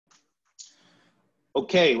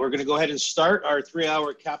Okay, we're going to go ahead and start our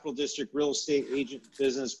 3-hour Capital District Real Estate Agent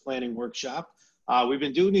Business Planning Workshop. We've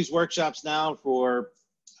been doing these workshops now for,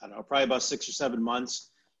 I don't know, probably about 6 or 7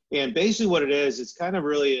 months. And basically what it is, it's kind of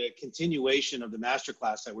really a continuation of the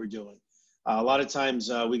masterclass that we're doing. A lot of times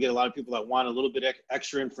we get a lot of people that want a little bit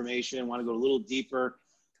extra information, want to go a little deeper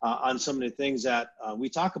on some of the things that we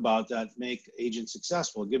talk about that make agents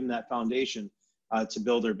successful, give them that foundation to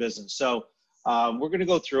build their business. So we're going to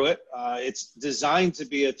go through it. It's designed to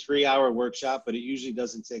be a 3-hour workshop, but it usually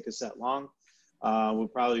doesn't take us that long. We'll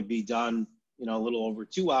probably be done, a little over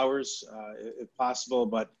 2 hours if possible,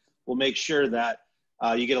 but we'll make sure that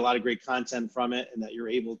you get a lot of great content from it and that you're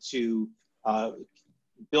able to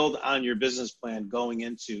build on your business plan going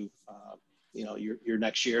into, your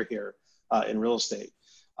next year here in real estate.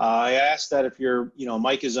 I ask that if your,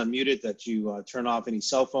 mic is unmuted, that you turn off any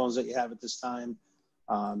cell phones that you have at this time.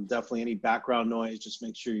 Definitely any background noise, just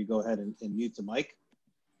make sure you go ahead and mute the mic.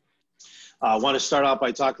 I want to start off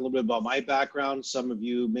by talking a little bit about my background. Some of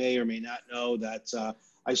you may or may not know that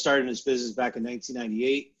I started in this business back in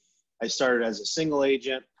 1998. I started as a single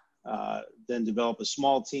agent, then developed a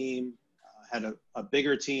small team, had a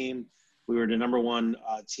bigger team. We were the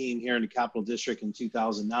 #1 team here in the Capital District in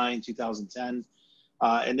 2009, 2010.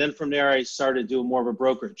 And then from there, I started doing more of a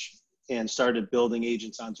brokerage and started building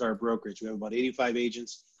agents onto our brokerage. We have about 85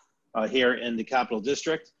 agents here in the Capital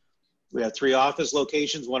District. We have 3 office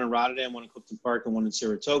locations, one in Rotterdam, one in Clifton Park, and one in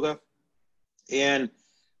Saratoga. And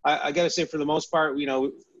I got to say, for the most part, we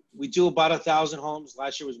do about 1,000 homes.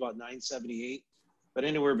 Last year was about 978, but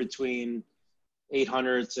anywhere between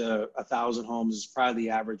 800 to 1,000 homes is probably the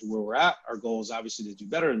average where we're at. Our goal is obviously to do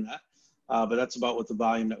better than that, but that's about what the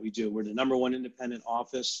volume that we do. We're the #1 independent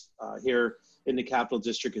office here in the Capital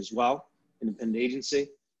District as well, independent agency.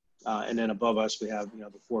 And then above us, we have,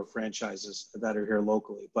 the 4 franchises that are here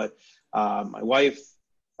locally. But my wife,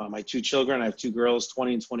 my 2 children, I have 2 girls,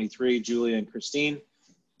 20 and 23, Julia and Christine.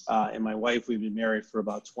 And my wife, we've been married for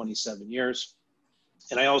about 27 years.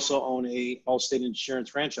 And I also own a Allstate Insurance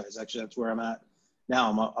franchise. Actually, that's where I'm at now.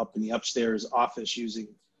 I'm up in the upstairs office using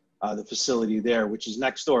the facility there, which is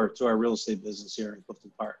next door to our real estate business here in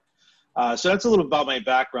Clifton Park. So that's a little about my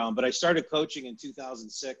background, but I started coaching in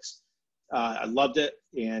 2006. I loved it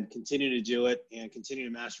and continue to do it and continue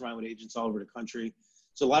to mastermind with agents all over the country.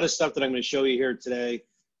 So a lot of stuff that I'm going to show you here today.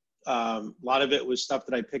 A lot of it was stuff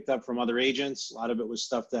that I picked up from other agents. A lot of it was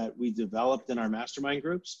stuff that we developed in our mastermind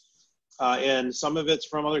groups. And some of it's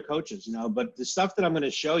from other coaches, but the stuff that I'm going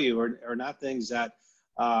to show you are not things that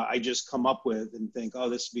I just come up with and think, oh,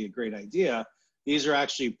 this would be a great idea. These are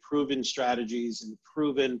actually proven strategies and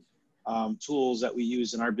proven tools that we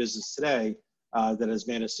use in our business today that has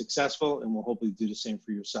made us successful, and will hopefully do the same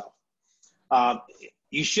for yourself.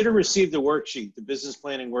 You should have received the worksheet, the business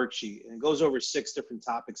planning worksheet, and it goes over 6 different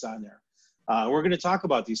topics on there. We're going to talk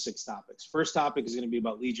about these 6 topics. First topic is going to be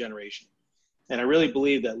about lead generation. And I really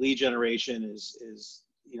believe that lead generation is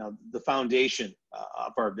the foundation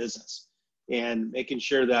of our business, and making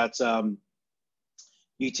sure that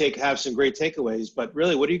you have some great takeaways, but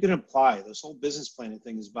really, what are you going to apply? This whole business planning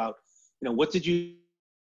thing is about, what did you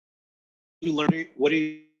learn? What are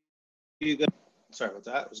you going to, sorry about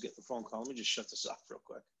that. I was getting a phone call. Let me just shut this off real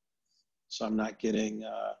quick so I'm not getting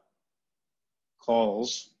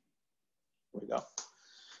calls. There we go.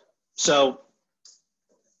 So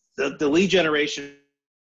the lead generation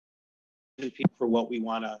for what we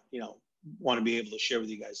want to be able to share with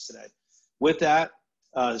you guys today. With that,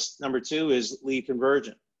 number 2 is lead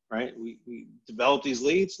conversion, right? We develop these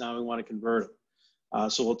leads, now we want to convert them.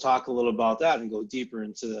 So we'll talk a little about that and go deeper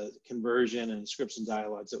into the conversion and scripts and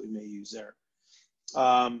dialogues that we may use there.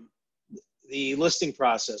 The listing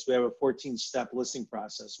process, we have a 14-step listing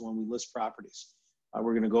process when we list properties.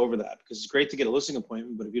 We're going to go over that because it's great to get a listing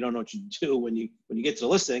appointment, but if you don't know what you do when you get to the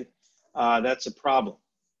listing, that's a problem.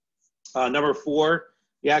 Number 4,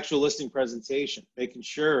 the actual listing presentation, making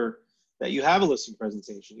sure that you have a listing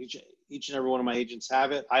presentation. Each and every one of my agents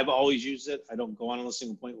have it. I've always used it. I don't go on a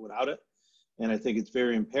listing appointment without it. And I think it's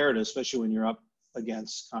very imperative, especially when you're up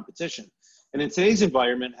against competition. And in today's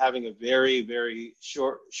environment, having a very, very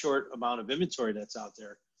short amount of inventory that's out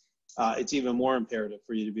there, it's even more imperative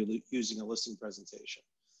for you to be using a listing presentation.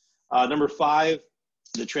 Number 5,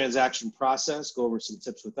 the transaction process, go over some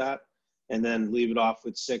tips with that, and then leave it off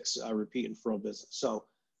with 6, repeat and referral business. So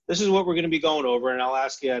this is what we're going to be going over, and I'll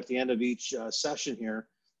ask you at the end of each session here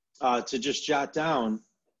to just jot down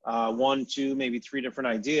 1, 2, maybe 3 different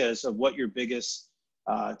ideas of what your biggest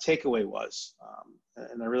takeaway was.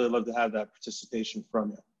 And I really love to have that participation from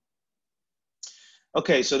you.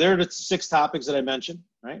 Okay, so there are the 6 topics that I mentioned,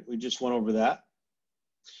 right? We just went over that.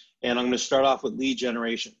 And I'm going to start off with lead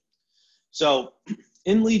generation. So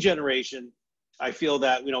in lead generation, I feel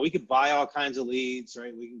that, we could buy all kinds of leads,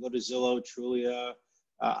 right? We can go to Zillow, Trulia,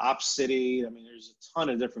 OpCity. I mean, there's a ton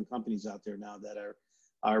of different companies out there now that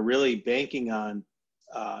are really banking on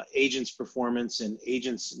agents' performance and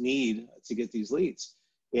agents' need to get these leads.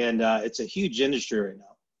 And it's a huge industry right now.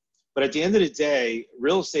 But at the end of the day,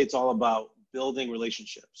 real estate's all about building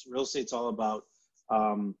relationships. Real estate's all about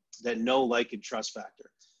that know, like, and trust factor.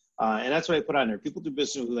 And that's what I put on there. People do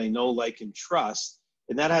business who they know, like, and trust.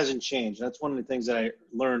 And that hasn't changed. That's one of the things that I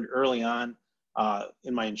learned early on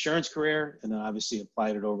in my insurance career, and then obviously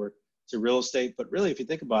applied it over to real estate. But really, if you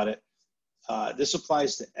think about it, this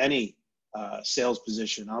applies to any sales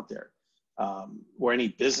position out there, or any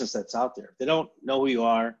business that's out there. If they don't know who you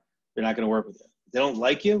are, they're not going to work with you. If they don't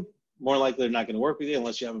like you, more likely they're not going to work with you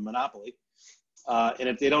unless you have a monopoly. And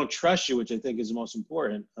if they don't trust you, which I think is the most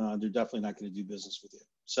important, they're definitely not going to do business with you.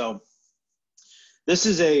 So this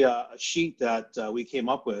is a sheet that we came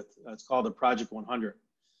up with. It's called the Project 100.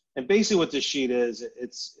 And basically what this sheet is,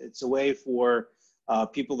 it's a way for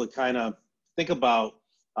people to kind of think about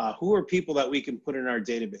who are people that we can put in our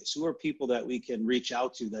database? Who are people that we can reach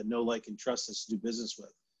out to that know, like, and trust us to do business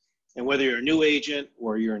with? And whether you're a new agent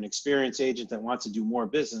or you're an experienced agent that wants to do more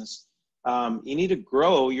business, you need to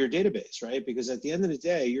grow your database, right? Because at the end of the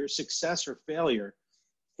day, your success or failure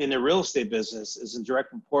in the real estate business is in direct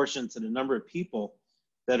proportion to the number of people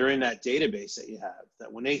that are in that database that you have,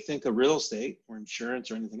 that when they think of real estate or insurance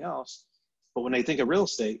or anything else, but when they think of real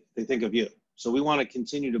estate, they think of you. So we want to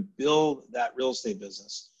continue to build that real estate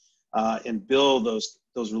business and build those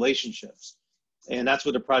relationships. And that's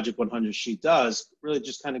what the Project 100 sheet does. Really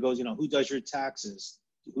just kind of goes, who does your taxes?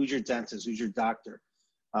 Who's your dentist? Who's your doctor?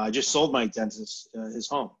 I just sold my dentist his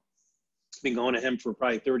home. Been going to him for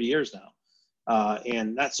probably 30 years now.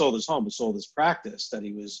 And not sold his home, but sold his practice that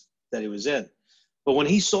he was in. But when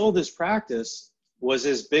he sold his practice, was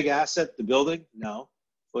his big asset the building? No.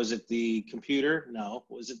 Was it the computer? No.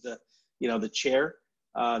 Was it the chair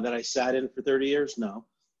that I sat in for 30 years? No.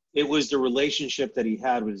 It was the relationship that he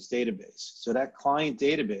had with his database. So that client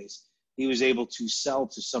database, he was able to sell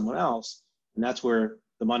to someone else, and that's where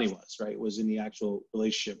the money was, right? It was in the actual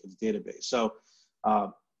relationship with the database. So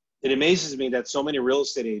it amazes me that so many real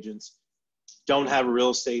estate agents don't have a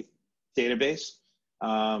real estate database.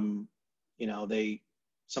 They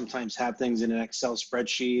sometimes have things in an Excel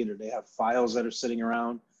spreadsheet, or they have files that are sitting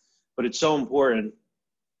around, but it's so important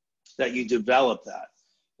that you develop that.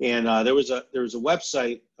 And there was a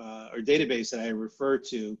website or database that I refer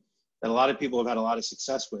to that a lot of people have had a lot of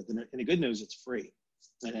success with. And the good news, it's free.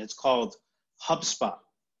 And it's called HubSpot,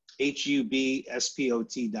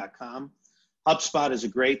 HubSpot.com. HubSpot is a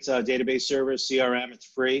great database service, CRM. It's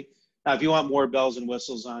free. Now, if you want more bells and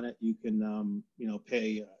whistles on it, you can,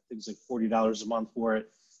 pay things like $40 a month for it.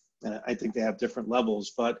 And I think they have different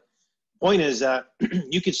levels. But point is that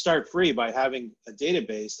you could start free by having a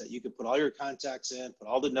database that you could put all your contacts in, put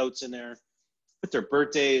all the notes in there, put their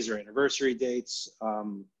birthdays or anniversary dates,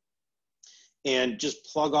 and just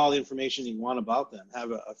plug all the information you want about them.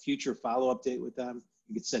 Have a future follow-up date with them.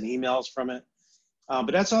 You could send emails from it.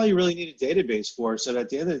 But that's all you really need a database for. So that at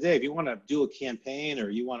the end of the day, if you want to do a campaign or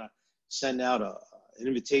you want to send out an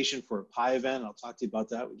invitation for a pie event, I'll talk to you about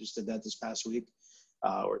that. We just did that this past week.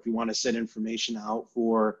 Or if you want to send information out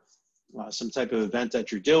for some type of event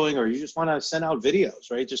that you're doing, or you just want to send out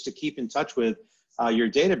videos, right? Just to keep in touch with your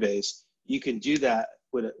database, you can do that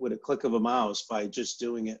with a click of a mouse by just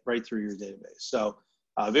doing it right through your database. So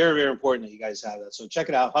very, very important that you guys have that. So check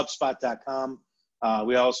it out, HubSpot.com.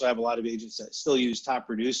 We also have a lot of agents that still use Top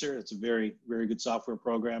Producer. It's a very, very good software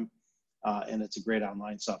program, and it's a great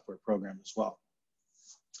online software program as well.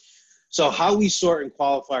 So how we sort and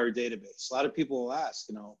qualify our database. A lot of people will ask,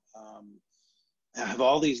 I have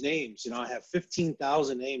all these names, I have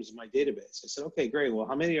 15,000 names in my database. I said, okay, great. Well,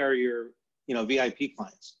 how many are your, VIP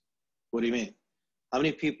clients? What do you mean? How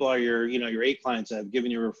many people are your, your A clients that have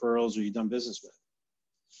given you referrals or you've done business with?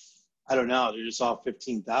 I don't know. They're just all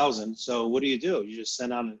 15,000. So what do? You just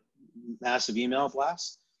send out a massive email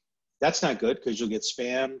blast? That's not good because you'll get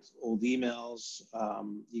spammed, old emails.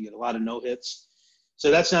 You get a lot of no-hits. So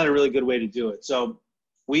that's not a really good way to do it. So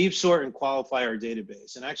we sort and qualify our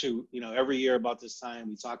database. And actually, every year about this time,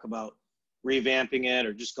 we talk about revamping it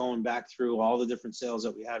or just going back through all the different sales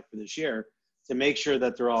that we had for this year to make sure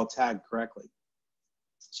that they're all tagged correctly.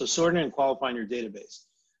 So sorting and qualifying your database.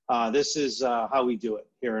 This is how we do it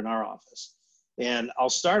here in our office. And I'll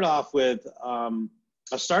start off from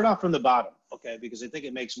the bottom, okay? Because I think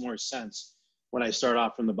it makes more sense when I start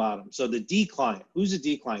off from the bottom. So the D client, who's a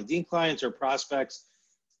D client? D clients are prospects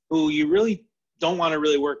who you really don't want to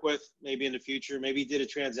really work with maybe in the future. Maybe did a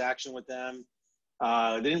transaction with them.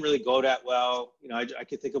 It didn't really go that well. You know, I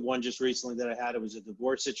could think of one just recently that I had. It was a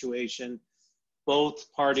divorce situation.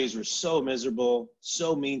 Both parties were so miserable,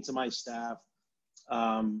 so mean to my staff.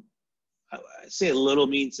 I say a little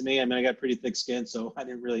mean to me. I mean, I got pretty thick skin, so it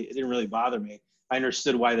didn't really bother me. I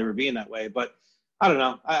understood why they were being that way, but I don't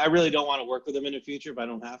know. I really don't want to work with them in the future if I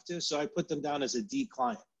don't have to. So I put them down as a D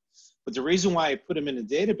client. But the reason why I put them in a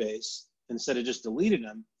database instead of just deleting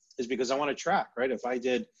them is because I want to track, right? If I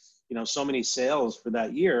did, you know, so many sales for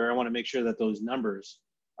that year, I want to make sure that those numbers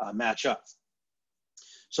match up.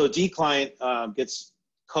 So D client gets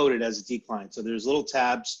coded as a D client. So there's little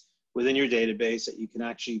tabs within your database that you can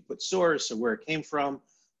actually put source or where it came from,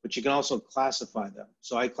 but you can also classify them.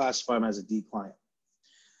 So I classify them as a D client.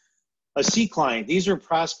 A C client, these are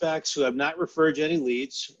prospects who have not referred you any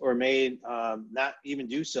leads or may not even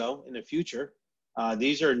do so in the future.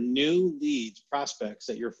 These are new leads, prospects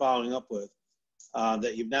that you're following up with,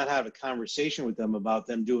 that you've not had a conversation with them about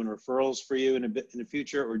them doing referrals for you in the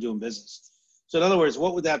future or doing business. So in other words,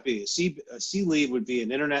 what would that be? A C lead would be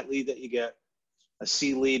an internet lead that you get. A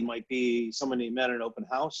C lead might be someone you met at an open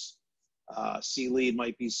house. C lead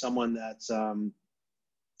might be someone that's, you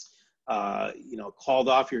know, called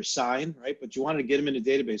off your sign, right? But you wanted to get them in the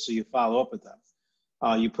database so you follow up with them.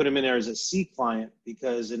 You put them in there as a C client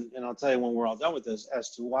because, and I'll tell you when we're all done with this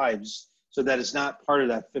as to why, so that it's not part of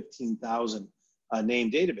that 15,000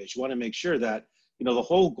 name database. You want to make sure that, you know, the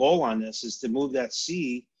whole goal on this is to move that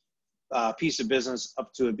C piece of business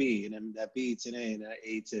up to a B, and then that B to an A, and that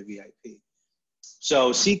A to VIP.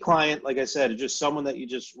 So C client, like I said, is just someone that you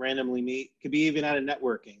just randomly meet. Could be even at a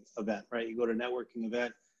networking event, right? You go to a networking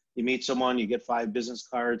event, you meet someone, you get 5 business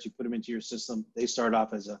cards, you put them into your system. They start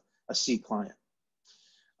off as a C client.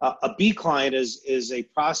 A B client is a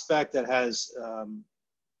prospect that has,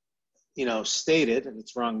 you know, stated, and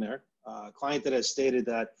it's wrong there, a client that has stated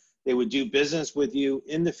that they would do business with you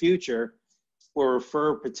in the future or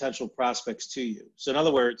refer potential prospects to you. So in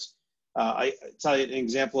other words, I tell you an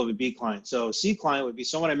example of a B client. So a C client would be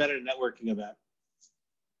someone I met at a networking event,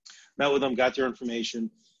 met with them, got their information,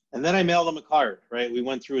 and then I mailed them a card, right? We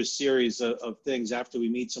went through a series of things after we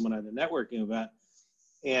meet someone at a networking event,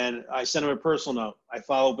 and I sent them a personal note. I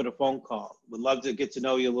follow up with a phone call. Would love to get to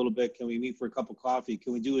know you a little bit. Can we meet for a cup of coffee?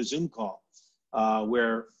 Can we do a Zoom call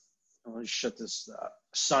where, let me shut this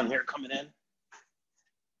sun here coming in.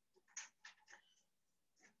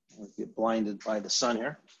 I'll get blinded by the sun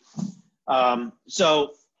here.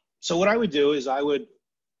 So what I would do is I would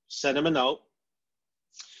send them a note,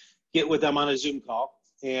 get with them on a Zoom call,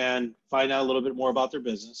 and find out a little bit more about their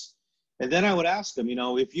business. And then I would ask them, you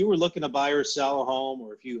know, if you were looking to buy or sell a home,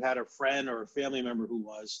 or if you had a friend or a family member who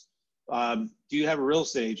was, do you have a real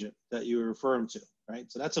estate agent that you refer them to,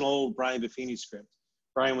 right? So that's an old Brian Buffini script.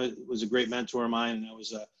 Brian was a great mentor of mine, and I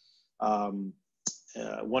was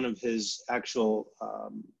one of his actual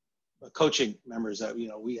coaching members that, you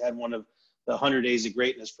know, we had one of the 100 Days of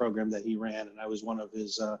Greatness program that he ran, and I was one of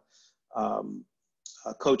his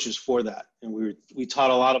coaches for that. And we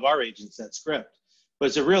taught a lot of our agents that script. But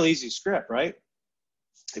it's a real easy script, right?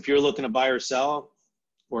 If you're looking to buy or sell,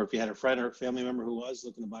 or if you had a friend or a family member who was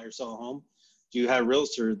looking to buy or sell a home, do you have a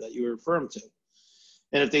realtor that you refer them to?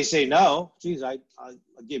 And if they say no, geez, I'll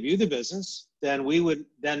give you the business, then we would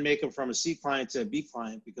then make them from a C client to a B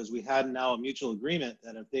client, because we had now a mutual agreement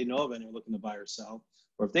that if they know of anyone looking to buy or sell,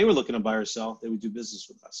 or if they were looking to buy or sell, they would do business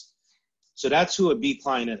with us. So that's who a B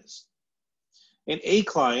client is. An A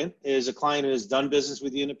client is a client who has done business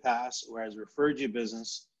with you in the past or has referred you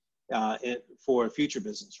business for future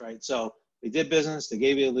business, right? So they did business, they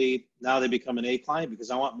gave you a lead, now they become an A client because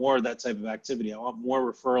I want more of that type of activity. I want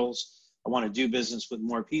more referrals. I want to do business with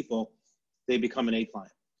more people. They become an A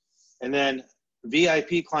client. And then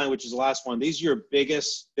VIP client, which is the last one, these are your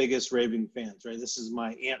biggest raving fans, right? This is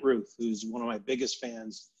my Aunt Ruth, who's one of my biggest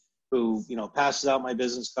fans, who, you know, passes out my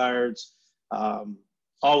business cards,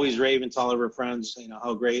 always raving to all of her friends, you know,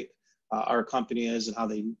 how great our company is, and how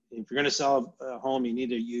if you're going to sell a home, you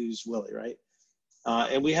need to use Willie, right?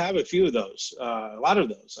 And we have a few of those, a lot of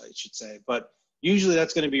those, I should say, but usually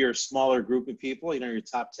that's going to be your smaller group of people, you know, your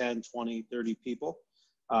top 10, 20, 30 people.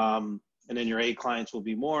 And then your A clients will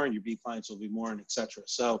be more, and your B clients will be more, and et cetera.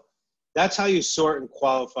 So that's how you sort and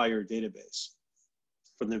qualify your database,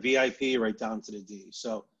 from the VIP right down to the D.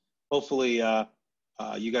 So hopefully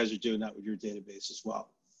you guys are doing that with your database as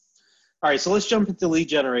well. All right, so let's jump into lead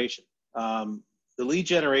generation. The lead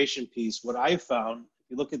generation piece, what I found,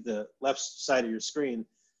 if you look at the left side of your screen,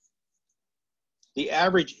 the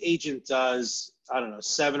average agent does, I don't know,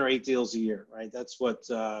 7 or 8 deals a year, right? That's what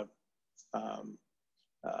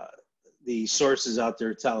the sources out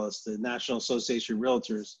there tell us, the National Association of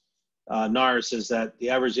Realtors, NAR, says that the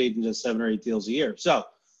average agent does 7 or 8 deals a year. So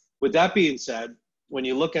with that being said, when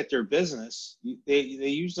you look at their business, they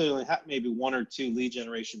usually only have maybe 1 or 2 lead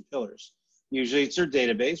generation pillars. Usually it's their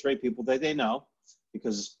database, right? People that they know,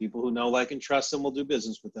 because people who know, like, and trust them will do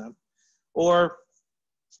business with them. Or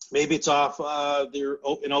maybe it's off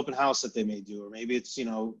an open house that they may do, or maybe it's,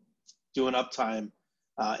 doing uptime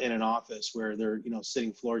in an office where they're,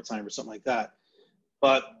 sitting floor time or something like that.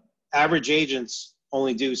 But average agents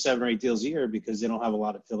only do 7 or 8 deals a year because they don't have a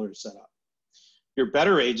lot of pillars set up. Your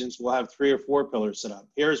better agents will have 3 or 4 pillars set up.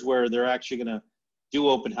 Here's where they're actually going to do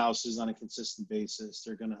open houses on a consistent basis.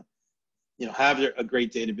 They're going to, have a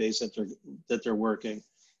great database that they're working,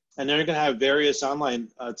 and they're going to have various online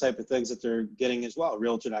type of things that they're getting as well.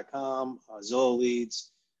 Realtor.com, Zillow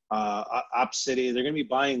leads, OpCity. They're going to be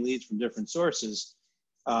buying leads from different sources.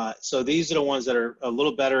 So these are the ones that are a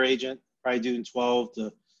little better agent, probably doing 12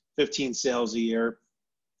 to 15 sales a year,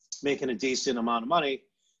 making a decent amount of money.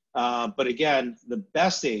 But again, the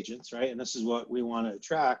best agents, right? And this is what we want to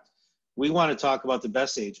attract. We want to talk about the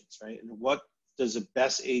best agents, right? And what does a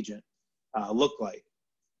best agent look like?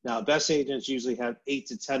 Now, best agents usually have 8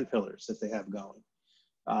 to 10 pillars that they have going.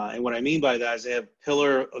 And what I mean by that is they have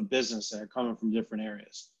pillar of business that are coming from different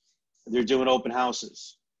areas. They're doing open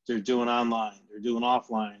houses. They're doing online. They're doing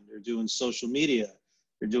offline. They're doing social media.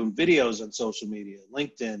 They're doing videos on social media,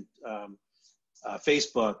 LinkedIn,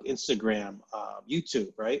 Facebook, Instagram,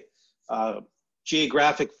 YouTube, right?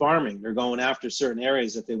 Geographic farming. They're going after certain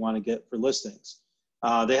areas that they want to get for listings.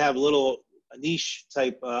 They have little niche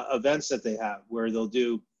type events that they have where they'll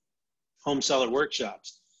do home seller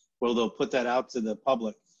workshops, where they'll put that out to the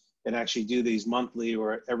public and actually do these monthly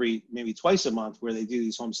or maybe twice a month, where they do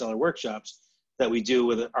these home seller workshops that we do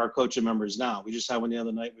with our coaching members now. We just had one the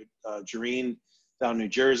other night with Jareen down in New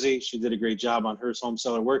Jersey. She did a great job on her home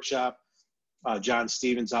seller workshop. John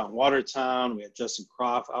Stevens out in Watertown. We had Justin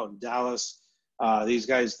Croft out in Dallas. These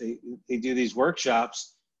guys, they do these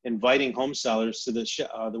workshops, inviting home sellers to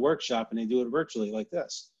the workshop, and they do it virtually like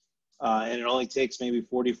this. And it only takes maybe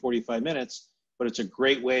 40, 45 minutes, but it's a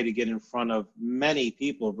great way to get in front of many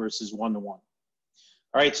people versus one-to-one.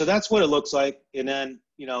 All right, so that's what it looks like. And then,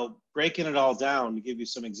 breaking it all down to give you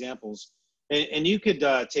some examples. And you could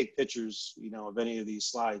take pictures, of any of these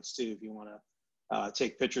slides too, if you want to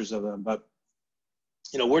take pictures of them. But,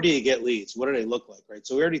 where do you get leads? What do they look like, right?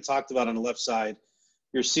 So we already talked about on the left side,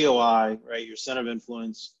 your COI, right? Your center of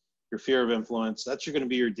influence, your fear of influence. That's going to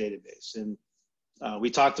be your database. And we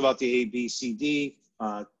talked about the ABCD,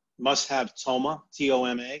 must have TOMA,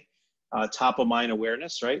 T-O-M-A, top of mind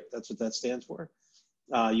awareness, right? That's what that stands for.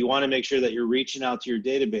 You want to make sure that you're reaching out to your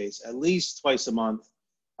database at least twice a month.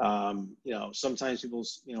 Sometimes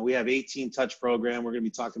we have 18 touch program. We're going to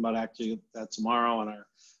be talking about actually that tomorrow on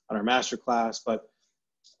our master class. But,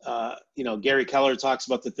 Gary Keller talks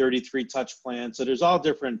about the 33 touch plan. So there's all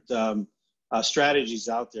different strategies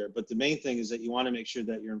out there. But the main thing is that you want to make sure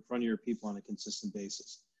that you're in front of your people on a consistent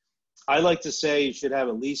basis. I like to say you should have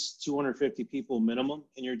at least 250 people minimum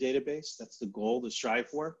in your database. That's the goal to strive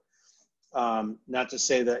for. Not to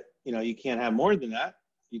say that, you can't have more than that.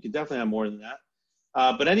 You could definitely have more than that.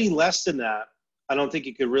 But any less than that, I don't think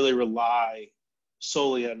you could really rely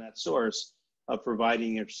solely on that source of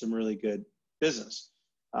providing you some really good business.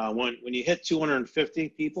 When you hit 250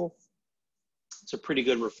 people, it's a pretty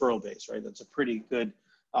good referral base, right? That's a pretty good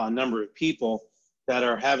number of people that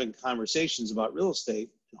are having conversations about real estate.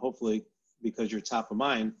 And hopefully, because you're top of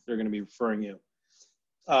mind, they're going to be referring you.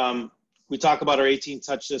 We talk about our 18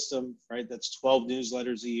 touch system, right? That's 12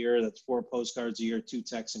 newsletters a year. That's 4 postcards a year, 2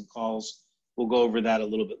 texts and calls. We'll go over that a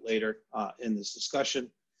little bit later in this discussion.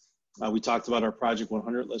 We talked about our Project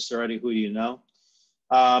 100 list already. Who do you know?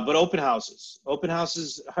 But open houses. Open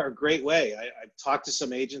houses are a great way. I've talked to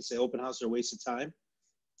some agents, say open houses are a waste of time.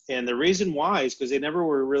 And the reason why is because they never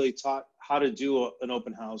were really taught how to do an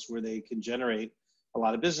open house where they can generate a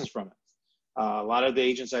lot of business from it. A lot of the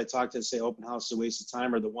agents I talk to say open house is a waste of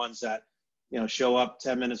time are the ones that, show up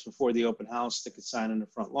 10 minutes before the open house, stick a sign on the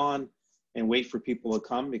front lawn, and wait for people to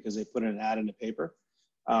come because they put an ad in the paper.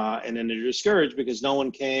 And then they're discouraged because no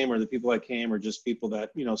one came, or the people that came are just people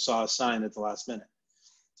that, saw a sign at the last minute.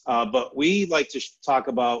 But we like to talk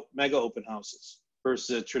about mega open houses versus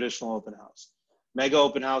a traditional open house. Mega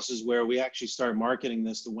open houses where we actually start marketing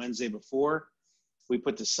this the Wednesday before. We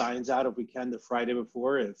put the signs out if we can the Friday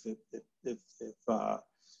before, if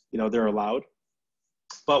they're allowed.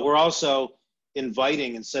 But we're also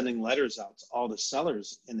inviting and sending letters out to all the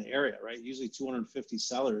sellers in the area, right? Usually 250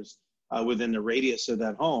 sellers within the radius of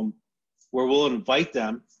that home, where we'll invite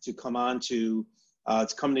them to come on to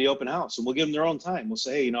to come to the open house, and we'll give them their own time. We'll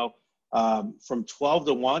say, hey, from 12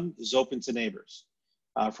 to 1 is open to neighbors.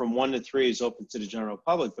 From 1 to 3 is open to the general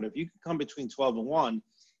public. But if you can come between 12 and 1,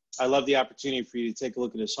 I love the opportunity for you to take a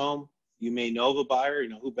look at this home. You may know of a buyer.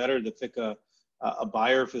 Who better to pick a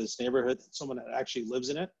buyer for this neighborhood than someone that actually lives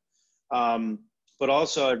in it. But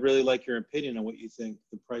also, I'd really like your opinion on what you think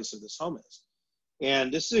the price of this home is.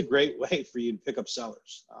 And this is a great way for you to pick up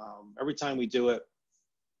sellers. Every time we do it,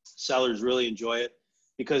 sellers really enjoy it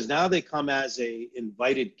because now they come as a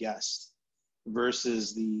invited guest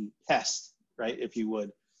versus the pest, right? If you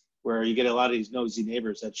would, where you get a lot of these nosy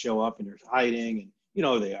neighbors that show up and they're hiding, and you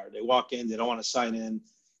know who they are. They walk in, they don't want to sign in.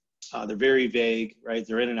 They're very vague, right?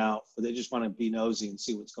 They're in and out, but they just want to be nosy and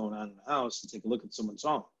see what's going on in the house and take a look at someone's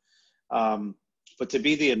home. But to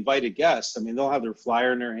be the invited guest, I mean, they'll have their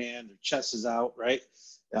flyer in their hand, their chest is out, right?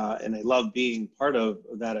 And they love being part of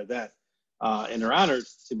that event. And they're honored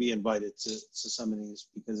to be invited to some of these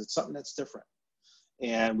because it's something that's different.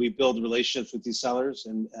 And we build relationships with these sellers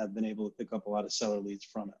and have been able to pick up a lot of seller leads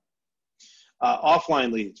from it.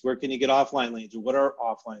 Offline leads, where can you get offline leads, or what are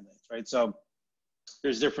offline leads, right? So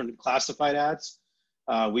there's different classified ads.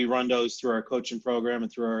 We run those through our coaching program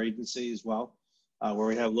and through our agency as well, where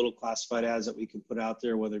we have little classified ads that we can put out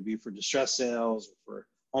there, whether it be for distress sales or for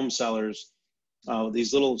home sellers.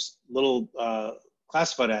 These little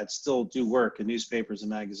classified ads still do work in newspapers and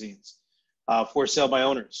magazines. For sale by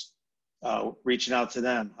owners, reaching out to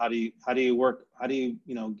them. How do you work? How do you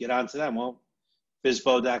get onto them? Well,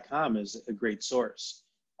 FSBO.com is a great source.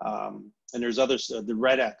 And there's others. The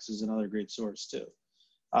Red X is another great source too.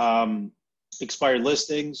 Expired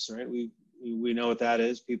listings, right? We know what that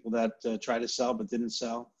is. People that try to sell but didn't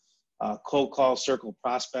sell. Cold call circle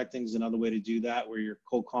prospecting is another way to do that, where you're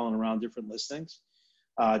cold calling around different listings.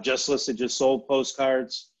 Just listed, just sold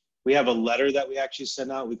postcards. We have a letter that we actually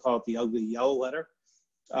send out. We call it the Ugly Yellow Letter.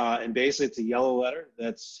 And basically it's a yellow letter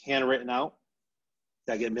that's handwritten out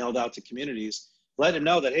that get mailed out to communities. Let them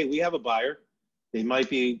know that, hey, we have a buyer. They might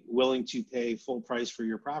be willing to pay full price for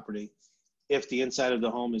your property if the inside of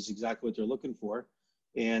the home is exactly what they're looking for.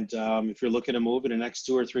 And if you're looking to move in the next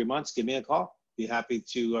 2 or 3 months, give me a call. Be happy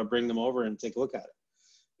to bring them over and take a look at it.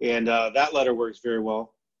 And that letter works very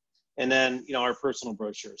well. And then, our personal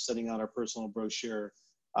brochure, sending out our personal brochure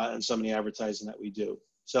and some of the advertising that we do.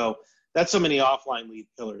 So that's some of the offline lead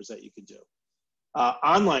pillars that you could do.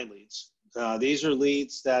 Online leads. These are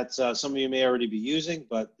leads that some of you may already be using,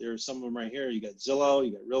 but there's some of them right here. You got Zillow,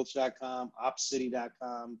 you got Realtor.com,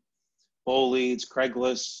 OpsCity.com, Bowl Leads,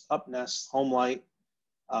 Craigslist, UpNest, HomeLight,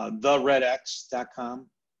 TheRedX.com,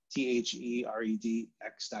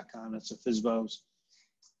 TheRedX.com. That's a FSBO's.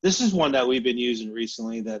 This is one that we've been using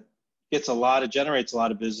recently that generates a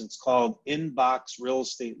lot of business, called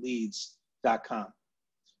InboxRealEstateLeads.com.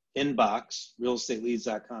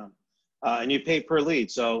 InboxRealEstateLeads.com. And you pay per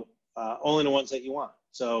lead, so only the ones that you want.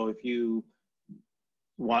 So if you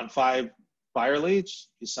want 5 buyer leads,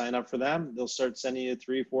 you sign up for them. They'll start sending you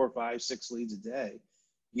 3, 4, 5, 6 leads a day.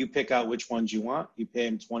 You pick out which ones you want. You pay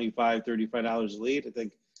them $25, $35 a lead. I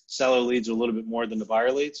think seller leads are a little bit more than the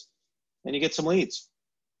buyer leads, and you get some leads.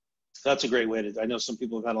 That's a great way to. I know some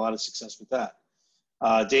people have had a lot of success with that.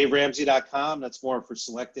 DaveRamsey.com. That's more for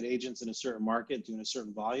selected agents in a certain market doing a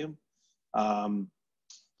certain volume,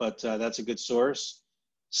 but that's a good source.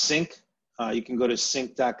 Sync. You can go to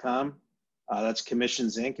sync.com. That's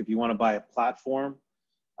Commissions Inc. If you want to buy a platform.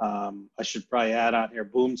 I should probably add on here,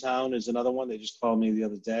 Boomtown is another one. They just called me the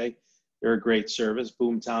other day. They're a great service,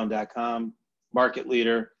 boomtown.com, market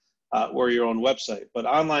leader, or your own website. But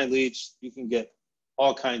online leads, you can get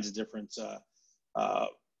all kinds of different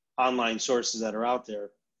online sources that are out there,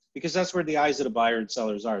 because that's where the eyes of the buyer and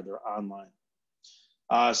sellers are. They're online.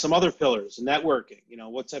 Some other pillars, networking.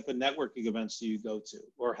 What type of networking events do you go to,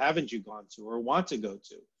 or haven't you gone to, or want to go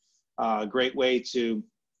to? A great way to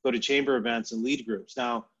go to chamber events and lead groups.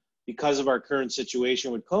 Now, because of our current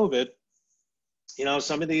situation with COVID,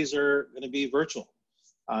 some of these are going to be virtual.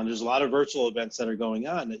 There's a lot of virtual events that are going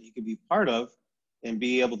on that you can be part of and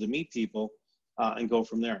be able to meet people and go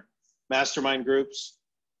from there. Mastermind groups,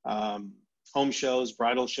 home shows,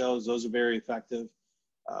 bridal shows, those are very effective.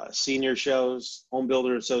 Senior shows, home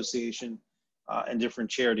builder association, and different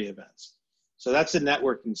charity events. So that's the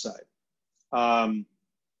networking side.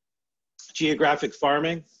 Geographic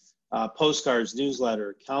farming, postcards,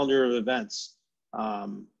 newsletter, calendar of events.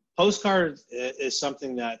 Postcard is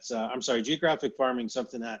something that, geographic farming,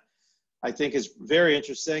 something that I think is very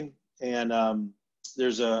interesting. And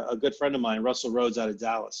there's a good friend of mine, Russell Rhodes out of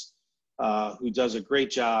Dallas, who does a great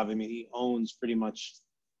job. I mean, he owns pretty much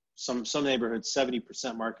some neighborhoods,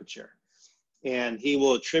 70% market share. and he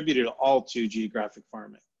will attribute it all to geographic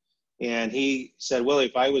farming. And he said, Willie,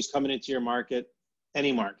 if I was coming into your market,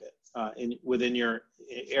 any market within your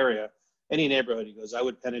area, any neighborhood, he goes, I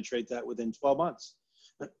would penetrate that within 12 months.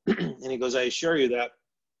 And he goes, I assure you that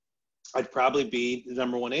I'd probably be the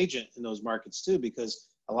 #1 agent in those markets too, because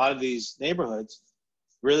a lot of these neighborhoods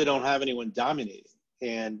really don't have anyone dominating.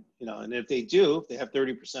 And, and if they do, if they have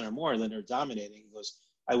 30% or more, then they're dominating. He goes,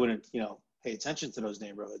 I wouldn't, pay attention to those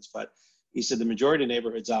neighborhoods. But he said the majority of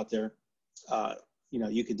neighborhoods out there,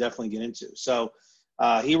 you could definitely get into. So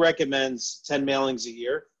he recommends 10 mailings a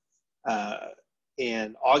year.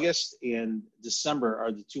 And August and December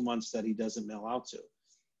are the 2 months that he doesn't mail out to.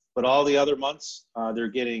 But all the other months, they're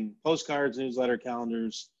getting postcards, newsletter,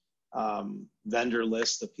 calendars, vendor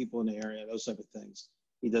lists of people in the area, those type of things.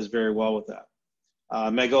 He does very well with that.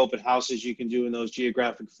 Mega open houses you can do in those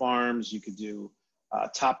geographic farms. You could do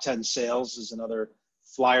top 10 sales is another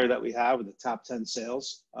flyer that we have with the top 10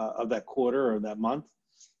 sales of that quarter or that month,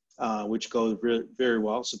 which goes very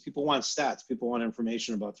well. So people want stats. People want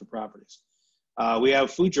information about their properties. We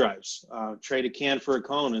have food drives. Trade a can for a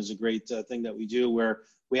cone is a great thing that we do, where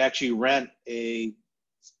we actually rent an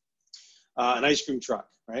ice cream truck,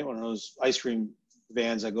 right? One of those ice cream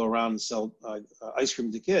vans that go around and sell ice cream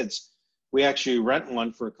to kids. We actually rent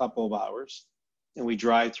one for a couple of hours, and we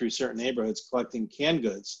drive through certain neighborhoods collecting canned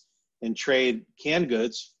goods and trade canned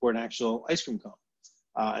goods for an actual ice cream cone.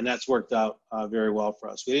 And that's worked out very well for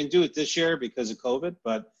us. We didn't do it this year because of COVID,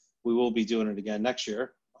 but we will be doing it again next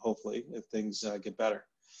year, hopefully, if things get better.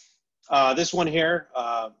 This one here,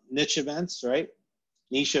 niche events, right?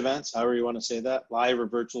 Niche events, however you want to say that, live or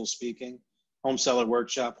virtual speaking, home seller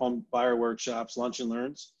workshop, home buyer workshops, lunch and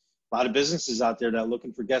learns. A lot of businesses out there that are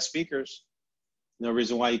looking for guest speakers. No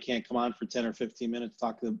reason why you can't come on for 10 or 15 minutes,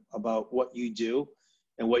 talk about what you do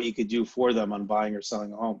and what you could do for them on buying or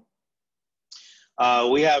selling a home.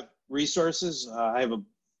 We have resources. I have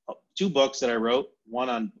two books that I wrote, one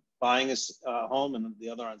on buying a home and the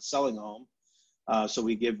other on selling a home. So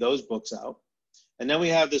we give those books out. And then we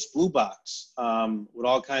have this blue box with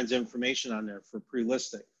all kinds of information on there for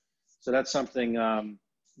pre-listing. So that's something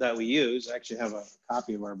that we use. I actually have a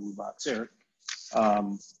copy of our blue box here.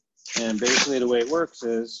 And basically the way it works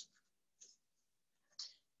is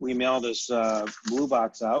we mail this blue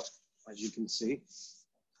box out, as you can see,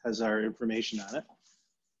 has our information on it.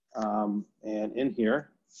 And in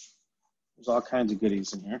here, there's all kinds of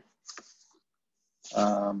goodies in here.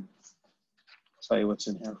 I'll tell you what's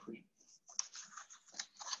in here for you.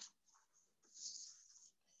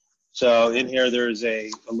 So in here, there's a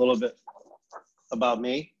little bit about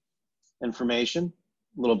me, information,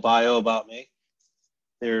 a little bio about me.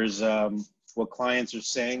 There's what clients are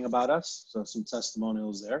saying about us, so some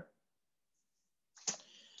testimonials there.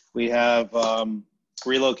 We have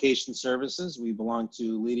relocation services. We belong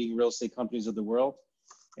to leading real estate companies of the world,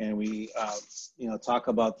 and we talk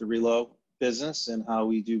about the relo business and how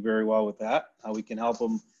we do very well with that, how we can help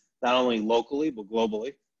them not only locally but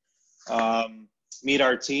globally. Meet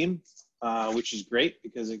our team, which is great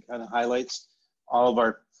because it kind of highlights all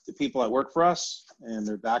of the people that work for us and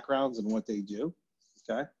their backgrounds and what they do.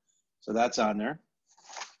 Okay, so that's on there.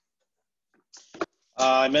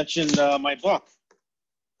 I mentioned my book,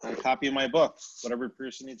 a copy of my book, whatever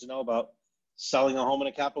person needs to know about selling a home in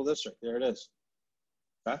a capital district. There it is.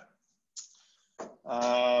 Okay.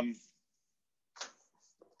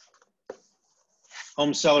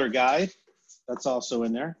 Home seller guide, that's also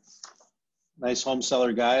in there. Nice home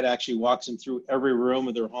seller guide, actually walks them through every room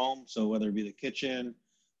of their home. So whether it be the kitchen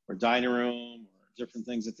or dining room or different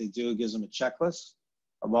things that they do, it gives them a checklist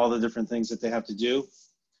of all the different things that they have to do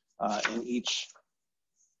in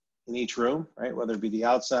each room, right? Whether it be the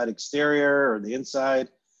outside exterior or the inside,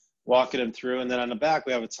 walking them through. And then on the back,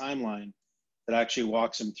 we have a timeline that actually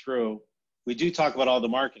walks them through. We do talk about all the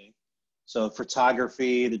marketing. So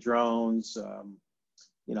photography, the drones,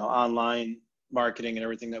 online marketing and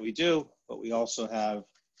everything that we do, but we also have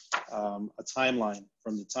a timeline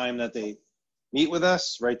from the time that they meet with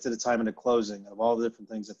us right to the time of the closing of all the different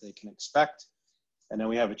things that they can expect. And then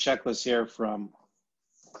we have a checklist here from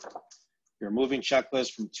your moving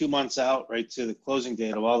checklist from 2 months out right to the closing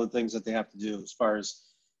date of all the things that they have to do as far as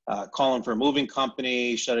calling for a moving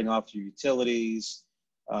company, shutting off your utilities,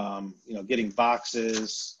 getting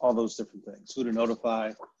boxes, all those different things, who to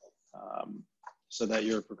notify, so that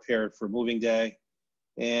you're prepared for moving day.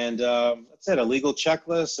 And that's it, a legal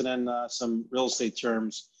checklist, and then some real estate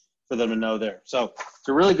terms for them to know there. So it's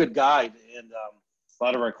a really good guide, and a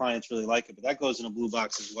lot of our clients really like it, but that goes in a blue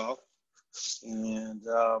box as well. And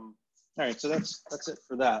all right, so that's it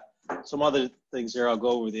for that. Some other things here I'll go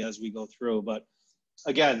over as we go through, but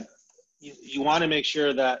again, you want to make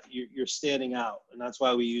sure that you're standing out. And that's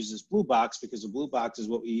why we use this blue box, because the blue box is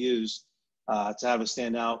what we use to have us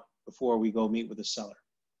stand out before we go meet with the seller.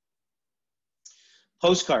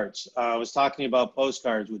 Postcards. I was talking about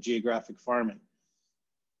postcards with geographic farming.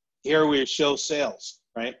 Here we show sales,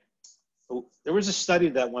 right? There was a study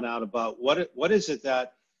that went out about what is it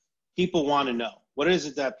that people want to know? What is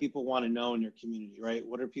it that people want to know in your community, right?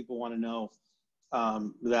 What do people want to know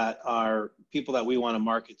that are people that we want to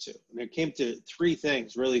market to? And it came to 3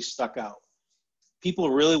 things really stuck out. People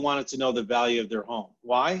really wanted to know the value of their home.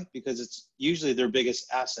 Why? Because it's usually their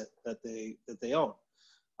biggest asset that they own.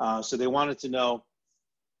 So they wanted to know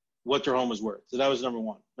what their home was worth. So that was number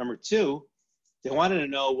 1. Number 2, they wanted to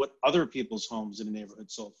know what other people's homes in the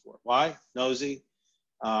neighborhood sold for. Why? Nosy.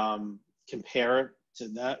 Compare it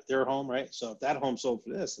to their home, right? So if that home sold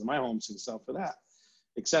for this, then my home's going to sell for that,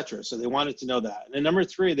 etc. So they wanted to know that. And then number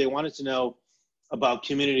 3, they wanted to know about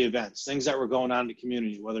community events, things that were going on in the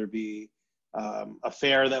community, whether it be a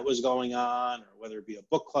fair that was going on, or whether it be a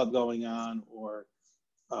book club going on, or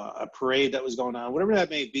a parade that was going on, whatever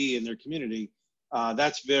that may be in their community.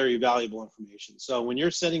 That's very valuable information. So when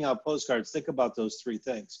you're sending out postcards, think about those 3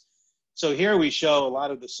 things. So here we show a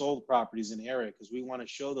lot of the sold properties in the area, because we want to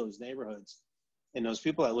show those neighborhoods and those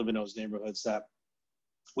people that live in those neighborhoods that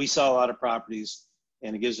we saw a lot of properties,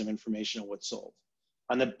 and it gives them information on what's sold.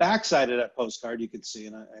 On the back side of that postcard, you can see,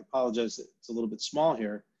 and I apologize that it's a little bit small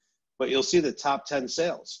here, but you'll see the top 10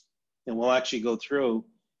 sales. And we'll actually go through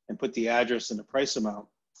and put the address and the price amount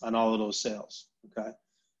on all of those sales, okay?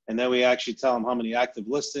 And then we actually tell them how many active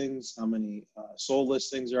listings, how many sold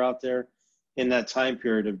listings are out there in that time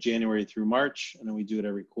period of January through March, and then we do it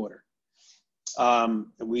every quarter.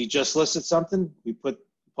 We just listed something, we put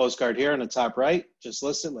the postcard here in the top right, just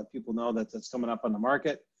listed, let people know that that's coming up on the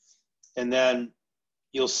market. And then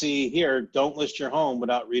you'll see here, don't list your home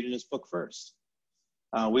without reading this book first.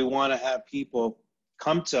 We want to have people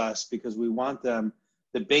come to us because we want them,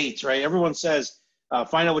 the baits, right? Everyone says,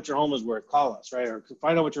 find out what your home is worth, call us, right? Or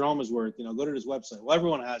find out what your home is worth, go to this website. Well,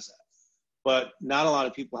 everyone has that, but not a lot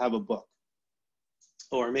of people have a book.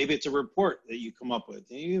 Or maybe it's a report that you come up with.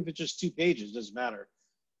 And even if it's just 2 pages, it doesn't matter.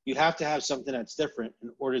 You have to have something that's different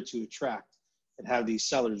in order to attract and have these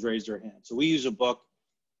sellers raise their hand. So we use a book,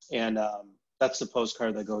 and that's the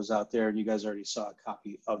postcard that goes out there. And you guys already saw a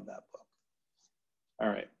copy of that book. All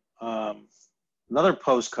right. Another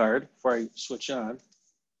postcard before I switch on.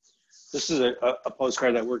 This is a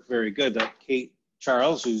postcard that worked very good that Kate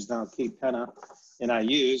Charles, who's now Kate Penna, and I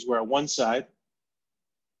use. We're on one side.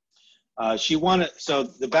 So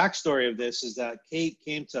the backstory of this is that Kate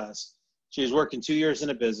came to us. She was working 2 years in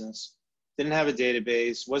a business, didn't have a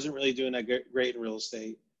database, wasn't really doing that great in real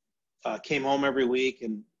estate, came home every week,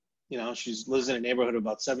 and she lives in a neighborhood of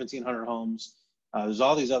about 1,700 homes. There's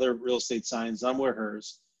all these other real estate signs, none were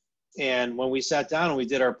hers. And when we sat down and we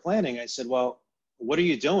did our planning, I said, well, what are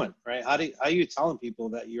you doing, right? How are you telling people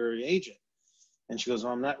that you're an agent? And she goes,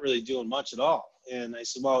 well, I'm not really doing much at all. And I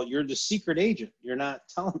said, well, you're the secret agent. You're not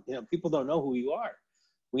telling, people don't know who you are.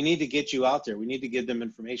 We need to get you out there. We need to give them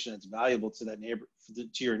information that's valuable to that neighbor,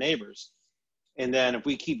 to your neighbors. And then if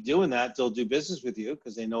we keep doing that, they'll do business with you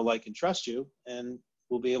because they know, like, and trust you, and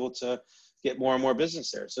we'll be able to get more and more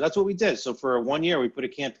business there. So that's what we did. So for 1 year, we put a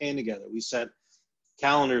campaign together. We sent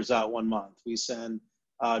calendars out 1 month. We send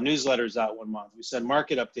newsletters out 1 month. We send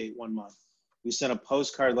market update 1 month. We sent a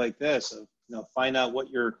postcard like this of, find out what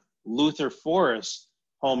your Luther Forest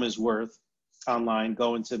home is worth online.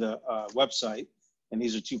 Go into the website, and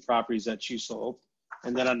these are 2 properties that she sold.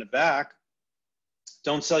 And then on the back,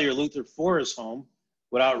 don't sell your Luther Forest home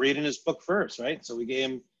without reading his book first, right? So we gave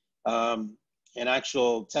him an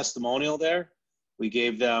actual testimonial there. We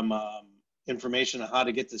gave them information on how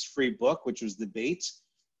to get this free book, which was the baits.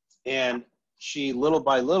 And she, little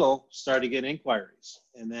by little, started getting inquiries.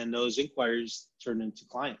 And then those inquiries turned into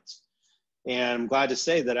clients. And I'm glad to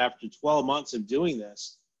say that after 12 months of doing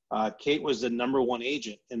this, Kate was the #1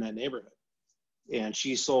 agent in that neighborhood. And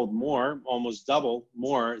she sold more, almost double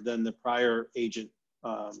more than the prior agent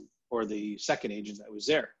or the second agent that was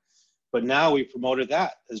there. But now we promoted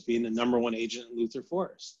that as being the #1 agent in Luther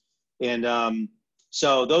Forest. And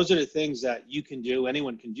so those are the things that you can do.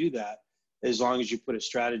 Anyone can do that as long as you put a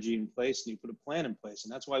strategy in place and you put a plan in place.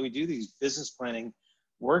 And that's why we do these business planning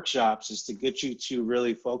workshops, is to get you to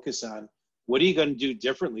really focus on what are you going to do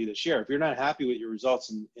differently this year. If you're not happy with your results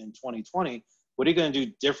in 2020, what are you going to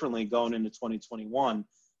do differently going into 2021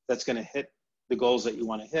 that's going to hit the goals that you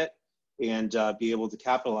want to hit and be able to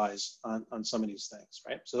capitalize on some of these things,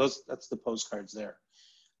 right? So that's the postcards there.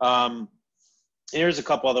 And here's a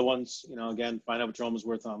couple other ones. Again, find out what your home is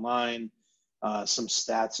worth online. Some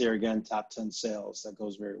stats here again, top 10 sales, that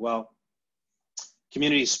goes very well.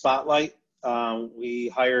 Community Spotlight, we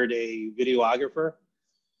hired a videographer.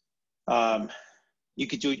 You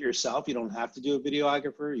could do it yourself. You don't have to do a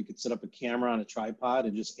videographer. You could set up a camera on a tripod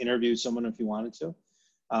and just interview someone if you wanted to.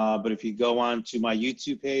 But if you go on to my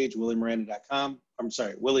YouTube page, williemiranda.com, I'm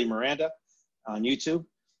sorry, Willie Miranda on YouTube,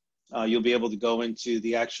 you'll be able to go into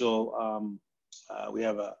the actual, we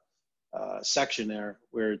have a section there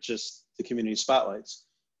where it's just the community spotlights.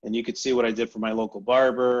 And you could see what I did for my local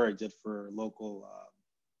barber, I did for local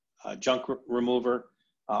junk remover,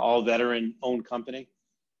 all veteran-owned company.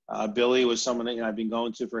 Billy was someone that I've been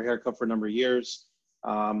going to for a haircut for a number of years.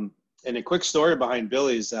 And a quick story behind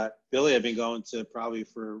Billy is that Billy I've been going to probably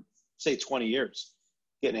for, say, 20 years,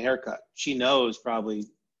 getting a haircut. She knows probably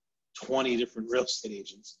 20 different real estate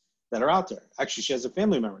agents that are out there. Actually, she has a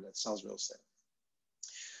family member that sells real estate.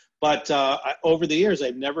 But over the years,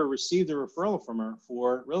 I've never received a referral from her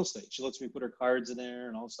for real estate. She lets me put her cards in there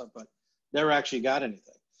and all that stuff, but never actually got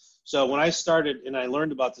anything. So when I started and I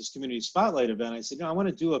learned about this community spotlight event, I said, I want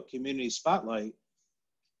to do a community spotlight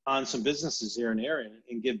on some businesses here in the area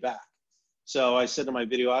and give back. So I said to my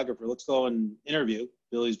videographer, let's go and interview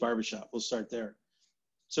Billy's Barbershop. We'll start there.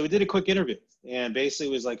 So we did a quick interview, and basically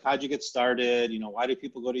it was like, how'd you get started? Why do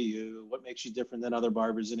people go to you? What makes you different than other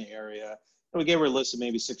barbers in the area? And we gave her a list of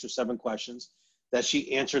maybe 6 or 7 questions that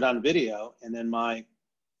she answered on video. And then my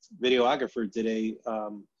videographer did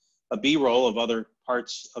a B-roll of other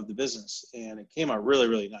parts of the business, and it came out really,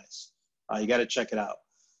 really nice. You got to check it out.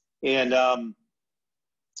 And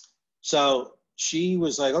so she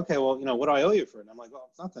was like, okay, well, what do I owe you for it? And I'm like, well,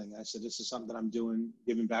 it's nothing. I said, this is something that I'm doing,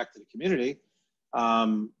 giving back to the community.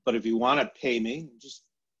 But if you want to pay me, just,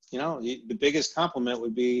 the biggest compliment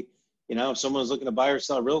would be, if someone's looking to buy or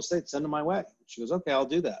sell real estate, send them my way. She goes, okay, I'll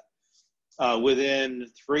do that. Within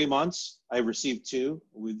 3 months, I received 2.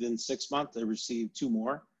 Within 6 months, I received 2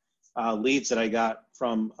 more leads that I got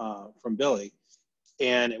from Billy.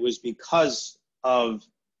 And it was because of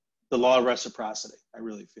the law of reciprocity, I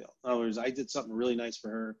really feel. In other words, I did something really nice for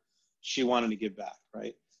her. She wanted to give back,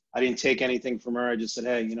 right? I didn't take anything from her. I just said,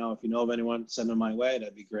 hey, if you know of anyone, send them my way.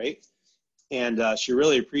 That'd be great. And she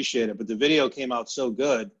really appreciated it. But the video came out so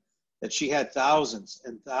good that she had thousands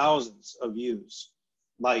and thousands of views,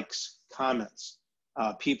 likes, comments,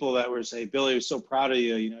 people that were saying, Billy, I was so proud of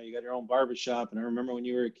you. You got your own barbershop, and I remember when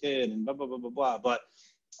you were a kid, and blah, blah, blah, blah, blah. But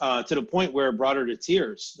to the point where it brought her to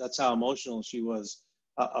tears. That's how emotional she was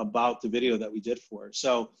about the video that we did for her.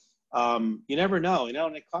 So you never know, and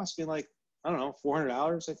it cost me like, I don't know,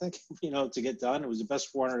 $400, I think, to get done. It was the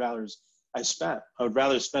best $400 I spent. I would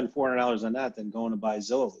rather spend $400 on that than going to buy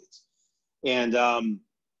Zillow leads. And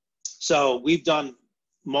so we've done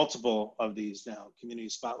multiple of these now, community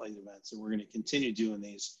spotlight events, and we're going to continue doing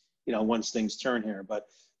these, once things turn here. But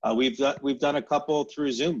we've done a couple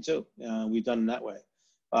through Zoom too. We've done it that way.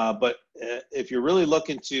 But if you're really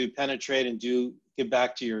looking to penetrate and give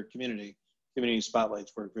back to your community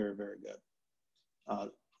spotlights work very, very good.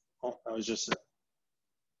 That was just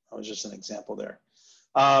an example there.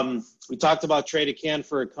 We talked about trade a can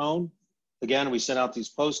for a cone. Again, we sent out these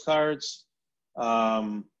postcards,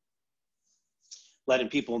 letting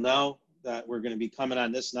people know that we're going to be coming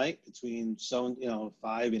on this night between 5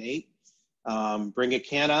 and 8. Bring a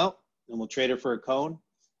can out, and we'll trade it for a cone.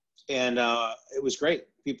 And it was great.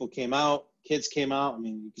 People came out, kids came out. I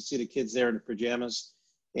mean, you can see the kids there in the pajamas,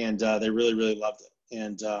 and they really, really loved it.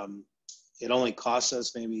 And it only cost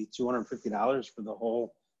us maybe $250 for the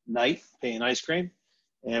whole night paying ice cream.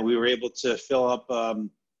 And we were able to fill up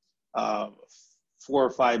 4 or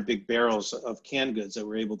 5 big barrels of canned goods that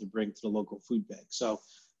we're able to bring to the local food bank. So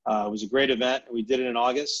it was a great event. We did it in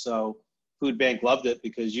August. So food bank loved it,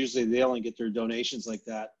 because usually they only get their donations like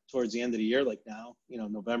that towards the end of the year, like now,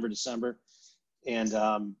 November, December. And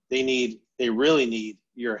they really need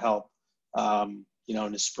your help, in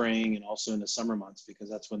the spring and also in the summer months, because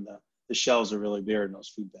that's when the shelves are really bare in those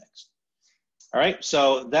food banks. All right,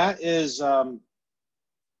 so that is the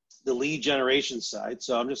lead generation side.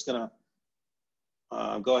 So I'm just gonna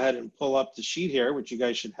go ahead and pull up the sheet here, which you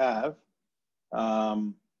guys should have.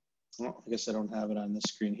 Well, I guess I don't have it on this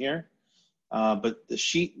screen here. But the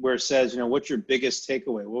sheet where it says, what's your biggest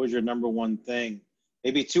takeaway? What was your number one thing?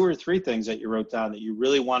 Maybe 2 or 3 things that you wrote down that you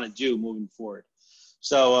really want to do moving forward.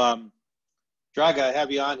 So, Draga, I have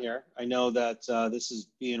you on here. I know that this is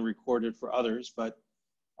being recorded for others, but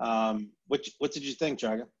what did you think,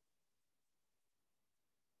 Draga?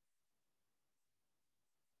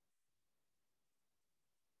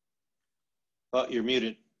 Oh, you're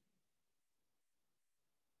muted.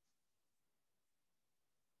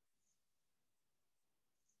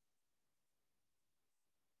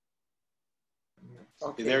 You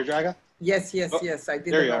Okay. there, Draga? Yes, yes, Oh, yes. I there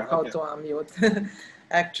didn't you know are. how Okay. to unmute.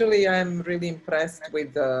 Actually, I'm really impressed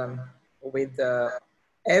with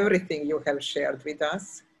everything you have shared with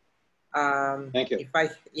us. Thank you.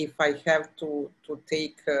 If I have to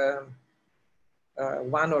take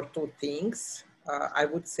one or two things, I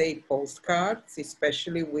would say postcards,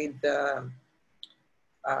 especially with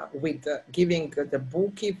giving the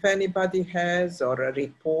book if anybody has, or a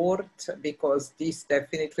report, because this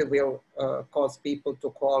definitely will cause people to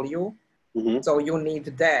call you. Mm-hmm. So you need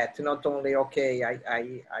that, not only, okay,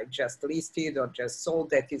 I just listed or just sold,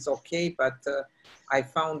 that is okay, but I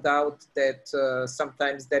found out that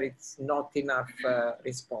sometimes there is not enough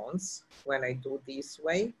response when I do this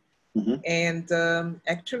way. Mm-hmm. And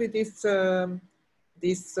actually this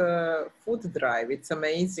food drive, it's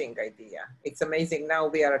amazing idea. It's amazing. Now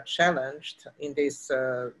we are challenged in this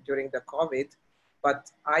during the COVID,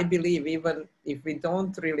 but I believe even if we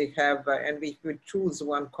don't really have, and we could choose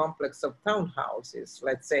one complex of townhouses,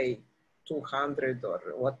 let's say 200 or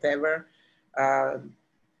whatever, uh,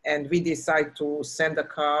 and we decide to send a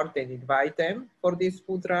card and invite them for this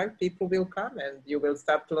food drive, people will come and you will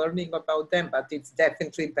start learning about them. But it's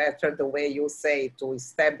definitely better the way you say, to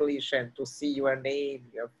establish and to see your name,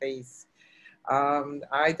 your face.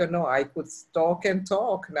 I don't know, I could talk and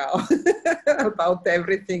talk now about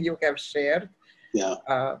everything you have shared. Yeah.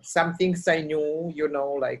 Some things I knew, you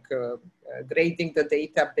know, like grading the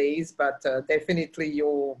database, but definitely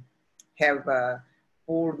you have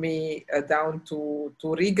pulled me down to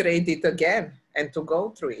regrade it again and to go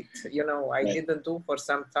through it. You know, I Right. didn't do for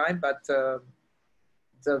some time, but the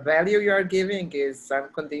value you are giving is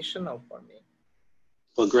unconditional for me.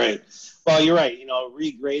 Well, great. Well, you're right. You know,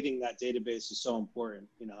 regrading that database is so important,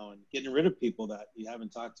 you know, and getting rid of people that you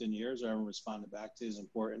haven't talked to in years or haven't responded back to is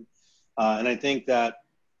important. And I think that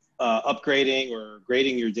upgrading or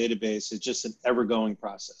grading your database is just an ever-going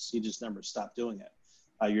process. You just never stop doing it.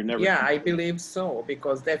 You're never Yeah, I complete. believe so,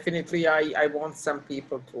 because definitely I want some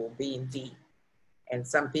people to be in D, and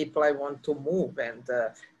some people I want to move. And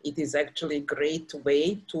it is actually a great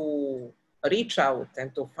way to reach out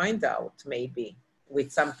and to find out, maybe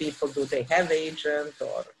with some people, do they have agent,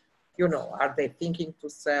 or, you know, are they thinking to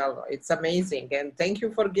sell? It's amazing. And thank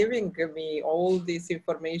you for giving me all this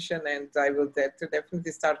information. And I will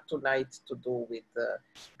definitely start tonight to do with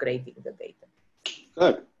grading the data.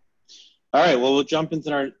 Good. All right. Well, we'll jump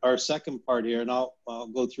into our second part here, and I'll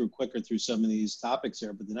go through quicker through some of these topics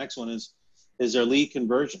here. But the next one is our lead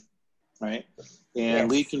conversion, right? And Yes.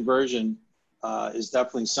 lead conversion is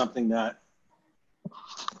definitely something that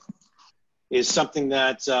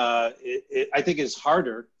I think is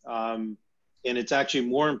harder, and it's actually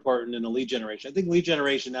more important than the lead generation. I think lead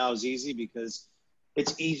generation now is easy because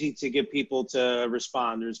it's easy to get people to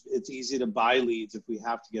respond. It's easy to buy leads if we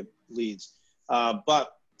have to get leads,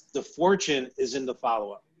 but the fortune is in the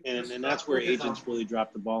follow-up, and that's where agents really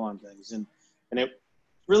drop the ball on things. And it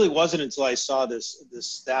really wasn't until I saw the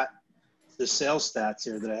sales stats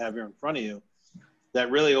here that I have here in front of you,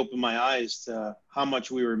 that really opened my eyes to how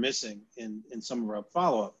much we were missing in some of our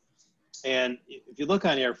follow-up. And if you look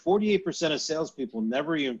on here, 48% of salespeople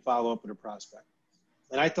never even follow up with a prospect.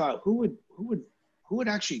 And I thought, who would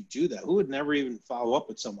actually do that? Who would never even follow up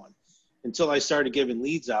with someone? Until I started giving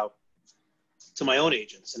leads out to my own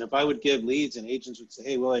agents. And if I would give leads, and agents would say,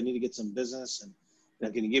 hey, well, I need to get some business,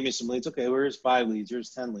 and can you give me some leads? Okay, well, here's 5 leads,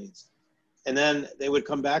 here's 10 leads. And then they would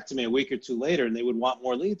come back to me a week or two later and they would want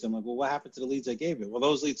more leads. I'm like, well, what happened to the leads I gave you? Well,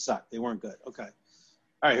 those leads sucked. They weren't good. Okay.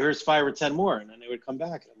 All right, here's 5 or 10 more. And then they would come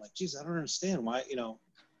back and I'm like, geez, I don't understand why,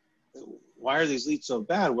 why are these leads so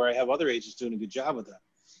bad where I have other agents doing a good job with them?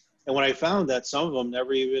 And when I found that some of them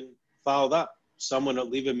never even followed up, someone would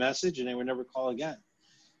leave a message and they would never call again.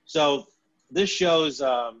 So this shows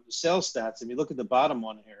sales stats. If you look at the bottom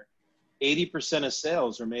one here, 80% of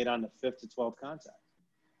sales are made on the 5th to 12th contact.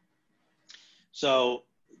 So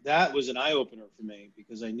that was an eye-opener for me,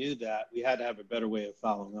 because I knew that we had to have a better way of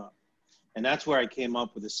following up. And that's where I came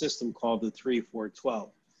up with a system called the 3-4-12.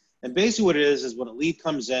 And basically what it is when a lead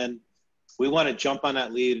comes in, we want to jump on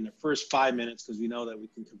that lead in the first 5 minutes, because we know that we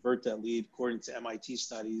can convert that lead according to MIT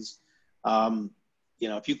studies.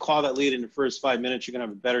 If you call that lead in the first 5 minutes, you're going to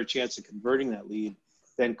have a better chance of converting that lead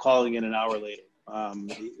than calling in an hour later.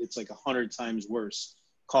 It's like 100 times worse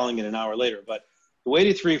calling it an hour later. But the way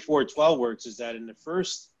the 3-4-12 works is that in the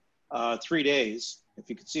first 3 days,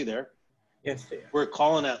 if you can see there, Yes, we're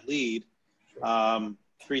calling that lead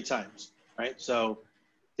 3 times, right? So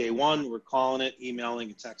day 1, we're calling it, emailing,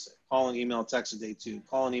 and texting. Calling, email, texting day 2.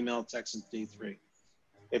 Calling, email, texting day 3.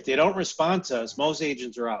 If they don't respond to us, most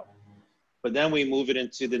agents are out. But then we move it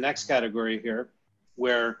into the next category here,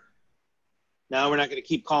 where Now we're not going to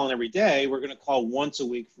keep calling every day. We're going to call once a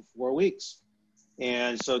week for 4 weeks.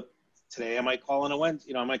 And so today I might call on a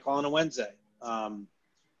Wednesday, I might call on a Wednesday.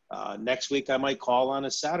 Next week I might call on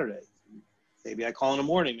a Saturday. Maybe I call in the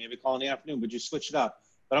morning, maybe call in the afternoon, but you switch it up.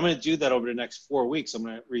 But I'm going to do that over the next 4 weeks. I'm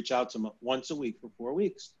going to reach out to them once a week for 4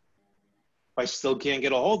 weeks. If I still can't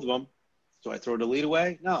get a hold of them, do I throw the lead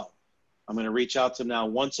away? No. I'm going to reach out to them now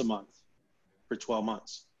once a month for 12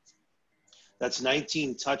 months. That's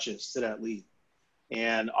 19 touches to that lead.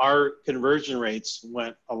 And our conversion rates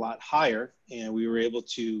went a lot higher, and we were able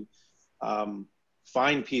to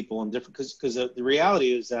find people in different, because the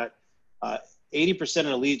reality is that 80% of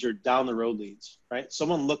the leads are down the road leads, right?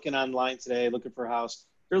 Someone looking online today, looking for a house,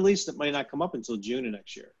 their lease that might not come up until June of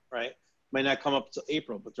next year, right? Might not come up until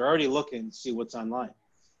April, but they're already looking to see what's online.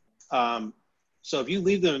 So if you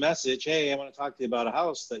leave them a message, hey, I want to talk to you about a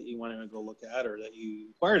house that you want to go look at or that you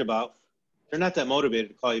inquired about, they're not that motivated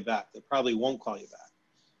to call you back. They probably won't call you back.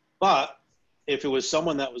 But if it was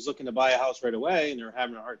someone that was looking to buy a house right away and they're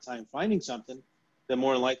having a hard time finding something, then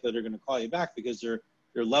more than likely they're going to call you back because their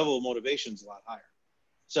level of motivation is a lot higher.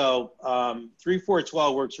 So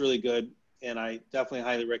 3-4-12 works really good, and I definitely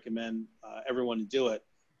highly recommend everyone to do it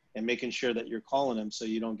and making sure that you're calling them so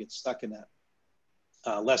you don't get stuck in that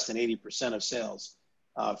less than 80% of sales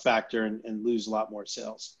factor and lose a lot more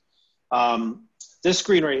sales. This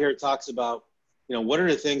screen right here talks about, what are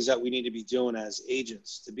the things that we need to be doing as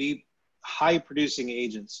agents to be high producing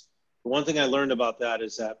agents. The one thing I learned about that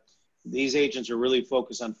is that these agents are really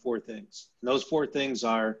focused on 4 things. And those 4 things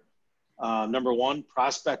are, number 1,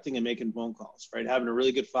 prospecting and making phone calls, right? Having a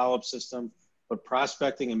really good follow-up system, but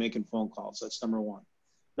prospecting and making phone calls. That's number 1.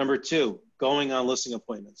 Number 2, going on listing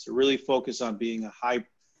appointments. They're really focused on being a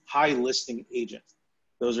high listing agent.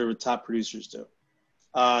 Those are what top producers do.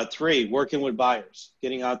 3, working with buyers,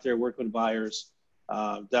 getting out there, working with buyers,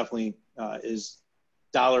 definitely is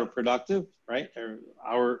dollar productive, right? Or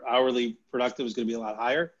our hourly productive is going to be a lot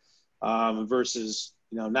higher versus,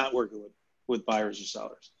 not working with buyers or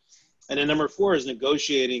sellers. And then number 4 is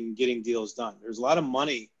negotiating and getting deals done. There's a lot of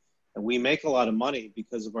money, and we make a lot of money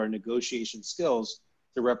because of our negotiation skills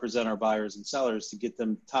to represent our buyers and sellers to get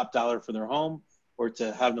them top dollar for their home or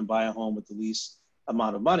to have them buy a home with the least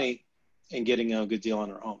amount of money and getting a good deal on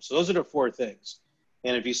their home. So those are the 4 things.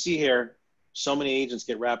 And if you see here, so many agents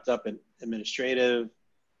get wrapped up in administrative,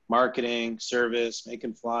 marketing, service,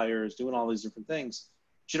 making flyers, doing all these different things,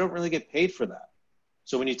 but you don't really get paid for that.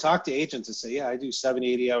 So when you talk to agents and say, yeah, I do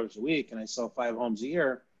 70, 80 hours a week and I sell 5 homes a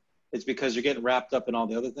year, it's because you're getting wrapped up in all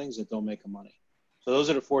the other things that don't make them money. So those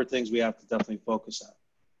are the 4 things we have to definitely focus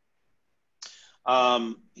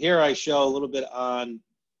on. Here I show a little bit on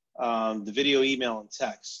the video, email, and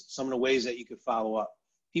text, some of the ways that you could follow up.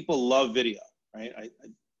 People love video, right? I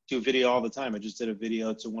do video all the time. I just did a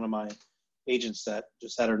video to one of my agents that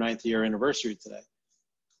just had her 9th year anniversary today.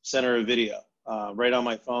 Sent her a video right on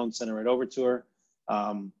my phone, sent it right over to her.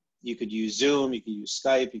 You could use Zoom, you could use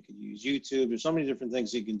Skype, you could use YouTube. There's so many different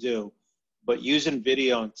things you can do, but using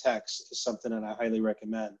video and text is something that I highly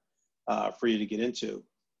recommend for you to get into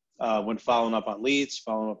when following up on leads,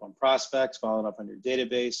 following up on prospects, following up on your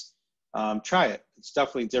database. Try it. It's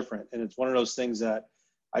definitely different. And it's one of those things that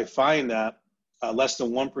I find that less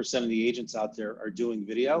than 1% of the agents out there are doing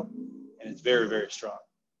video, and it's very, very strong.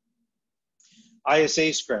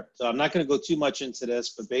 ISA script. I'm not going to go too much into this,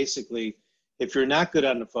 but basically, if you're not good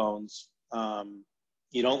on the phones,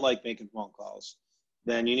 you don't like making phone calls,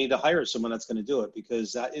 then you need to hire someone that's going to do it,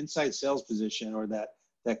 because that inside sales position or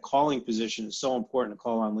that calling position is so important to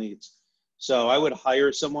call on leads. So I would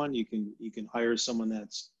hire someone. You can hire someone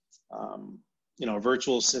that's a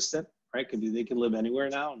virtual assistant, right? They can live anywhere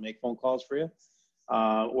now and make phone calls for you.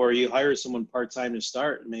 Or you hire someone part-time to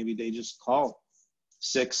start, and maybe they just call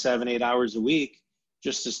 6, 7, 8 hours a week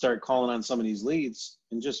just to start calling on some of these leads,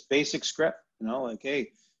 and just basic script, like,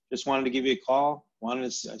 hey, just wanted to give you a call. I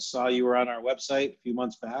saw you were on our website a few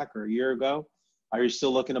months back or a year ago. Are you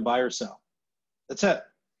still looking to buy or sell? That's it.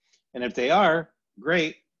 And if they are,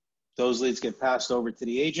 great. Those leads get passed over to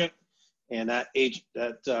the agent, and that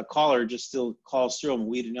caller just still calls through them,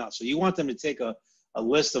 weeding out. So you want them to take a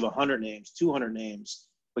list of 100 names, 200 names,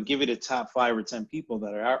 but give you the top 5 or 10 people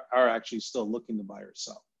that are actually still looking to buy or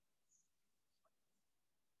sell.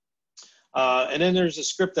 And then there's a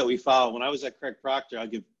script that we follow. When I was at Craig Proctor, I'll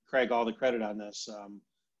give Craig all the credit on this.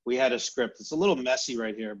 We had a script. It's a little messy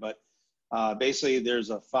right here, but basically there's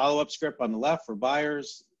a follow-up script on the left for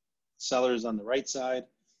buyers, sellers on the right side.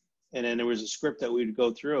 And then there was a script that we would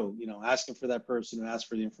go through, asking for that person who asked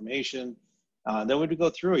for the information. Then we'd go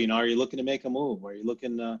through, are you looking to make a move? Are you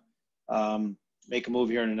looking to make a move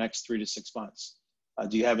here in the next 3 to 6 months?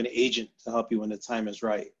 Do you have an agent to help you when the time is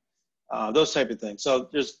right? Those type of things. So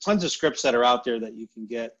there's tons of scripts that are out there that you can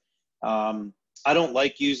get. I don't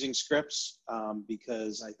like using scripts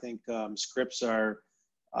because I think scripts are,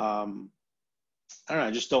 I don't know,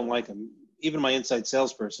 I just don't like them. Even my inside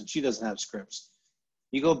salesperson, she doesn't have scripts.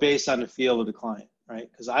 You go based on the feel of the client, right?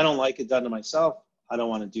 Because I don't like it done to myself. I don't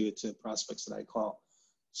want to do it to prospects that I call.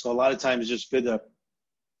 So a lot of times it's just good to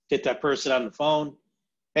get that person on the phone.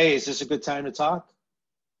 Hey, is this a good time to talk?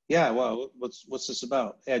 Yeah, well, what's this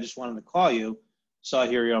about? Hey, I just wanted to call you. Saw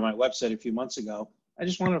here you're on my website a few months ago. I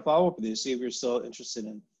just wanted to follow up with you to see if you're still interested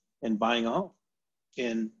in buying a home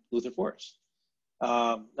in Luther Forest.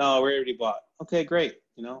 No, we already bought. Okay, great.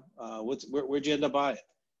 You know, where'd you end up buying?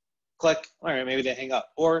 Click. All right, maybe they hang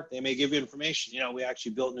up, or they may give you information. You know, we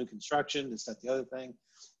actually built new construction. This, that, the other thing.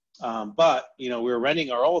 But you know, we were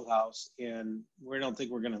renting our old house, and we don't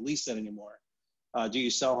think we're going to lease it anymore. Do you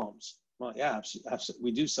sell homes? Well, yeah, absolutely.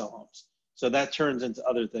 We do sell homes. So that turns into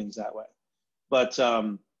other things that way. But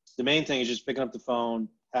the main thing is just picking up the phone,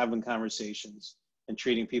 having conversations, and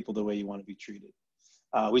treating people the way you want to be treated.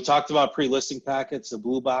 We talked about pre-listing packets, the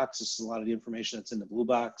blue box. This is a lot of the information that's in the blue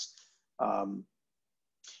box.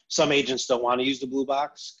 Some agents don't want to use the blue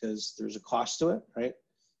box because there's a cost to it, right?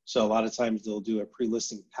 So a lot of times they'll do a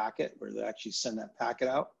pre-listing packet where they actually send that packet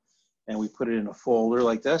out, and we put it in a folder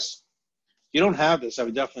like this. If you don't have this, I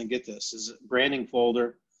would definitely get this. This is a branding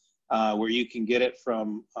folder where you can get it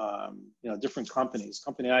from you know, different companies. The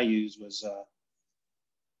company I used was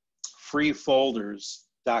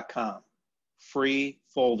freefolders.com.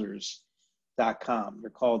 freefolders.com. They're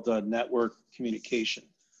called Network Communication.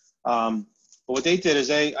 But what they did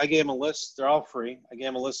is I gave them a list. They're all free. I gave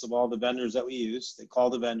them a list of all the vendors that we use. They call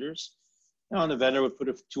the vendors. You know, and the vendor would put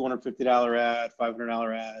a $250 ad,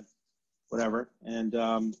 $500 ad, whatever, and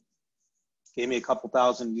gave me a couple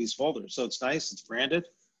thousand of these folders. So it's nice. It's branded,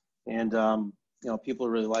 and you know, people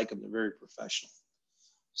really like them. They're very professional.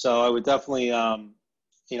 So I would definitely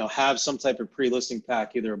you know, have some type of pre-listing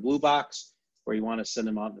pack, either a blue box, or you want to send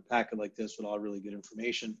them out in a packet like this with all really good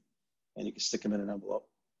information, and you can stick them in an envelope.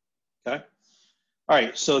 Okay. All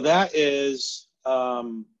right. So that is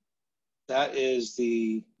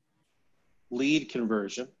the lead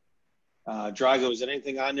conversion. Drago, is there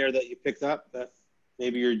anything on there that you picked up that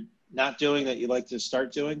maybe you're not doing that you'd like to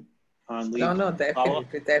start doing on lead? No,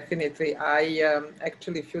 definitely. I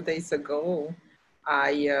actually a few days ago,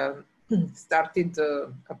 I started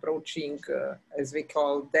approaching, as we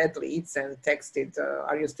call, dead leads, and texted,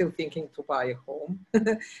 are you still thinking to buy a home?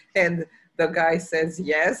 And the guy says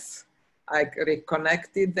yes. I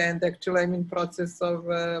reconnected, and actually I'm in process of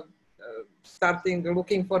starting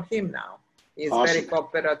looking for him now. He's awesome. Very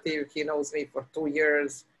cooperative. He knows me for 2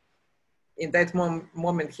 years. In that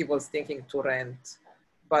moment, he was thinking to rent.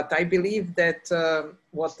 But I believe that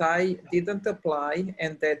what I didn't apply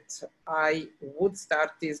and that I would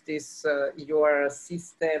start is this, your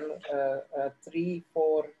system 3-4-12.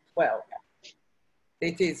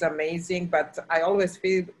 It is amazing, but I always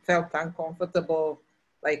felt uncomfortable,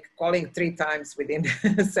 like calling 3 times within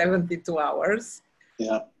 72 hours.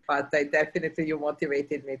 Yeah. But you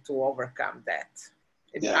motivated me to overcome that.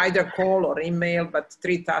 Yeah. Either call or email, but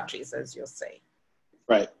 3 touches, as you say.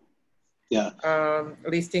 Right. Yeah.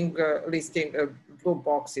 Listing blue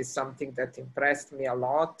box is something that impressed me a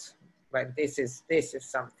lot. But this is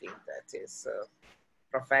something that is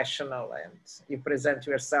professional, and you present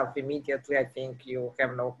yourself immediately. I think you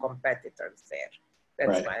have no competitors there.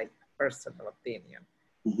 That's right. My personal opinion.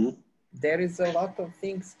 Mm-hmm. There is a lot of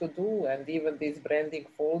things to do, and even this branding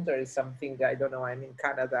folder is something, I don't know, I'm in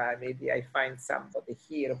Canada, maybe I find somebody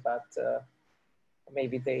here, but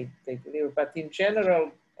maybe they deliver. But in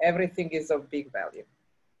general, everything is of big value.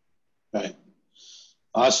 Right.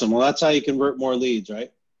 Awesome. Well, that's how you convert more leads,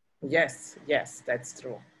 right? Yes, that's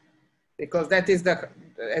true. Because that is the,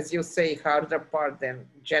 as you say, harder part than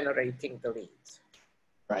generating the leads.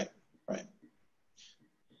 Right.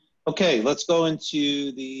 Okay, let's go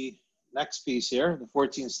into the next piece here, the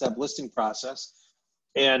 14-step listing process.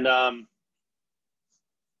 And I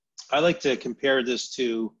like to compare this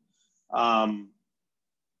to a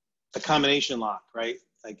combination lock, right?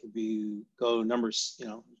 Like if you go to number 6,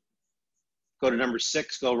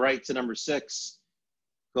 go right to number 6,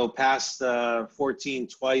 go past 14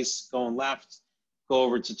 twice, going left, go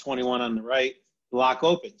over to 21 on the right, the lock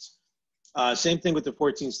opens. Same thing with the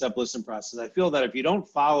 14-step listing process. I feel that if you don't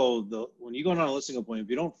follow when you go on a listing appointment, if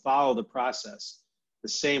you don't follow the process the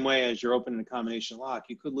same way as you're opening a combination lock,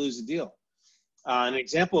 you could lose the deal. An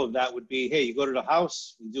example of that would be, hey, you go to the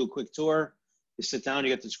house, you do a quick tour, you sit down, you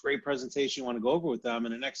get this great presentation you want to go over with them,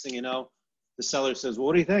 and the next thing you know, the seller says, well,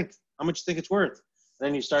 what do you think? How much do you think it's worth?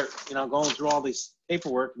 Then you start, going through all these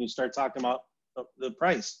paperwork and you start talking about the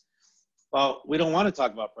price. Well, we don't want to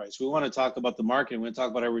talk about price. We want to talk about the market. We want to talk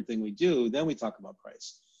about everything we do. Then we talk about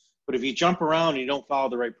price. But if you jump around and you don't follow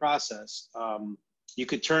the right process, you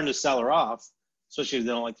could turn the seller off, especially if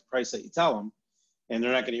they don't like the price that you tell them, and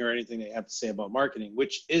they're not going to hear anything they have to say about marketing,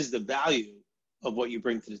 which is the value of what you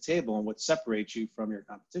bring to the table and what separates you from your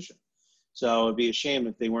competition. So it'd be a shame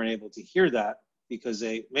if they weren't able to hear that, because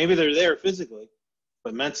maybe they're there physically,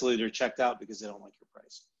 but mentally they're checked out because they don't like your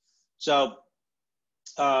price. So,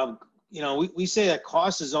 we say that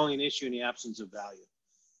cost is only an issue in the absence of value,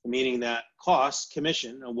 meaning that cost,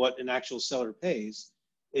 commission, or what an actual seller pays,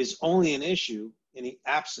 is only an issue in the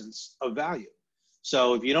absence of value.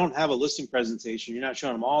 So if you don't have a listing presentation, you're not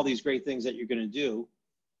showing them all these great things that you're going to do,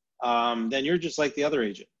 then you're just like the other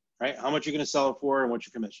agent, right? How much you're going to sell it for and what's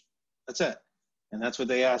your commission. That's it. And that's what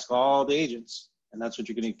they ask all the agents, and that's what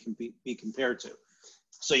you're going to be compared to.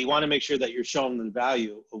 So you want to make sure that you're showing them the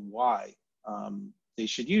value of why they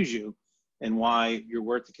should use you and why you're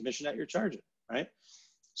worth the commission that you're charging, right?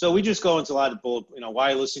 So we just go into a lot of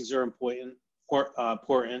why listings are important.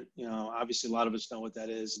 Obviously a lot of us know what that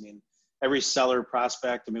is. I mean, every seller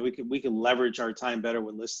prospect, we could leverage our time better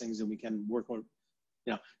with listings than we can work with,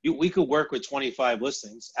 we could work with 25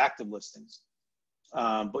 listings, active listings,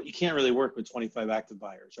 but you can't really work with 25 active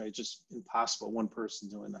buyers, right? It's just impossible, one person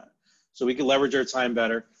doing that. So we can leverage our time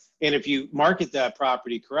better. And if you market that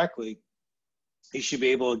property correctly, you should be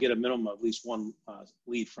able to get a minimum of at least one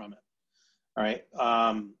lead from it. All right.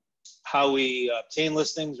 How we obtain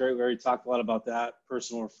listings, right? We already talked a lot about that.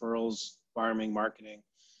 Personal referrals, farming, marketing.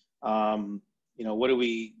 What do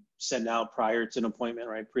we send out prior to an appointment,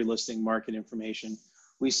 right? Pre-listing market information.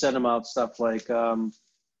 We send them out stuff like,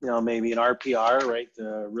 maybe an RPR, right?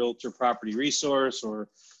 The Realtor Property Resource, or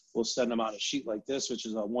we'll send them out a sheet like this, which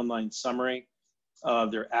is a one-line summary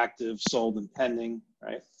of their active, sold, and pending,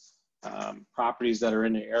 right? Properties that are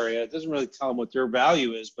in the area. It doesn't really tell them what their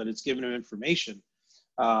value is, but it's giving them information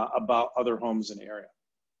about other homes in the area.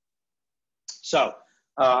 So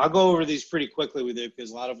I'll go over these pretty quickly with you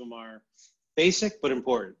because a lot of them are basic but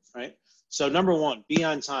important, right? So number one, be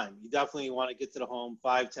on time. You definitely want to get to the home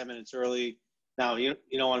 5-10 minutes early. Now, you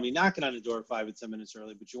don't want to be knocking on the door 5 or 10 minutes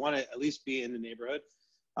early, but you want to at least be in the neighborhood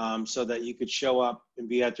so that you could show up and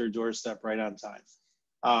be at their doorstep right on time.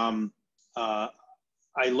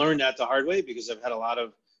 I learned that the hard way because I've had a lot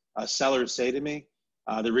of sellers say to me,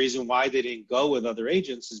 the reason why they didn't go with other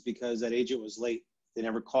agents is because that agent was late. They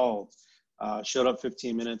never called, showed up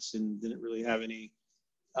 15 minutes and didn't really have any,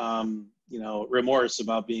 remorse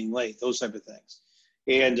about being late, those type of things.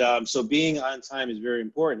 And so being on time is very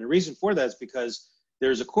important. The reason for that is because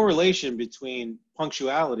there's a correlation between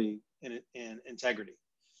punctuality and integrity.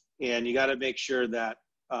 And you got to make sure that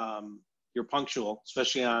you're punctual,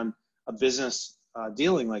 especially on a business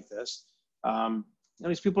dealing like this.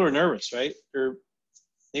 These people are nervous, right? They're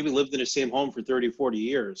maybe lived in the same home for 30, 40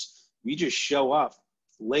 years. You just show up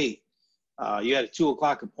late. You had a 2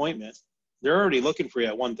 o'clock appointment. They're already looking for you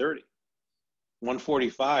at 1:30.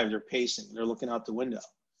 1:45, they're pacing. They're looking out the window.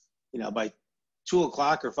 By 2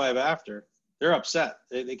 o'clock or 5 after, they're upset.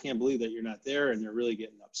 They can't believe that you're not there, and they're really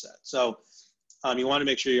getting upset. So you want to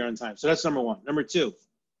make sure you're on time. So that's number one. Number two,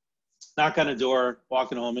 knock on the door,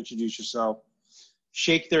 walk in home, introduce yourself.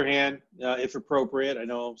 Shake their hand if appropriate. I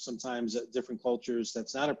know sometimes at different cultures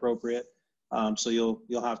that's not appropriate, so you'll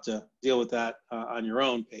have to deal with that on your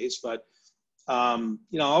own pace. But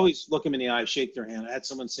always look them in the eye, shake their hand. I had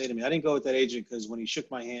someone say to me, I didn't go with that agent because when he shook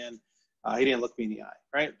my hand, he didn't look me in the eye.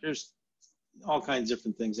 Right? There's all kinds of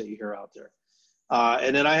different things that you hear out there.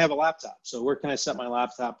 And then I have a laptop. So where can I set my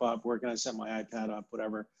laptop up? Where can I set my iPad up?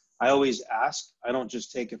 Whatever. I always ask. I don't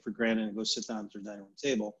just take it for granted and go sit down at their dining room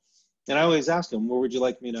table. And I always ask them, where would you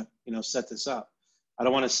like me to, set this up? I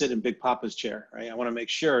don't want to sit in Big Papa's chair, right? I want to make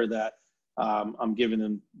sure that I'm giving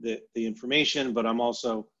them the information, but I'm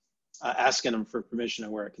also asking them for permission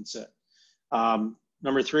on where I can sit.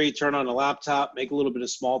 Number three, turn on the laptop, make a little bit of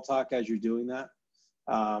small talk as you're doing that.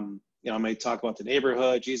 I may talk about the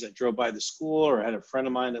neighborhood. Geez, I drove by the school, or I had a friend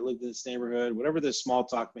of mine that lived in this neighborhood, whatever the small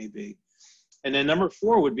talk may be. And then number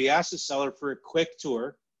four would be ask the seller for a quick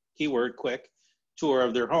tour, keyword quick, tour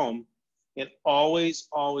of their home. And always,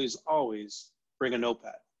 always, always bring a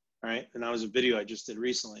notepad, right? And that was a video I just did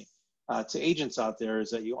recently to agents out there, is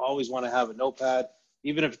that you always want to have a notepad,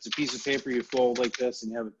 even if it's a piece of paper you fold like this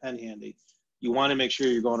and you have a pen handy. You want to make sure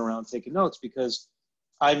you're going around taking notes, because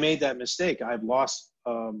I made that mistake. I've lost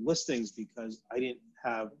listings because I didn't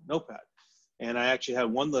have notepad. And I actually had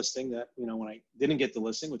one listing that, when I didn't get the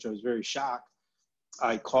listing, which I was very shocked,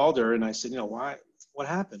 I called her and I said, what what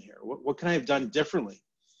happened here? What can I have done differently?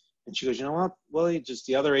 And she goes, you know what, Willie, just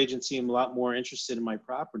the other agent seemed a lot more interested in my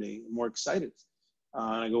property and more excited.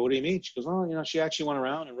 And I go, what do you mean? She goes, well, you know, she actually went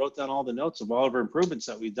around and wrote down all the notes of all of her improvements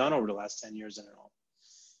that we've done over the last 10 years in her home.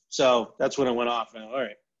 So that's when it went off. And I go, all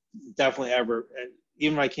right, definitely ever,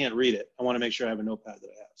 even if I can't read it, I want to make sure I have a notepad that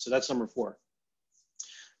I have. So that's number 4.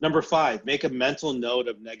 Number 5, make a mental note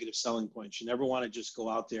of negative selling points. You never want to just go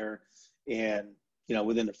out there and, you know,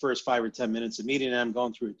 within the first 5 or 10 minutes of meeting them,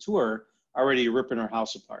 going through a tour, already ripping our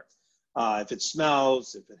house apart. If it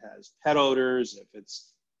smells, if it has pet odors, if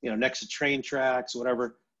it's, you know, next to train tracks,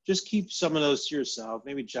 whatever, just keep some of those to yourself.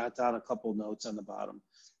 Maybe jot down a couple notes on the bottom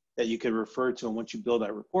that you can refer to them once you build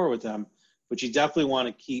that rapport with them. But you definitely want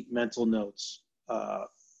to keep mental notes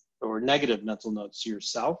or negative mental notes to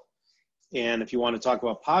yourself. And if you want to talk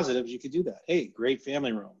about positives, you could do that. Hey, great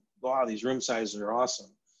family room. Wow, these room sizes are awesome.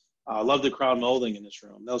 Love the crown molding in this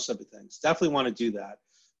room. Those type of things. Definitely want to do that.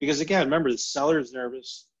 Because again, remember, the seller is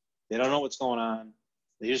nervous. They don't know what's going on.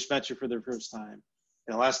 They just met you for their first time.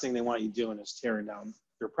 And the last thing they want you doing is tearing down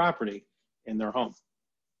their property in their home.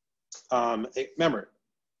 Remember,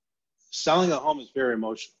 selling a home is very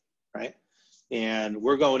emotional, right? And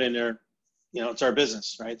we're going in there, you know, it's our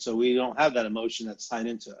business, right? So we don't have that emotion that's tied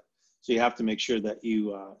into it. So you have to make sure that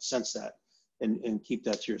you sense that and keep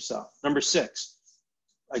that to yourself. Number 6,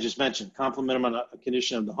 I just mentioned, compliment them on a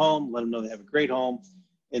condition of the home, let them know they have a great home,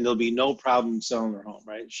 and there'll be no problem selling their home,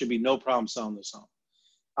 right? It should be no problem selling this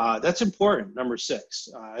home. That's important, number 6.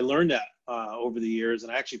 I learned that over the years,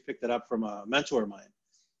 and I actually picked it up from a mentor of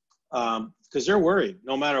mine because they're worried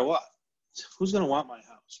no matter what. Who's going to want my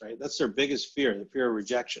house, right? That's their biggest fear, the fear of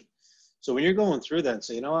rejection. So when you're going through that and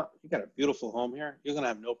say, you know what, you got a beautiful home here, you're going to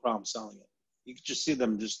have no problem selling it. You can just see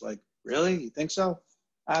them just like, really? You think so?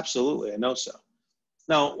 Absolutely, I know so.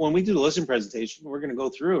 Now, when we do the listing presentation, we're going to go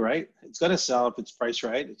through, right? It's going to sell if it's priced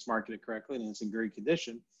right, it's marketed correctly, and it's in great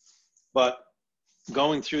condition. But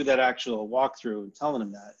going through that actual walkthrough and telling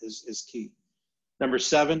them that is key. Number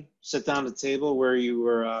 7, sit down at the table where you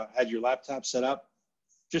were had your laptop set up.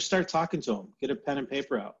 Just start talking to them. Get a pen and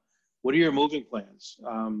paper out. What are your moving plans?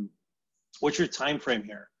 What's your time frame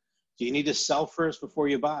here? Do you need to sell first before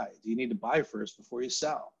you buy? Do you need to buy first before you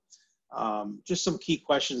sell? Just some key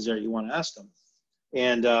questions there you want to ask them.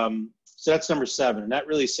 And so that's number 7, and that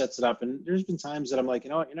really sets it up. And there's been times that I'm like, you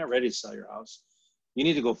know what, you're not ready to sell your house. You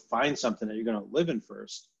need to go find something that you're going to live in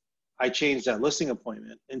first. I changed that listing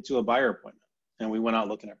appointment into a buyer appointment, and we went out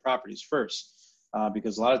looking at properties first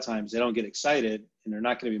because a lot of times they don't get excited and they're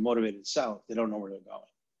not going to be motivated to sell if they don't know where they're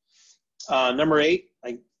going. Number 8,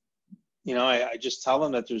 I just tell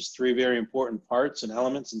them that there's 3 very important parts and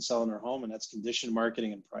elements in selling their home, and that's condition,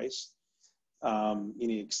 marketing, and price. You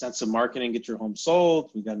need extensive marketing, get your home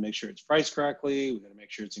sold. We got to make sure it's priced correctly. We got to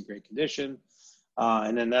make sure it's in great condition.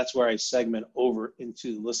 And then that's where I segment over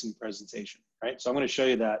into the listing presentation, right? So I'm going to show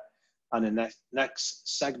you that on the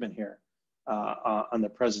next segment here on the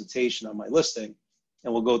presentation on my listing,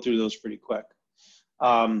 and we'll go through those pretty quick.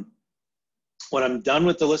 When I'm done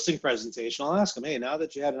with the listing presentation, I'll ask them, hey, now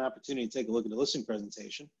that you had an opportunity to take a look at the listing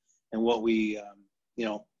presentation and what we,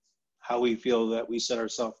 how we feel that we set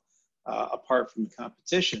ourselves apart from the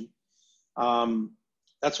competition,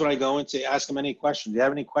 that's when I go into ask them any questions. Do you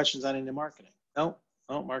have any questions on any marketing? No,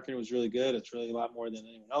 marketing was really good. It's really a lot more than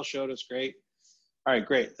anyone else showed us. Great. All right,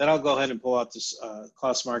 great. Then I'll go ahead and pull out this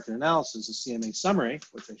cost market analysis, the CMA summary,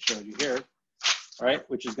 which I showed you here, all right,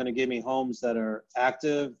 which is going to give me homes that are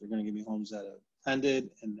active. They're going to give me homes that have pended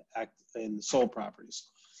and sold properties.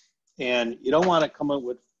 And you don't want to come up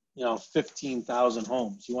with, 15,000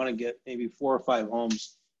 homes. You want to get maybe 4 or 5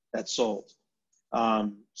 homes that sold.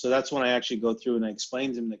 So that's when I actually go through and I explain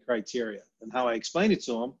to them the criteria. And how I explain it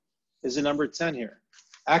to them is the number 10 here.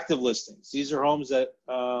 Active listings. These are homes that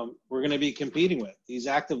we're going to be competing with. These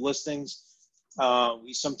active listings,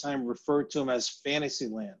 we sometimes refer to them as fantasy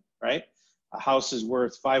land, right? A house is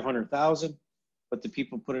worth $500,000, but the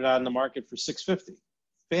people put it on the market for $650,000.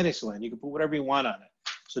 Fantasy land. You can put whatever you want on it.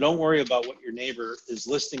 So don't worry about what your neighbor is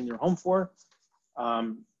listing their home for.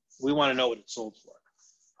 We want to know what it sold for.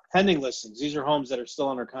 Pending listings. These are homes that are still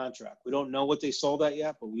under contract. We don't know what they sold at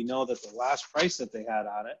yet, but we know that the last price that they had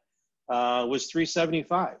on it was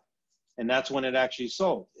 $375,000, and that's when it actually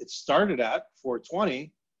sold. It started at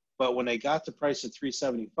 $420,000, but when they got the price at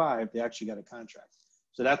 $375,000, they actually got a contract.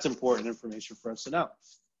 So that's important information for us to know.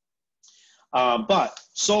 But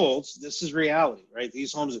sold, this is reality, right?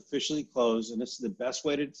 These homes officially closed, and this is the best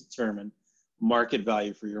way to determine market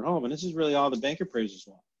value for your home. And this is really all the bank appraisers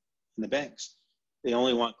want, and the banks. They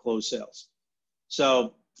only want closed sales.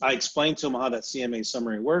 So I explain to them how that CMA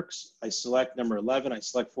summary works. I select number 11. I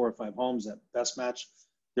select 4 or 5 homes that best match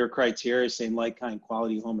their criteria, same like, kind,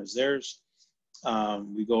 quality home as theirs.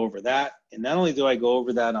 We go over that. And not only do I go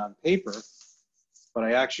over that on paper, but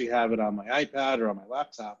I actually have it on my iPad or on my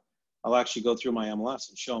laptop. I'll actually go through my MLS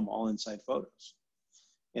and show them all inside photos.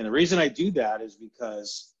 And the reason I do that is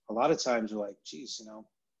because a lot of times they're like, geez, you know,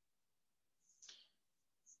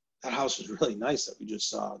 that house was really nice that we just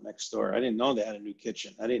saw next door. I didn't know they had a new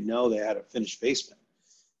kitchen. I didn't know they had a finished basement.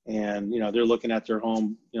 And, you know, they're looking at their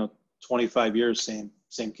home, you know, 25 years,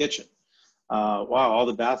 same kitchen. Wow, all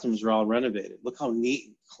the bathrooms are all renovated. Look how neat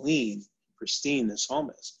and clean, pristine this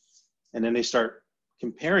home is. And then they start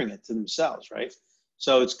comparing it to themselves, right?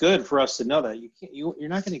 So it's good for us to know that you're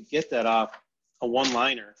not going to get that off a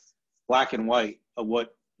one-liner, black and white, of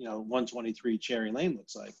what, you know, 123 Cherry Lane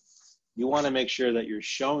looks like. You want to make sure that you're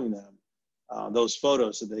showing them those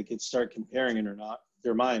photos so they can start comparing in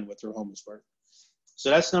their mind what their home is worth. So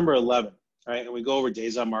that's number 11, right? And we go over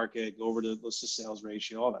days on market, go over the list of sales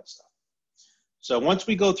ratio, all that stuff. So once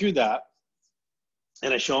we go through that,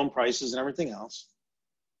 and I show them prices and everything else,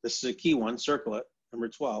 this is a key one, circle it, number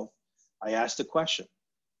 12, I asked a question.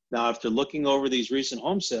 Now, after looking over these recent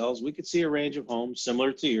home sales, we could see a range of homes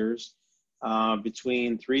similar to yours,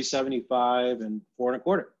 between 375 and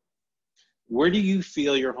 4.25. Where do you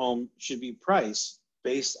feel your home should be priced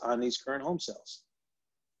based on these current home sales?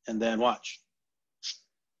 And then watch.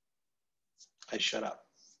 I shut up.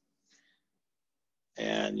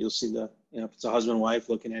 And you'll see the, you know, if it's a husband and wife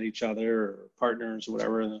looking at each other, or partners or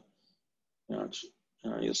whatever, and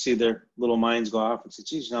you'll see their little minds go off and say,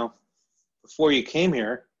 geez, you know, before you came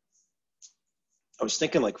here, I was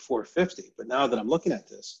thinking like 450, but now that I'm looking at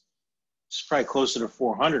this, it's probably closer to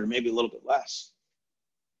 400 or maybe a little bit less.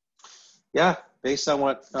 Yeah, based on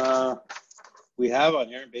what we have on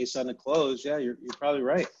here, based on the close, yeah, you're probably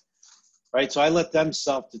right. Right, so I let them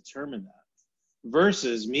self-determine that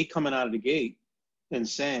versus me coming out of the gate and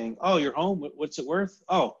saying, oh, your home, what's it worth?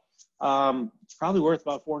 Oh, it's probably worth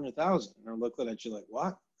about 400,000. And they're looking at you like,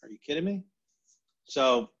 what? Are you kidding me?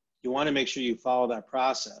 So you want to make sure you follow that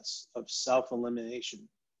process of self-elimination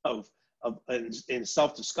and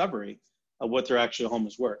self-discovery of what their actual home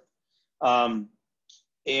is worth.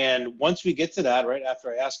 And once we get to that, right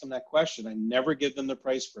after I ask them that question, I never give them the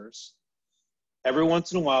price first. Every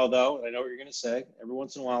once in a while, though, and I know what you're going to say, every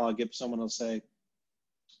once in a while I'll get someone who'll say,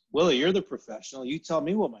 Willie, you're the professional. You tell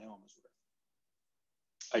me what my home is worth.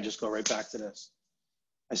 I just go right back to this.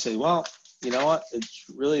 I say, well, you know what? It's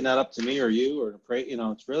really not up to me or you or to pray. You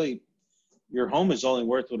know, it's really, your home is only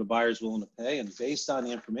worth what a buyer's willing to pay. And based on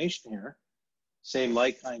the information here, same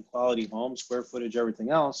like, kind, quality home, square footage, everything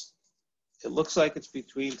else, it looks like it's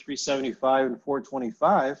between 375 and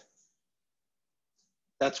 425.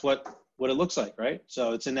 That's what it looks like, right?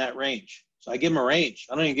 So it's in that range. So I give them a range.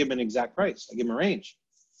 I don't even give them an exact price. I give them a range.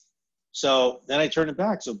 So then I turn it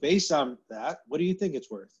back. So based on that, what do you think it's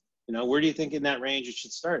worth? You know, where do you think in that range it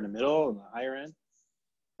should start? In the middle, in the higher end?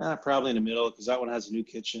 Probably in the middle, because that one has a new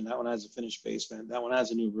kitchen. That one has a finished basement. That one has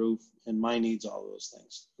a new roof, and mine needs all those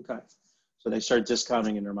things. Okay. So they start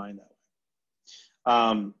discounting in their mind that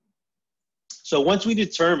way. So once we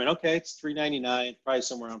determine, okay, it's $399, probably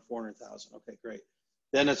somewhere around 400,000. Okay, great.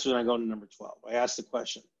 Then that's when I go to number 12. I ask the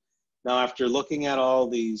question. Now, after looking at all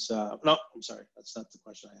these, no, I'm sorry, that's not the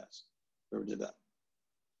question I asked. Whoever did that.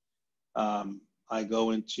 I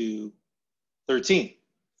go into 13.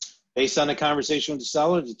 Based on the conversation with the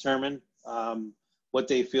seller, determine what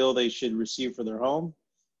they feel they should receive for their home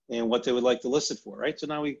and what they would like to list it for, right? So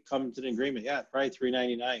now we come to the agreement. Yeah, probably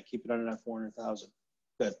 $399. Keep it under that 400,000.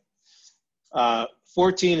 Good.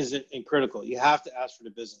 14 is critical. You have to ask for the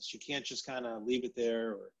business. You can't just kind of leave it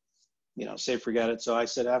there or, you know, say forget it. So I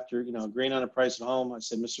said, after, you know, agreeing on a price of home, I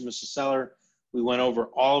said, Mr. and Mrs. Seller, we went over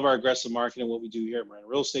all of our aggressive marketing, what we do here at Miranda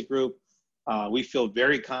Real Estate Group. We feel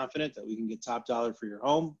very confident that we can get top dollar for your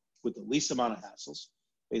home with the least amount of hassles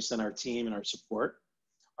based on our team and our support.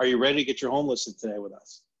 Are you ready to get your home listed today with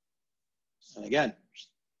us? And again,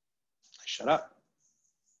 I shut up.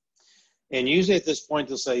 And usually at this point,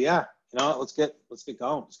 they'll say, yeah, you know, let's get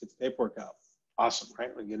going. Let's get the paperwork out. Awesome, right?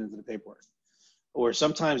 We'll get into the paperwork. Or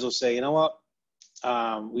sometimes they'll say, you know what?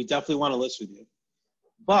 We definitely want to list with you.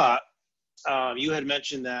 But you had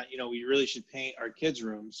mentioned that, you know, we really should paint our kids'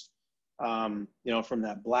 rooms, you know, from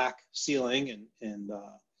that black ceiling and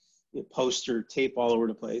poster tape all over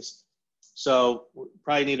the place. So we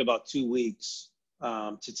probably need about 2 weeks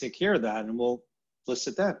to take care of that, and we'll list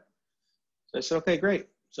it then. So I said, okay, great.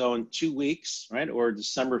 So in 2 weeks, right, or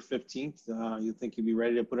December 15th, you think you'd be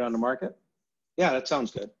ready to put it on the market? Yeah, that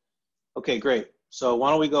sounds good. Okay, great. So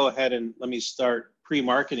why don't we go ahead and let me start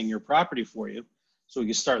pre-marketing your property for you, so we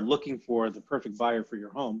can start looking for the perfect buyer for your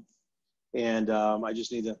home. And I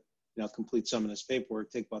just need to, complete some of this paperwork.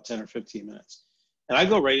 Take about 10 or 15 minutes, and I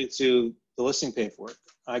go right into the listing paperwork.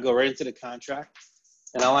 I go right into the contract,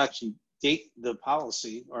 and I'll actually date the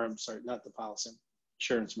policy, or I'm sorry, not the policy,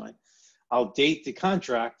 insurance mine. I'll date the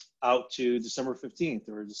contract out to December 15th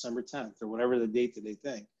or December 10th or whatever the date that they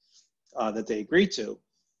think that they agree to.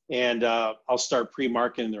 And I'll start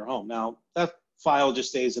pre-marketing their home. Now that file just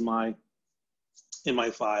stays in my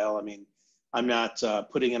file. I mean, I'm not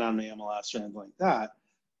putting it on the MLS or anything like that.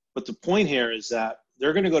 But the point here is that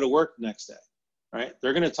they're going to go to work the next day, right?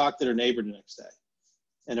 They're going to talk to their neighbor the next day.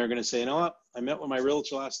 And they're going to say, you know what? I met with my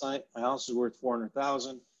realtor last night. My house is worth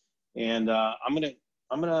 $400,000, and I'm gonna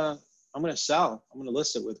sell. I'm gonna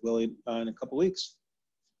list it with Willie in a couple weeks.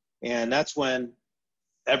 And that's when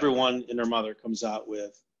everyone and their mother comes out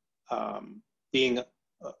with being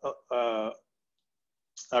a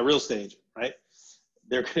real estate agent, right?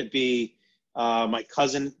 There could be my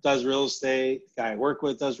cousin does real estate, the guy I work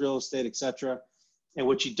with does real estate, etc. And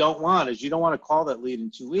what you don't want is you don't want to call that lead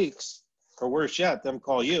in 2 weeks. Or worse yet, them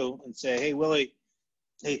call you and say, hey, Willie,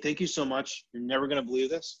 hey, thank you so much. You're never going to believe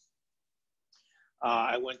this.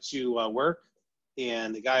 I went to work,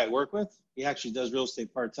 and the guy I work with, he actually does real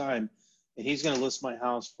estate part-time, and he's going to list my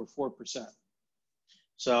house for 4%.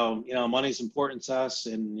 So, money's important to us,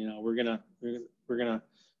 and, we're going to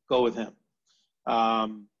go with him.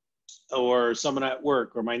 Or someone at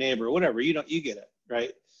work or my neighbor, or whatever, you get it,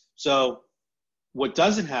 right? So what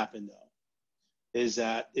doesn't happen, though, is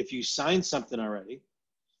that if you sign something already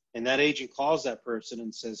and that agent calls that person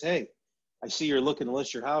and says, hey, I see you're looking to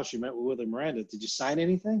list your house. You met with Willie Miranda. Did you sign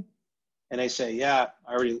anything? And they say, yeah,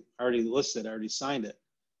 I already listed. I already signed it.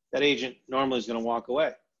 That agent normally is going to walk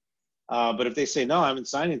away. But if they say, no, I haven't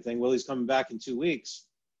signed anything, Willie's coming back in 2 weeks,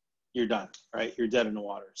 you're done, right? You're dead in the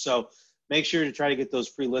water. So make sure to try to get those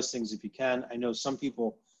pre-listings if you can. I know some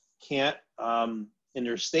people can't in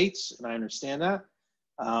their states, and I understand that.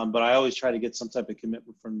 But I always try to get some type of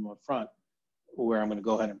commitment from them up front where I'm going to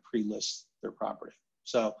go ahead and pre-list their property.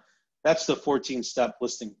 So that's the 14-step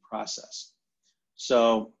listing process.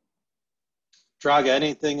 So, Draga,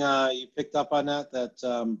 anything you picked up on that?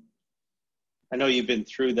 I know you've been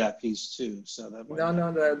through that piece too. So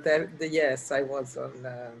that yes, I was on.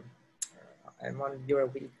 I'm on your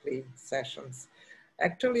weekly sessions.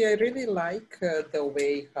 Actually, I really like the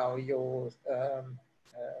way how you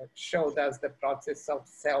showed us the process of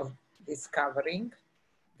self-discovering,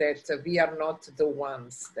 that we are not the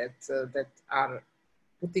ones that are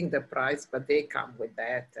putting the price, but they come with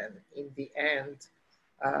that. And in the end,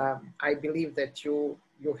 I believe that you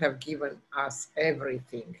have given us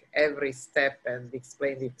everything, every step, and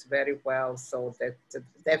explained it very well. So that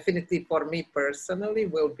definitely for me personally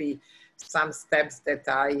will be some steps that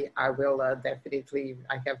I will definitely,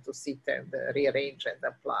 I have to sit and rearrange and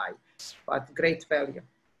apply, but great value.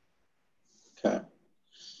 Okay.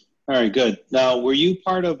 All right, good. Now, were you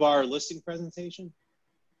part of our listing presentation,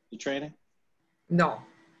 the training? No.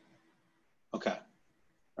 Okay.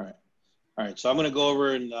 All right. All right. So I'm going to go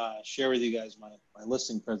over and share with you guys my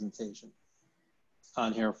listing presentation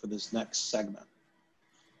on here for this next segment.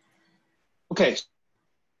 Okay.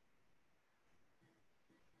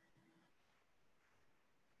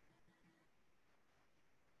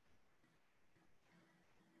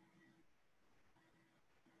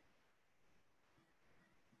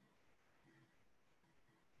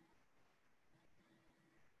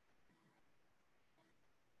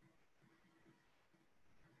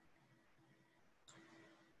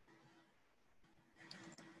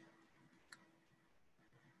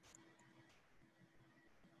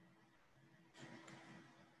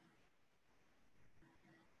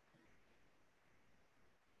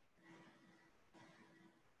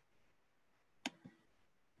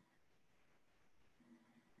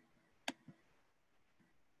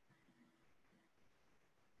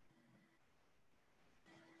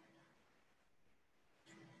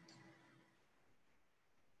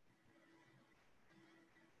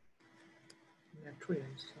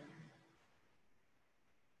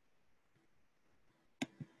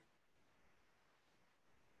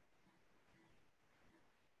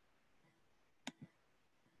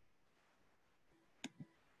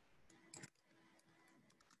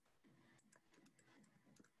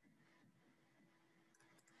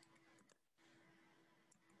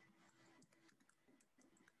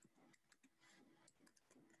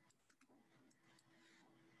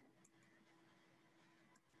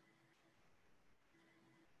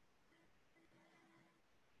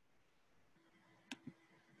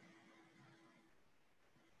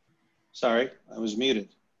 Sorry, I was muted.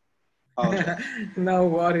 Apologize. No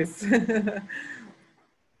worries. Let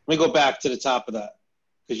me go back to the top of that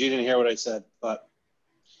because you didn't hear what I said, but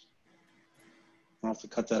I'll have to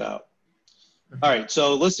cut that out. All right,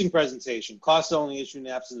 so listing presentation. Cost only issue in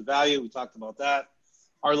the absence of value. We talked about that.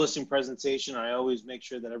 Our listing presentation, I always make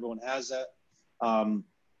sure that everyone has that.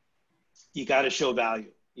 You got to show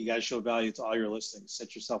value. You got to show value to all your listings.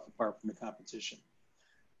 Set yourself apart from the competition.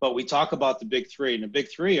 But we talk about the big three, and the big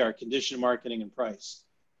three are condition, marketing, and price.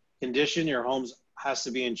 Condition, your homes has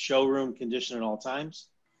to be in showroom condition at all times.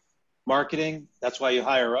 Marketing, that's why you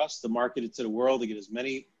hire us to market it to the world to get as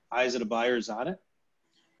many eyes of the buyers on it.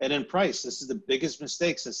 And then price, this is the biggest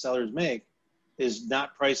mistakes that sellers make, is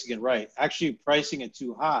not pricing it right. Actually, pricing it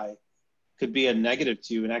too high could be a negative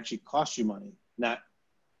to you and actually cost you money, not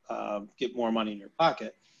get more money in your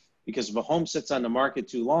pocket. Because if a home sits on the market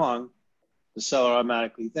too long, the seller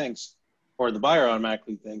automatically thinks, or the buyer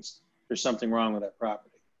automatically thinks, there's something wrong with that property.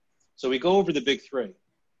 So we go over the big three.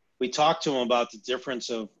 We talk to them about the difference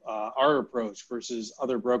of our approach versus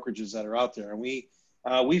other brokerages that are out there. And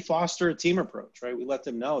we foster a team approach, right? We let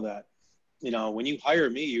them know that, you know, when you hire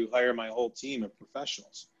me, you hire my whole team of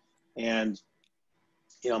professionals. And,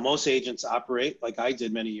 you know, most agents operate like I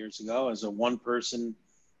did many years ago as a one person,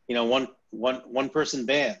 you know, one person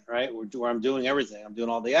band, right? Where I'm doing everything. I'm doing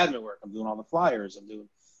all the admin work. I'm doing all the flyers. I'm doing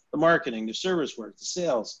the marketing, the service work, the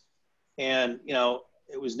sales. And, you know,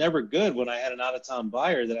 it was never good when I had an out-of-town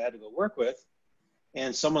buyer that I had to go work with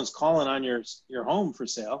and someone's calling on your home for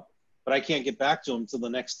sale, but I can't get back to them until the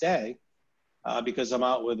next day because I'm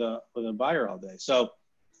out with a buyer all day. So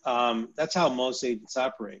that's how most agents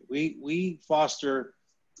operate. We foster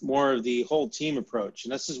more of the whole team approach.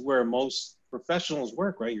 And this is where most professionals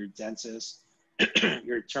work, right? Your dentist,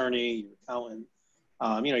 your attorney, your accountant.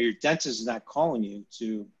 You know, your dentist is not calling you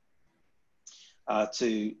to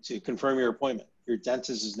confirm your appointment. Your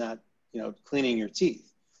dentist is not, you know, cleaning your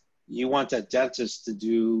teeth. You want that dentist to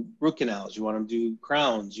do root canals. You want them to do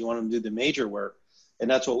crowns. You want them to do the major work. And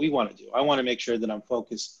that's what we want to do. I want to make sure that I'm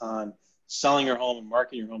focused on selling your home and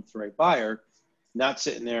marketing your home to the right buyer, not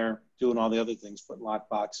sitting there doing all the other things, putting lock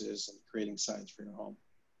boxes and creating signs for your home.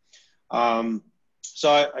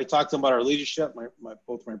 So I talked to them about our leadership,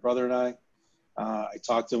 both my brother and I. I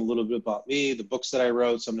talked to them a little bit about me, the books that I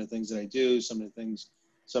wrote, some of the things that I do, some of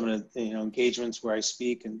the engagements where I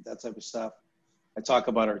speak and that type of stuff. I talk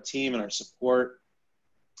about our team and our support.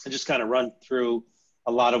 I just kind of run through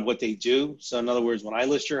a lot of what they do. So in other words, when I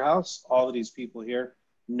list your house, all of these people here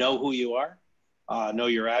know who you are, know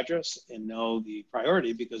your address, and know the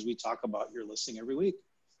priority because we talk about your listing every week.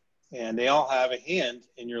 And they all have a hand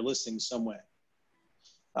in your listing some way.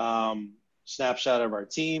 Snapshot of our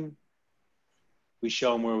team. We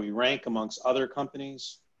show them where we rank amongst other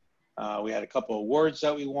companies. We had a couple of awards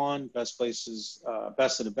that we won, best places,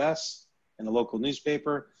 best of the best in the local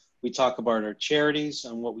newspaper. We talk about our charities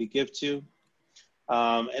and what we give to.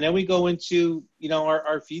 And then we go into, you know,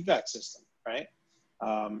 our feedback system, right?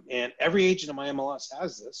 And every agent in my MLS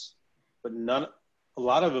has this, but a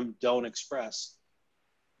lot of them don't express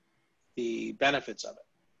the benefits of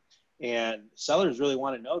it. And sellers really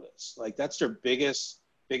want to know this. Like that's their biggest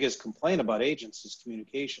complaint about agents is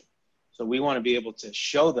communication. So we want to be able to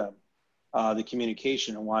show them the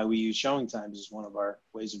communication and why we use showing times is one of our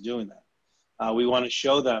ways of doing that. We want to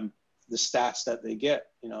show them the stats that they get,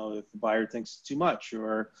 you know, if the buyer thinks it's too much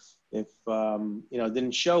or if, you know, it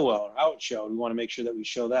didn't show well or how it showed, we want to make sure that we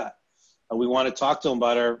show that. We want to talk to them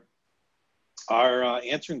about our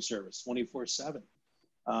answering service 24/7.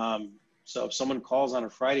 So if someone calls on a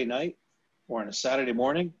Friday night or on a Saturday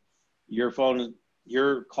morning, your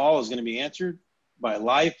call is going to be answered by a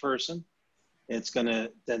live person. It's going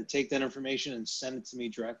to then take that information and send it to me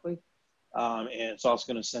directly. And it's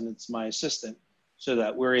also going to send it to my assistant so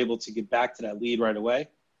that we're able to get back to that lead right away.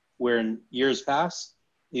 Where in years past,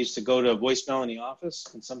 they used to go to a voicemail in the office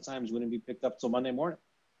and sometimes wouldn't be picked up till Monday morning.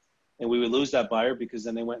 And we would lose that buyer because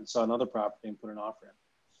then they went and saw another property and put an offer in.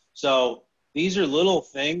 So these are little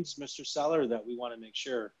things, Mr. Seller, that we want to make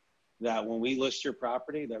sure that when we list your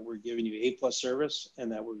property, that we're giving you A+ service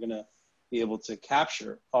and that we're going to be able to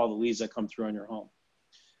capture all the leads that come through on your home.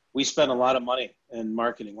 We spent a lot of money in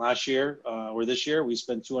marketing last year or this year. We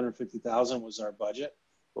spent $250,000 was our budget.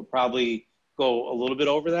 We'll probably go a little bit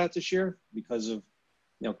over that this year because of,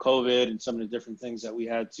 you know, COVID and some of the different things that we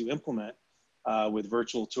had to implement with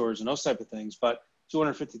virtual tours and those type of things. But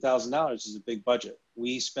 $250,000 is a big budget.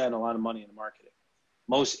 We spend a lot of money in marketing.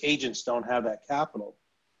 Most agents don't have that capital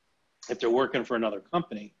if they're working for another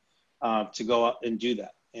company to go up and do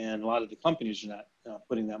that. And a lot of the companies are not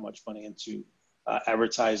putting that much money into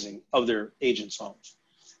advertising of their agents' homes.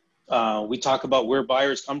 We talk about where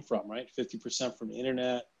buyers come from, right? 50% from the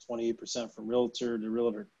internet, 28% from realtor to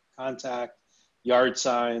realtor contact, yard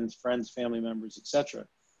signs, friends, family members, etc.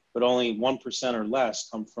 But only 1% or less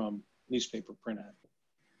come from newspaper print ad.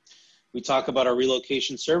 We talk about our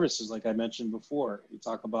relocation services, like I mentioned before. We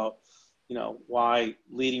talk about, why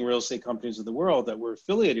leading real estate companies of the world that we're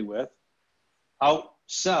affiliated with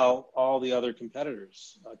outsell all the other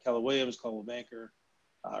competitors, Keller Williams, Coldwell Banker,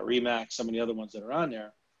 Remax, some of the other ones that are on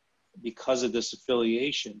there, because of this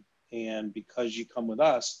affiliation. And because you come with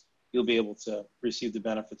us, you'll be able to receive the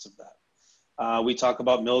benefits of that. We talk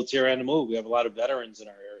about military on the move. We have a lot of veterans in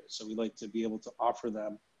our area, so we like to be able to offer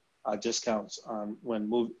them discounts on when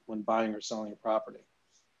buying or selling a property.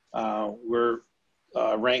 We're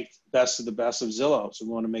ranked best of the best of Zillow, so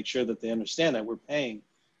we want to make sure that they understand that we're paying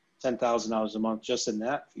 $10,000 a month just in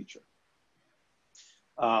that feature.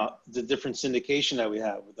 The different syndication that we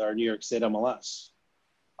have with our New York State MLS,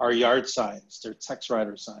 our yard signs, their text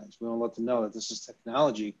writer signs. We want to let them know that this is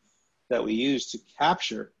technology that we use to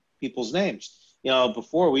capture people's names.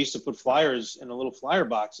 Before we used to put flyers in the little flyer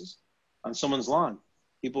boxes on someone's lawn.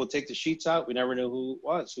 People would take the sheets out. We never knew who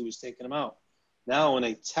was taking them out. Now, when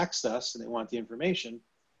they text us and they want the information,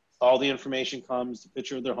 all the information comes, the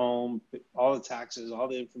picture of their home, all the taxes, all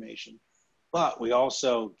the information. But we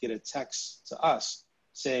also get a text to us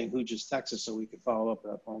saying who just texted us so we can follow up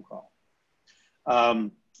with that phone call.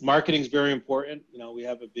 Marketing is very important. We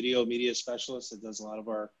have a video media specialist that does a lot of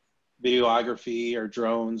our videography, our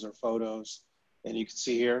drones, our photos. And you can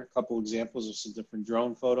see here a couple examples of some different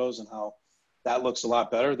drone photos and how that looks a lot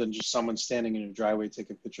better than just someone standing in your driveway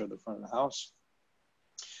taking a picture of the front of the house.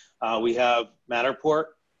 We have Matterport.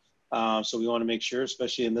 So we want to make sure,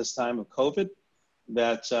 especially in this time of COVID,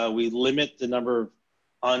 that we limit the number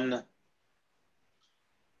of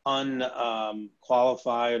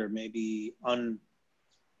unqualified or maybe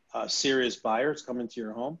serious buyers coming to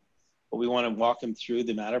your home. But we want to walk them through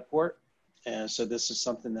the Matterport. And so this is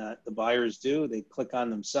something that the buyers do. They click on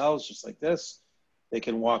themselves just like this. They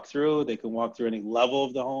can walk through. They can walk through any level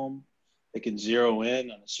of the home. They can zero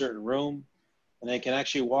in on a certain room. And they can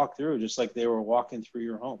actually walk through just like they were walking through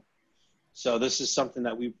your home. So this is something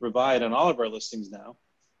that we provide on all of our listings now.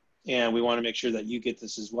 And we want to make sure that you get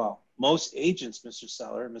this as well. Most agents, Mr.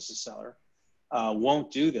 Seller, Mrs. Seller,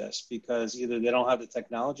 won't do this because either they don't have the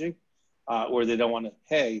technology or they don't want to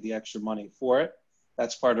pay the extra money for it.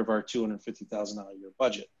 That's part of our $250,000 a year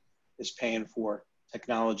budget, is paying for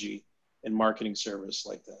technology and marketing service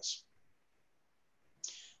like this.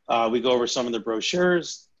 We go over some of the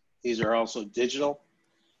brochures. These are also digital.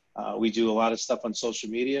 We do a lot of stuff on social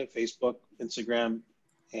media, Facebook, Instagram,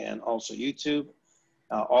 and also YouTube.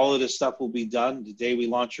 All of this stuff will be done the day we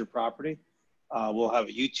launch your property. We'll have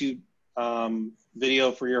a YouTube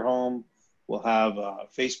video for your home. We'll have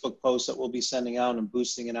Facebook posts that we'll be sending out and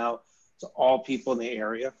boosting it out to all people in the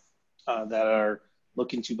area that are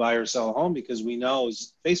looking to buy or sell a home, because we know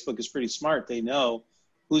Facebook is pretty smart. They know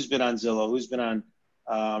who's been on Zillow, who's been on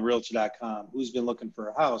Realtor.com, who's been looking for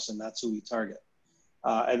a house, and that's who we target.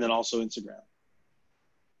 And then also Instagram.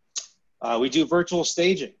 We do virtual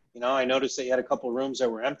staging. I noticed that you had a couple of rooms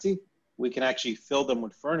that were empty. We can actually fill them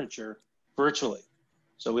with furniture virtually.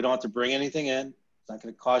 So we don't have to bring anything in. It's not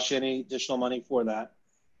going to cost you any additional money for that.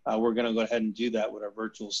 We're going to go ahead and do that with our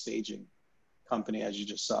virtual staging company, as you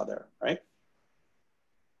just saw there, right?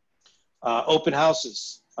 Open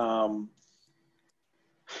houses.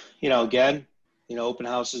 Again, open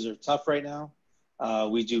houses are tough right now.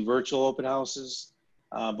 We do virtual open houses,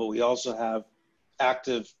 but we also have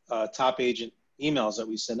active top agent emails that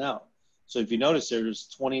we send out. So if you notice, there's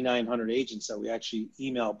 2,900 agents that we actually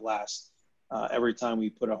email blast every time we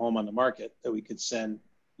put a home on the market that we could send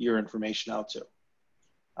your information out to.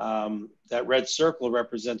 That red circle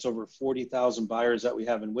represents over 40,000 buyers that we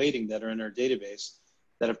have in waiting that are in our database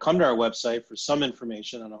that have come to our website for some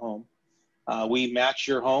information on a home. We match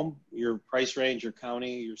your home, your price range, your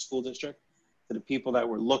county, your school district to the people that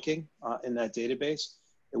were looking in that database.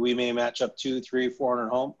 And we may match up 200, 300, 400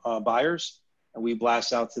 home buyers, and we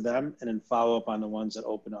blast out to them and then follow up on the ones that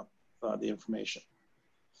open up the information.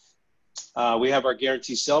 We have our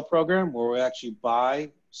guarantee sale program where we actually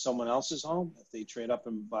buy someone else's home if they trade up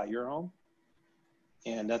and buy your home.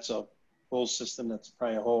 And that's a whole system that's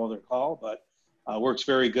probably a whole other call, but works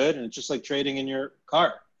very good. And it's just like trading in your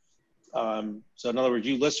car. So in other words,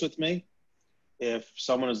 you list with me. If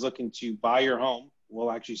someone is looking to buy your home,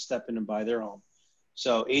 we'll actually step in and buy their home.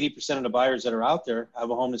 So 80% of the buyers that are out there have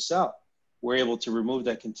a home to sell. We're able to remove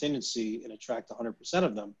that contingency and attract 100%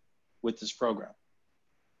 of them with this program.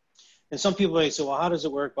 And some people may say, well, how does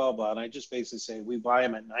it work, blah, blah. And I just basically say, we buy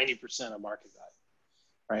them at 90% of market value.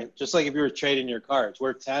 right? Just like if you were trading your car, it's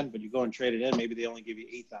worth 10, but you go and trade it in, maybe they only give you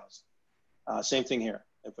 8,000. Same thing here.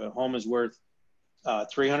 If a home is worth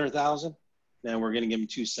 300,000, then we're going to give them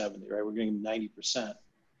 270, right? We're going to give them 90%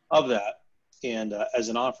 of that and as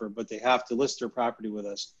an offer, but they have to list their property with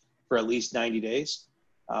us for at least 90 days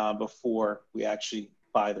before we actually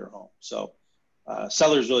buy their home. So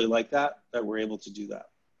sellers really like that we're able to do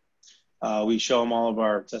that. We show them all of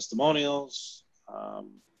our testimonials.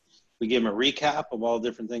 We give them a recap of all the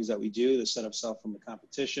different things that we do to set ourselves from the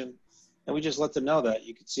competition. And we just let them know that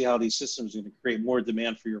you can see how these systems are going to create more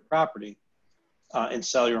demand for your property and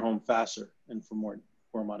sell your home faster and for more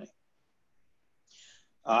money.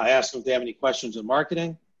 I ask them if they have any questions on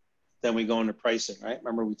marketing. Then we go into pricing, right?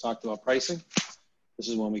 Remember we talked about pricing? This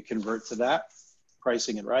is when we convert to that,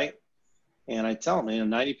 pricing it right. And I tell them,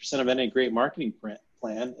 90% of any great marketing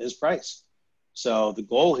plan is price. So the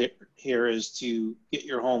goal here is to get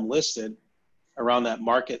your home listed around that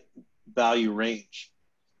market value range.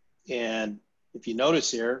 And if you notice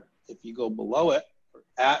here, if you go below it or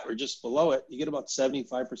at or just below it, you get about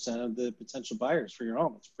 75% of the potential buyers for your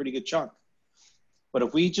home. It's a pretty good chunk. But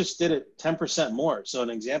if we just did it 10% more, so an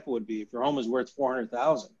example would be if your home is worth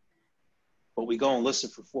 400,000, but we go and list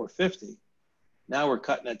it for 450, now we're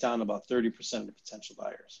cutting it down to about 30% of the potential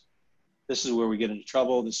buyers. This is where we get into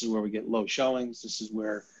trouble. This is where we get low showings. This is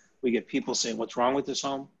where we get people saying, what's wrong with this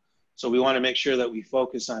home? So we want to make sure that we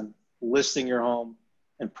focus on listing your home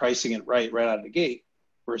and pricing it right out of the gate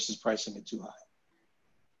versus pricing it too high.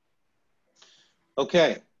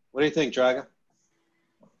 Okay, what do you think, Draga?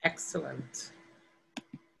 Excellent.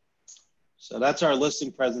 So that's our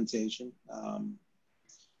listing presentation.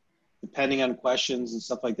 Depending on questions and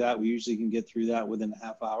stuff like that, we usually can get through that within a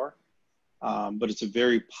half hour. But it's a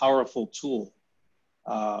very powerful tool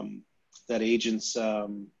that agents,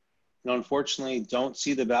 unfortunately, don't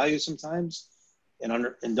see the value sometimes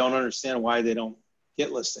and don't understand why they don't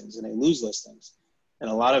get listings and they lose listings. And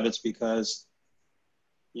a lot of it's because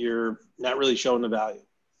you're not really showing the value.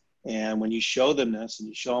 And when you show them this and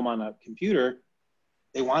you show them on a computer,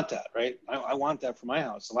 they want that, right? I want that for my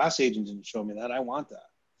house. The last agent didn't show me that. I want that.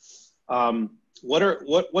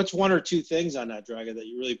 What's one or two things on that, Draga, that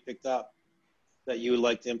you really picked up that you would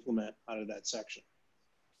like to implement out of that section?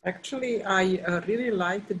 Actually, I really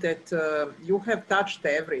like that you have touched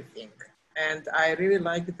everything. And I really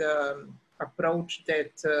like the approach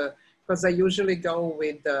that, because I usually go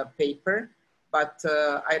with paper, but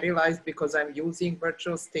I realized because I'm using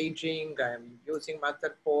virtual staging, I'm using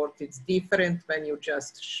Matterport, it's different when you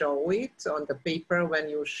just show it on the paper when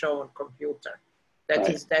you show on computer. That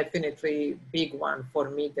is definitely big one for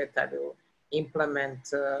me that I will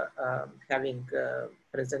implement having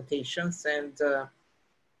presentations and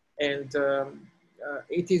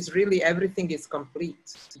it is really everything is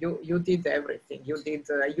complete. You did everything. You did.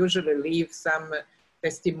 I usually leave some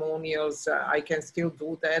testimonials. I can still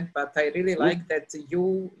do that, but I really like that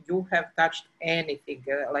you have touched anything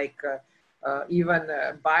even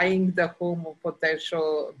buying the home of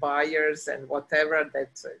potential buyers and whatever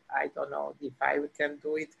that I don't know if I can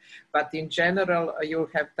do it, but in general you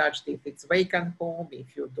have touched if it's vacant home,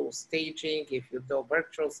 if you do staging, if you do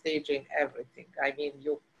virtual staging, everything. I mean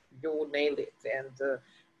you nail it, and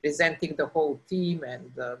presenting the whole team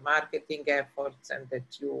and marketing efforts, and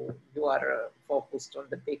that you are focused on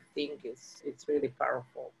the big thing it's really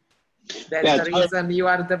powerful. That's the reason you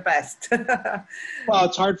are the best. Well,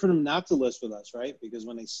 it's hard for them not to list with us, right? Because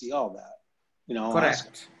when they see all that,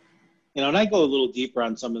 correct. And I go a little deeper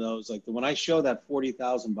on some of those. Like when I show that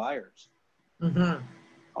 40,000 buyers,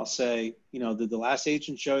 I'll say, did the last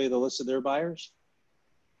agent show you the list of their buyers?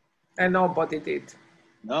 And nobody did.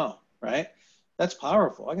 No, right? That's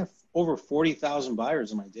powerful. I got over 40,000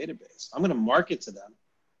 buyers in my database. I'm going to market to them.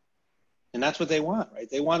 And that's what they want, right?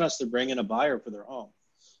 They want us to bring in a buyer for their home.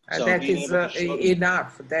 So that is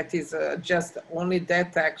enough. That is just only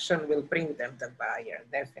that action will bring them the buyer,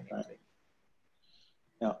 definitely. Right.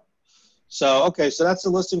 Yeah. So, okay, so that's the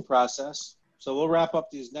listing process. So we'll wrap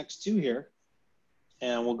up these next two here,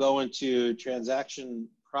 and we'll go into transaction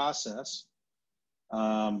process.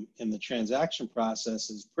 And the transaction process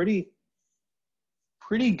is pretty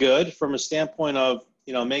good from a standpoint of,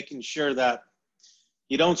 making sure that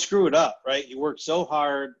you don't screw it up, right? You work so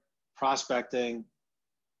hard prospecting,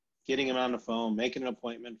 getting them on the phone, making an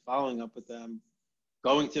appointment, following up with them,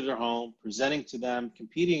 going to their home, presenting to them,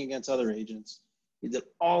 competing against other agents. You did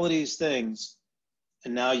all of these things,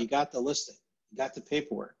 and now you got the listing, you got the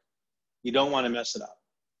paperwork. You don't want to mess it up.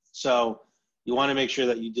 So you want to make sure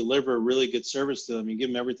that you deliver a really good service to them. You give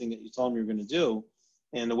them everything that you told them you're going to do.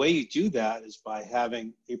 And the way you do that is by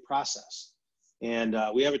having a process. And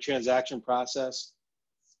we have a transaction process.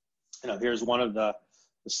 Here's one of the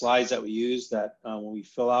slides that we use that when we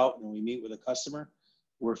fill out and we meet with a customer,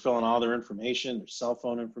 we're filling all their information, their cell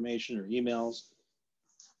phone information, their emails.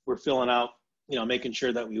 We're filling out, making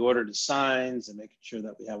sure that we ordered the signs and making sure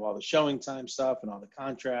that we have all the showing time stuff and all the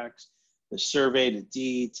contracts, the survey, the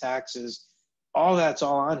deed, taxes, all that's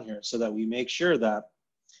all on here so that we make sure that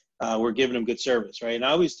we're giving them good service, right? And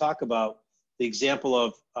I always talk about the example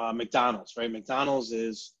of McDonald's, right? McDonald's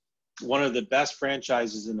is one of the best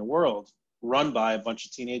franchises in the world run by a bunch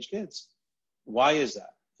of teenage kids. Why is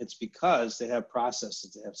that? It's because they have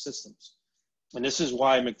processes, they have systems. And this is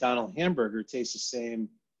why McDonald's hamburger tastes the same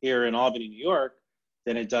here in Albany, New York,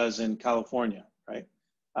 than it does in California, right?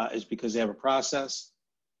 It's because they have a process,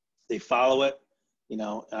 they follow it, and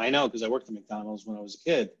I know because I worked at McDonald's when I was a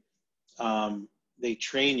kid. They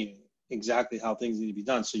train you exactly how things need to be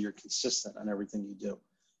done so you're consistent on everything you do.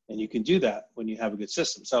 And you can do that when you have a good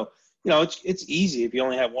system. So, it's easy if you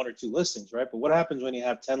only have 1 or 2 listings, right? But what happens when you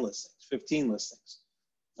have 10 listings, 15 listings?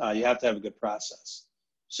 You have to have a good process.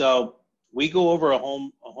 So we go over a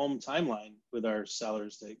home timeline with our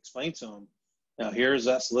sellers to explain to them, here's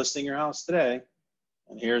us listing your house today,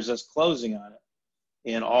 and here's us closing on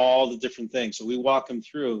it, and all the different things. So we walk them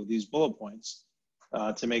through these bullet points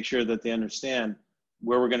to make sure that they understand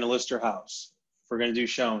where we're going to list our house, if we're going to do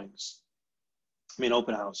showings,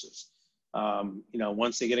 open houses.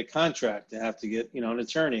 Once they get a contract, they have to get, an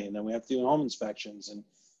attorney, and then we have to do home inspections, and,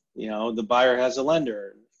 the buyer has a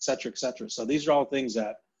lender, et cetera, et cetera. So these are all things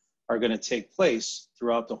that are going to take place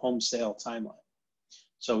throughout the home sale timeline.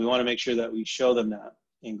 So we want to make sure that we show them that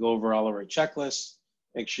and go over all of our checklists,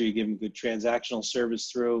 make sure you give them good transactional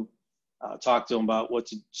service through, talk to them about what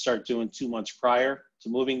to start doing 2 months prior to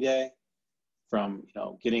moving day, from,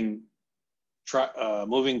 getting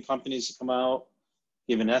moving companies to come out,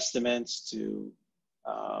 giving estimates, to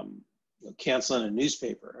canceling a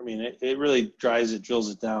newspaper. It really drills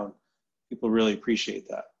it down. People really appreciate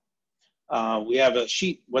that. We have a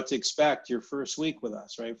sheet, what to expect your first week with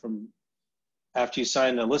us, right? From after you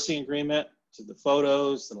sign the listing agreement, to the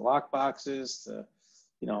photos, to the lock boxes, to,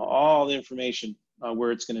 all the information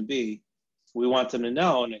where it's going to be. We want them to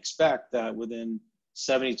know and expect that within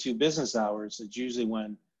 72 business hours, it's usually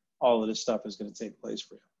when all of this stuff is going to take place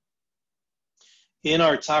for you. In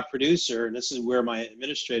our top producer, and this is where my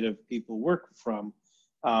administrative people work from,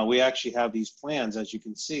 we actually have these plans, as you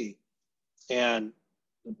can see. And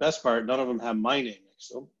the best part, none of them have my name next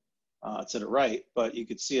to them to the right, but you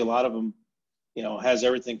could see a lot of them, has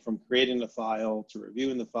everything from creating the file, to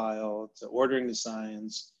reviewing the file, to ordering the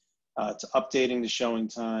signs, to updating the showing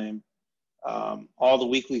time, all the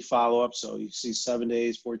weekly follow-up. So you see 7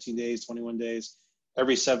 days, 14 days, 21 days.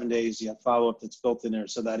 Every 7 days, you have follow-up that's built in there,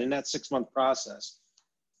 so that in that 6-month process,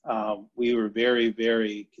 we were very,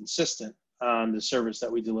 very consistent on the service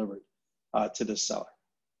that we delivered to the seller.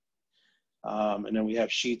 And then we have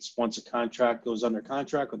sheets once a contract goes under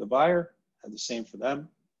contract with a buyer, have the same for them.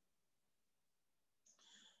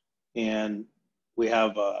 And we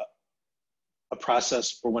have a process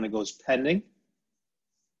for when it goes pending,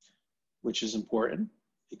 which is important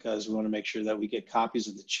because we want to make sure that we get copies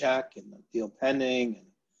of the check and the deal pending, and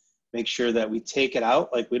make sure that we take it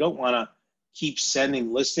out. Like, we don't want to keep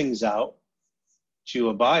sending listings out to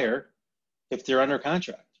a buyer if they're under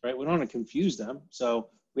contract, right? We don't want to confuse them. So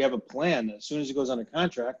we have a plan that as soon as it goes under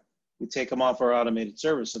contract, we take them off our automated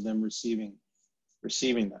service of them receiving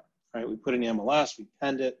them, right? We put in the MLS, we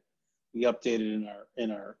penned it, we update it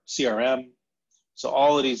in our CRM. So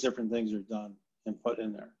all of these different things are done and put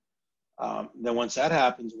in there. Then once that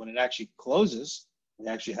happens, when it actually closes, we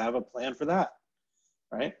actually have a plan for that,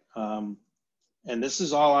 right? And this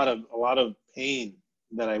is all out of a lot of pain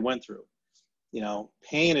that I went through.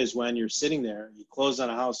 Pain is when you're sitting there, you closed on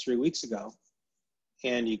a house 3 weeks ago,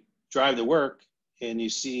 and you drive to work and you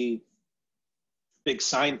see a big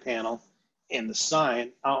sign panel and the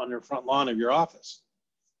sign out on the front lawn of your office,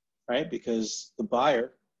 right? Because the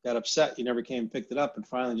buyer got upset you never came and picked it up, and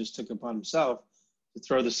finally just took it upon himself to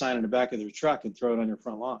throw the sign in the back of their truck and throw it on your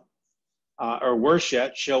front lawn. Or worse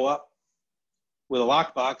yet, show up with a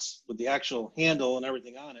lockbox with the actual handle and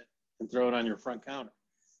everything on it and throw it on your front counter.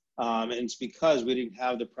 And it's because we didn't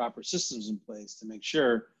have the proper systems in place to make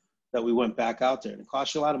sure that we went back out there. And it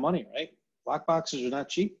costs you a lot of money, right? Lockboxes are not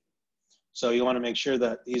cheap. So you want to make sure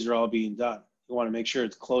that these are all being done. You want to make sure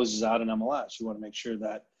it closes out in MLS. You want to make sure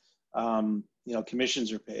that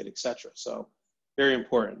commissions are paid, et cetera. So very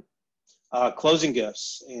important. Closing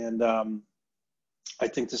gifts. And I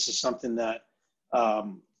think this is something that, a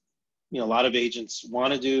lot of agents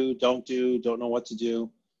want to do, don't know what to do.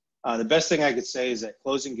 The best thing I could say is that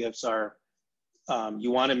closing gifts are,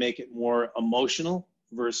 you want to make it more emotional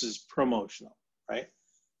versus promotional, right?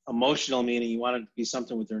 Emotional meaning you want it to be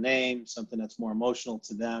something with their name, something that's more emotional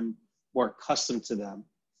to them, more custom to them,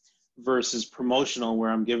 versus promotional where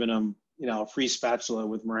I'm giving them, you know, a free spatula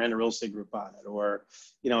with Miranda Real Estate Group on it, or,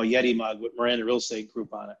 you know, a Yeti mug with Miranda Real Estate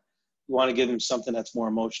Group on it. You want to give them something that's more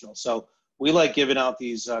emotional. So we like giving out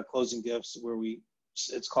these closing gifts where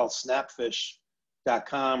it's called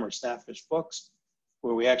snapfish.com or Snapfish Books,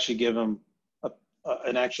 where we actually give them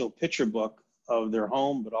an actual picture book of their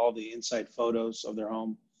home, but all the inside photos of their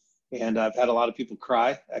home. And I've had a lot of people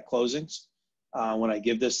cry at closings when I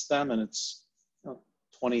give this to them, and it's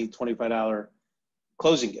 $20, $25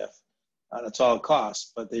 closing gift. That's all it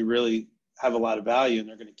costs, but they really have a lot of value, and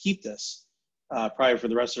they're going to keep this probably for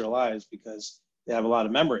the rest of their lives because they have a lot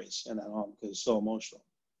of memories in that home because it's so emotional.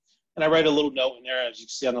 And I write a little note in there, as you can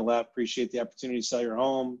see on the left, appreciate the opportunity to sell your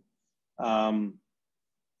home.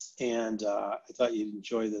 And I thought you'd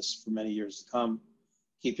enjoy this for many years to come.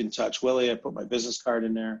 Keep in touch, Willie. I put my business card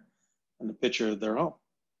in there and the picture of their home,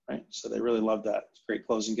 right? So they really love that. It's a great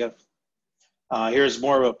closing gift. Here's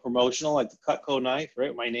more of a promotional, like the Cutco knife,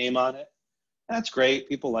 right? My name on it. That's great.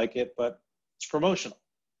 People like it, but it's promotional.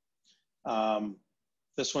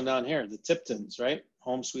 This one down here, the Tiptons, right?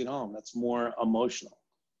 Home Sweet Home. That's more emotional.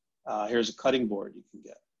 Here's a cutting board you can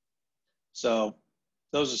get. So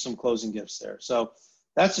those are some closing gifts there. So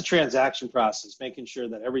that's the transaction process, making sure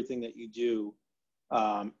that everything that you do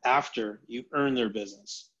after you earn their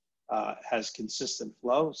business has consistent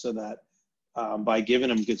flow, so that by giving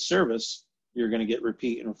them good service, you're going to get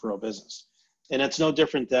repeat and referral business. And it's no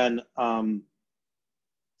different than going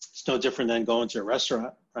to a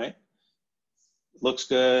restaurant, right? Looks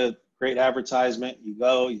good, great advertisement. You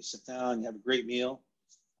go, you sit down, you have a great meal,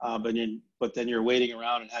 but then you're waiting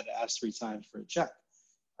around and had to ask 3 times for a check.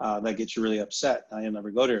 That gets you really upset. Now you'll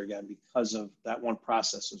never go there again because of that one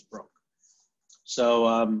process was broke.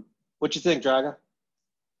 So what you think, Draga?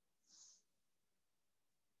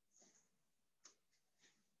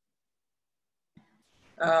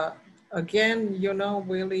 Again, you know,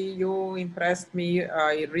 Willie, you impressed me.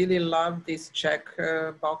 I really love these check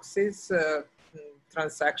boxes,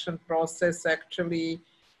 transaction process actually.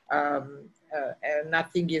 And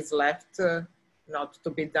nothing is left not to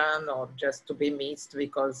be done or just to be missed,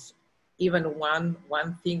 because even one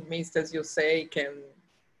thing missed, as you say, can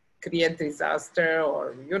create disaster,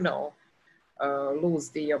 or, you know, lose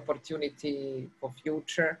the opportunity for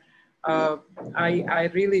future. I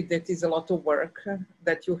really, that is a lot of work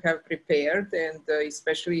that you have prepared, and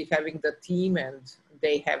especially having the team, and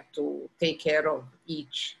they have to take care of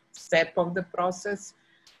each step of the process.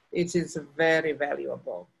 It is very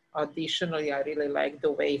valuable. Additionally, I really like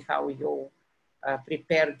the way how you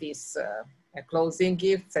prepare these closing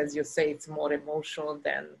gifts. As you say, it's more emotional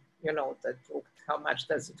than, you know, how much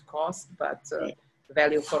does it cost, but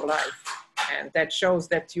value for life. And that shows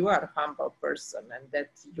that you are a humble person and that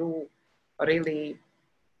you really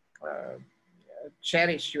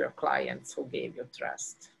cherish your clients who gave you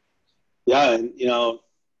trust. Yeah, and you know,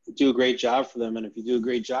 do a great job for them. And if you do a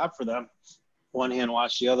great job for them, one hand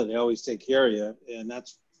wash the other. They always take care of you. And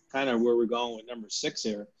that's kind of where we're going with number 6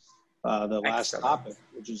 here, the last topic,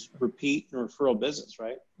 which is repeat and referral business,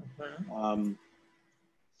 right? Mm-hmm.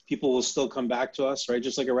 People will still come back to us, right?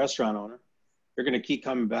 Just like a restaurant owner. They're going to keep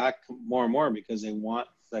coming back more and more because they want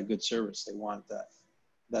that good service. They want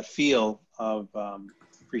that feel of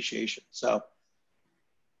appreciation. So, all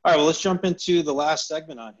right, well, let's jump into the last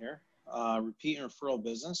segment on here, repeat and referral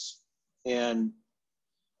business. And,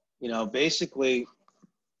 you know, basically,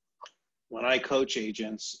 when I coach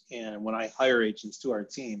agents and when I hire agents to our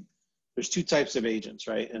team, there's 2 types of agents,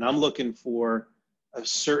 right? And I'm looking for a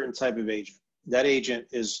certain type of agent. That agent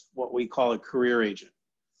is what we call a career agent.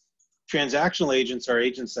 Transactional agents are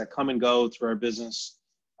agents that come and go through our business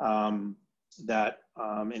and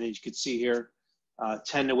as you can see here,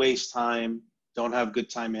 tend to waste time, don't have good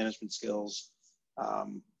time management skills.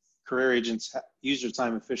 Career agents use their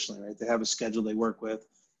time efficiently, right? They have a schedule they work with.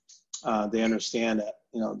 They understand that,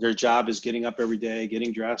 you know, their job is getting up every day,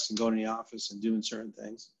 getting dressed and going to the office and doing certain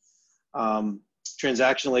things.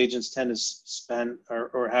 Transactional agents tend to spend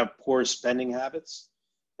or have poor spending habits.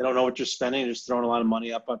 They don't know what you're spending, they're just throwing a lot of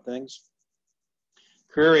money up on things.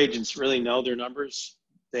 Career agents really know their numbers.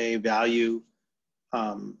 They value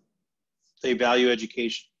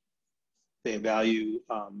education. They value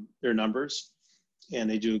their numbers, and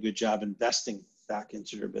they do a good job investing back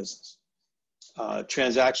into their business.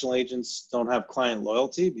 Transactional agents don't have client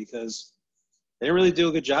loyalty because they didn't really do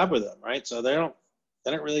a good job with them, right? So they don't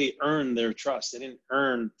really earn their trust. They didn't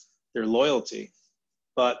earn their loyalty.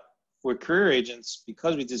 But with career agents,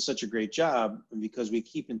 because we did such a great job and because we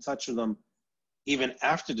keep in touch with them even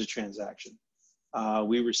after the transaction,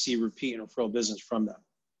 we receive repeat and referral business from them.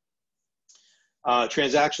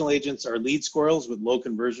 Transactional agents are lead squirrels with low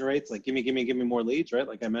conversion rates. Like, give me more leads, right?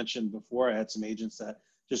 Like I mentioned before, I had some agents that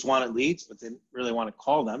just wanted leads, but they didn't really want to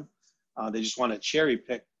call them. They just want to cherry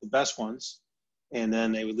pick the best ones, and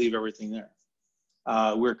then they would leave everything there.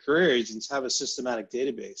 Where career agents have a systematic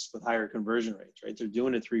database with higher conversion rates, right? They're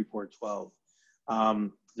doing it 3, 4, 12.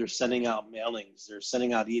 They're sending out mailings, they're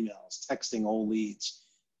sending out emails, texting old leads,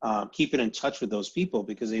 keeping in touch with those people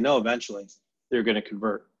because they know eventually they're going to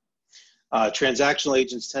convert. Transactional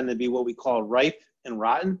agents tend to be what we call ripe and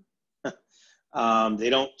rotten. They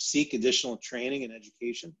don't seek additional training and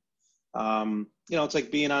education. It's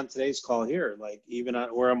like being on today's call here, like even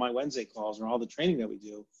or on my Wednesday calls or all the training that we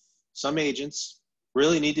do. Some agents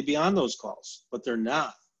really need to be on those calls, but they're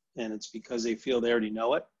not. And it's because they feel they already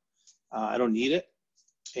know it. I don't need it.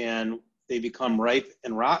 And they become ripe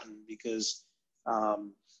and rotten because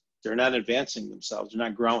they're not advancing themselves. They're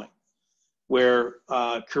not growing. Where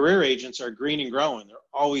career agents are green and growing. They're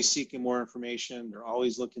always seeking more information. They're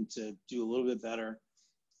always looking to do a little bit better.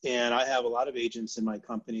 And I have a lot of agents in my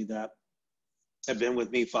company that have been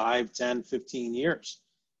with me 5, 10, 15 years.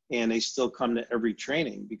 And they still come to every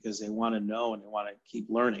training because they want to know and they want to keep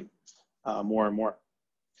learning more and more.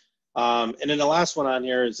 And then the last one on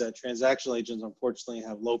here is that transactional agents, unfortunately,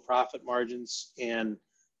 have low profit margins and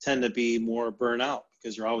tend to be more burnout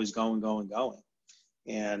because they're always going.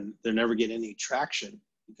 And they're never getting any traction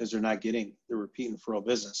because they're not getting the repeat and referral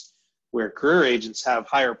business. Where career agents have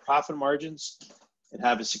higher profit margins and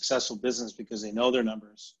have a successful business because they know their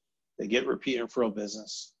numbers, they get repeat and referral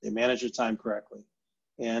business, they manage their time correctly,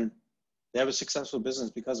 and they have a successful business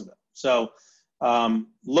because of it. So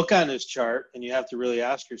look on this chart and you have to really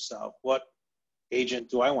ask yourself, what agent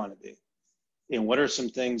do I want to be? And what are some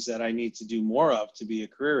things that I need to do more of to be a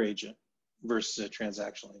career agent versus a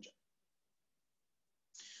transactional agent?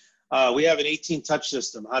 We have an 18-touch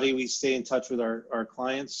system. How do we stay in touch with our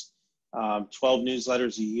clients? 12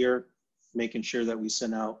 newsletters a year, making sure that we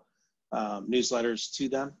send out newsletters to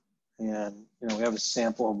them. And, we have a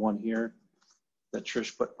sample of one here that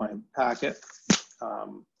Trish put in my packet.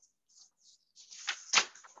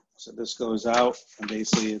 So this goes out, and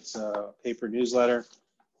basically it's a paper newsletter.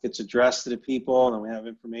 It's addressed to the people, and then we have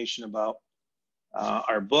information about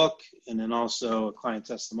our book, and then also a client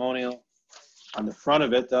testimonial. On the front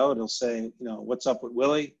of it, though, it'll say, what's up with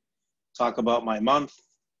Willie, talk about my month,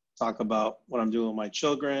 talk about what I'm doing with my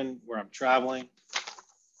children, where I'm traveling.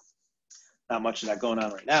 Not much of that going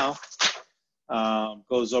on right now.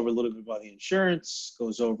 Goes over a little bit about the insurance,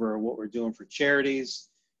 goes over what we're doing for charities.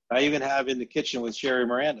 I even have in the kitchen with Sherry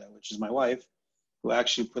Miranda, which is my wife, who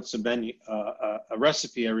actually puts a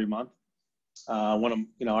recipe every month, one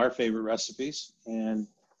of our favorite recipes, and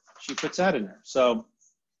she puts that in there. So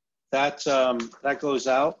that goes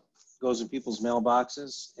out, goes in people's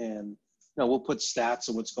mailboxes, and we'll put stats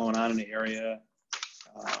of what's going on in the area,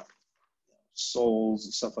 souls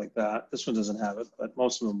and stuff like that. This one doesn't have it, but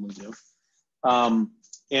most of them we do. And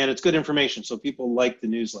it's good information, so people like the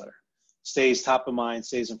newsletter. Stays top of mind,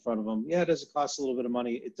 stays in front of them. Yeah, does it cost a little bit of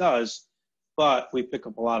money? It does, but we pick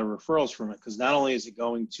up a lot of referrals from it because not only is it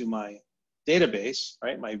going to my database,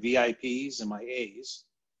 right, my VIPs and my A's,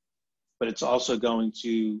 but it's also going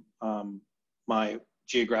to my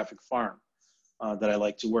geographic farm that I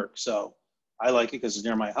like to work. So I like it because it's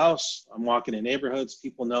near my house. I'm walking in neighborhoods.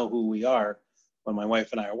 People know who we are when my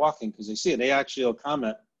wife and I are walking because they see it. They actually will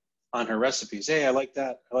comment on her recipes. Hey, I like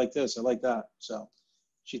that. I like this. I like that. So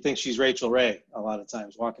she thinks she's Rachel Ray a lot of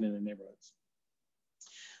times walking in the neighborhoods.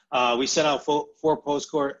 We send out 4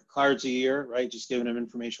 postcards a year, right? Just giving them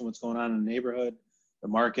information what's going on in the neighborhood, the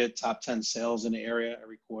market, top 10 sales in the area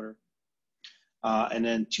every quarter. And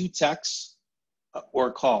then 2 texts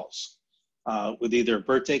or calls with either a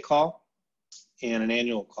birthday call and an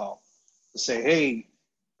annual call to say, hey,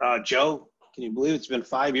 Joe, can you believe it's been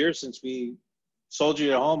 5 years since we sold you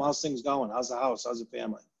your home? How's things going? How's the house? How's the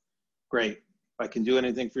family? Great. If I can do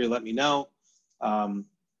anything for you, let me know.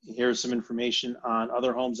 Here's some information on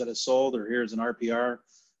other homes that have sold, or here's an RPR,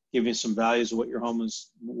 giving you some values of what your home is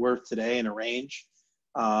worth today in a range.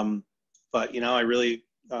 But, I really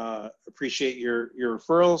appreciate your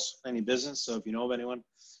referrals, any business. So if you know of anyone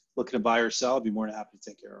looking to buy or sell, I'd be more than happy to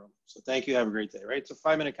take care of them. So thank you. Have a great day, right? It's a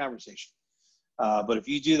 5-minute conversation. But if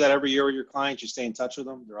you do that every year with your clients, you stay in touch with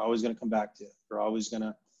them, they're always going to come back to you. They're always going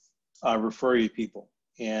to refer you to people.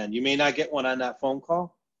 And you may not get one on that phone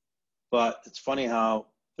call, but it's funny how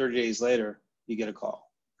 30 days later, you get a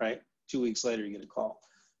call, right? 2 weeks later, you get a call.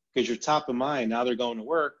 Because you're top of mind. Now they're going to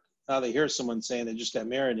work. Now they hear someone saying they just got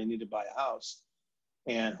married and need to buy a house.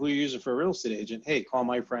 And who you're using for a real estate agent, hey, call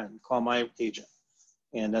my friend, call my agent.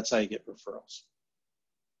 And that's how you get referrals.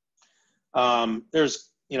 There's,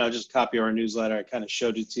 just a copy of our newsletter. I kind of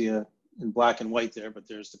showed it to you in black and white there, but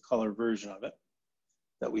there's the color version of it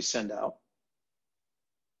that we send out.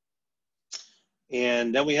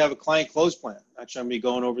 And then we have a client close plan. Actually, I'm going to be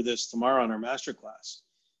going over this tomorrow on our masterclass.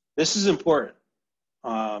 This is important.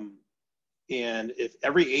 And if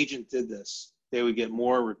every agent did this, they would get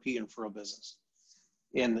more repeat and referral business.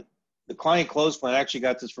 And the client close plan, I actually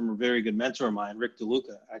got this from a very good mentor of mine, Rick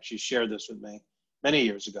DeLuca, actually shared this with me many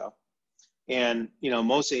years ago. And,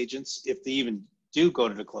 most agents, if they even do go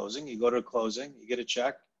to the closing, you go to a closing, you get a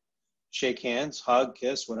check, shake hands, hug,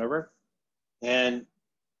 kiss, whatever. And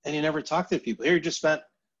you never talk to people. Here you just spent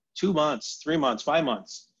 2 months, 3 months, 5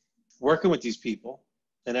 months working with these people.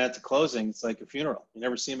 And at the closing, it's like a funeral. You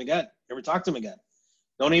never see them again. Never talk to them again.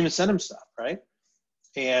 Don't even send them stuff, right?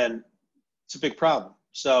 And it's a big problem.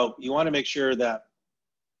 So you want to make sure that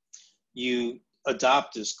you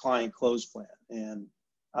adopt this client close plan. And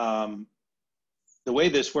the way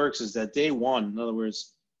this works is that day one, in other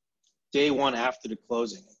words, day one after the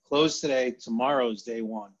closing, close today, tomorrow is day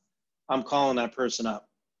one. I'm calling that person up.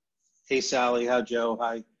 Hey, Sally, hi, Joe,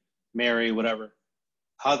 hi, Mary, whatever.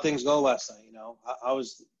 How'd things go last night? How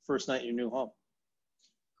was the first night in your new home?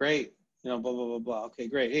 Great. Blah, blah, blah, blah. Okay,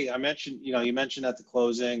 great. Hey, I mentioned, you mentioned at the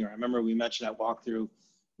closing, or I remember we mentioned at walkthrough,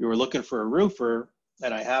 you were looking for a roofer,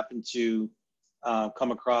 and I happened to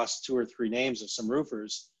come across 2 or 3 names of some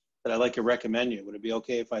roofers that I'd like to recommend you. Would it be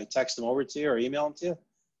okay if I text them over to you or email them to you?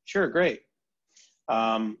 Sure, great.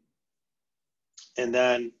 And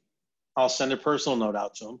then I'll send a personal note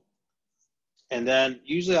out to them. And then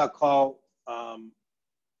usually I'll call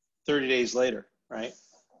 30 days later, right?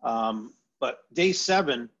 But day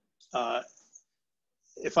 7,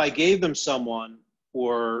 if I gave them someone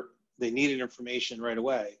or they needed information right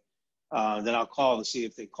away, then I'll call to see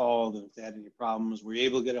if they called and if they had any problems. Were you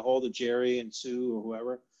able to get a hold of Jerry and Sue or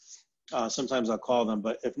whoever? Sometimes I'll call them,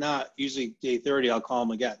 but if not, usually day 30, I'll call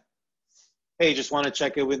them again. Hey, just want to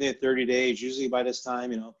check in with you 30 days. Usually by this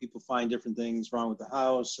time, people find different things wrong with the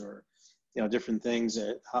house or, different things.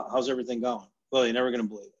 How's everything going? Well, you're never going to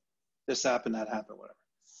believe it. This happened, that happened, whatever.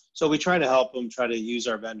 So we try to help them, try to use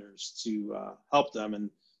our vendors to help them. And,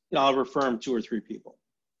 I'll refer them 2 or 3 people.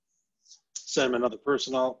 Send them another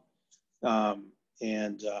personal.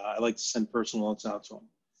 And I like to send personal notes out to them.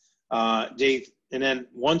 And then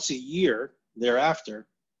once a year thereafter,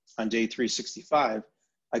 on day 365,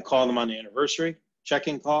 I call them on the anniversary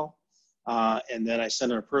check-in call. And then I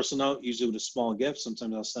send them a personal note, usually with a small gift.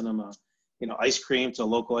 Sometimes I'll send them ice cream to a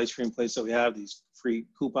local ice cream place that we have, these free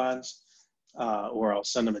coupons. Or I'll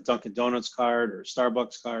send them a Dunkin' Donuts card or a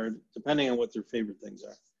Starbucks card, depending on what their favorite things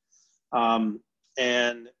are.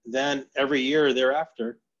 And then every year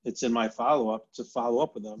thereafter, it's in my follow-up to follow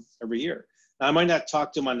up with them every year. Now, I might not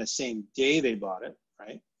talk to them on the same day they bought it,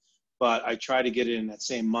 right? But I try to get it in that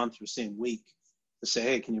same month or same week to say,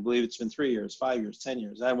 hey, can you believe it's been 3 years, 5 years, 10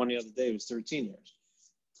 years? I had one the other day, it was 13 years.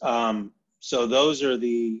 So those are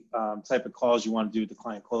the type of calls you want to do with the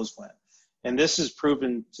client close plan. And this has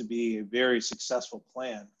proven to be a very successful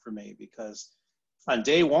plan for me because on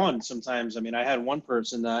day one, sometimes, I had one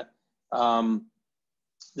person that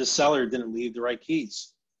the seller didn't leave the right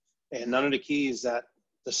keys. And none of the keys that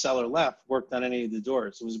the seller left worked on any of the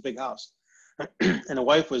doors. It was a big house. And the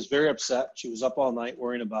wife was very upset. She was up all night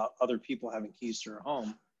worrying about other people having keys to her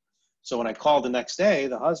home. So when I called the next day,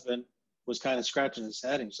 the husband was kind of scratching his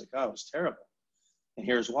head. And he's like, oh, it was terrible. And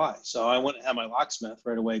here's why. So I went and had my locksmith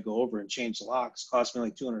right away go over and change the locks. Cost me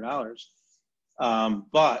like $200.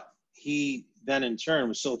 But he then in turn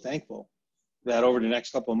was so thankful that over the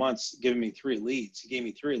next couple of months, giving me 3 leads. He gave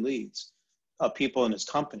me 3 leads of people in his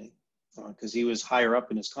company because he was higher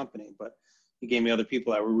up in his company. But he gave me other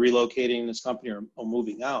people that were relocating in his company or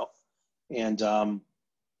moving out. And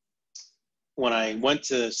when I went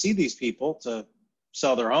to see these people to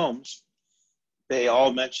sell their homes, they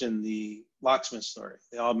all mentioned the locksmith story.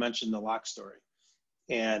 They all mentioned the lock story.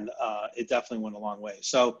 And it definitely went a long way.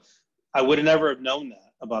 So I would have never have known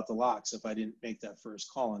that about the locks if I didn't make that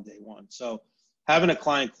first call on day one. So having a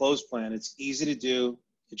client close plan, it's easy to do.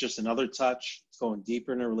 It's just another touch. It's going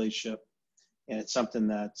deeper in a relationship. And it's something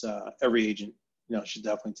that every agent, should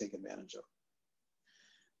definitely take advantage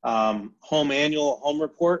of. Home annual home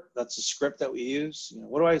report, that's a script that we use.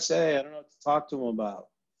 What do I say? I don't know what to talk to them about.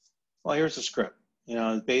 Well, here's the script.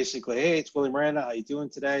 Basically, hey, it's Willie Miranda. How you doing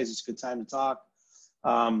today? Is this a good time to talk?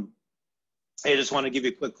 Hey, I just want to give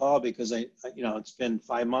you a quick call because it's been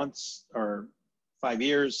 5 months or 5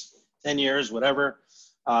 years, 10 years, whatever.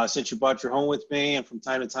 Since you bought your home with me, and from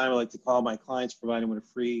time to time, I like to call my clients, providing with a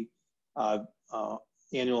free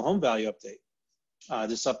annual home value update.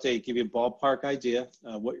 This update give you a ballpark idea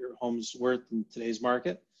what your home's worth in today's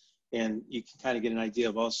market, and you can kind of get an idea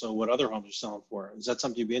of also what other homes are selling for. Is that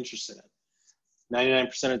something you'd be interested in?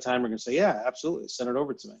 99% of the time, we're going to say, yeah, absolutely. Send it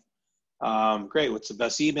over to me. Great. What's the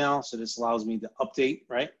best email? So this allows me to update,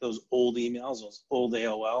 right? Those old emails, those old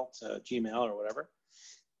AOL to Gmail or whatever.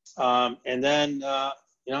 And then,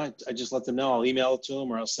 you know, I just let them know. I'll email it to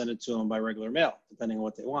them or I'll send it to them by regular mail, depending on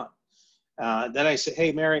what they want. Then I say,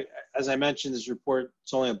 hey, Mary, as I mentioned, this report,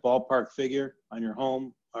 it's only a ballpark figure on your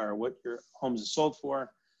home or what your home is sold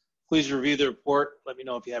for. Please review the report. Let me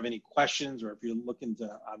know if you have any questions, or if you're looking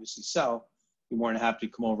to obviously sell, be more than happy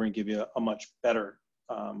to come over and give you a much better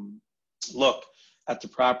look at the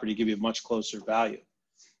property, give you a much closer value.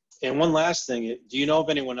 And one last thing, do you know of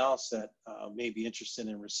anyone else that may be interested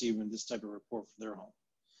in receiving this type of report for their home?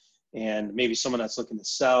 And maybe someone that's looking to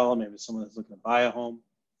sell, maybe someone that's looking to buy a home.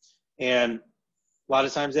 And a lot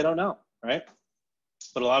of times they don't know, right?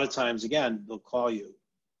 But a lot of times, again, they'll call you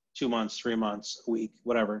 2 months, 3 months, a week,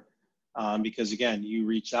 whatever. Because again, you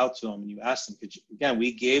reach out to them and you ask them, again,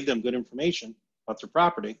 we gave them good information about their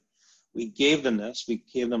property. We gave them this, we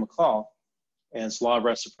gave them a call, and it's law of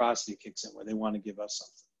reciprocity kicks in where they want to give us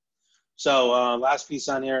something. So last piece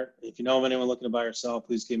on here, if you know of anyone looking to buy or sell,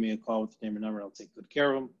 please give me a call with the name and number. I'll take good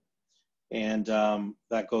care of them. And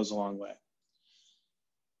that goes a long way.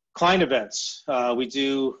 Client events. We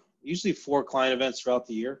do usually 4 client events throughout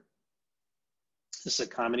the year. This is a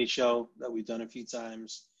comedy show that we've done a few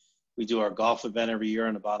times. We do our golf event every year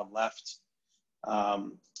on the bottom left.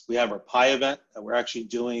 We have our pie event that we're actually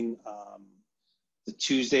doing the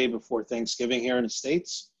Tuesday before Thanksgiving here in the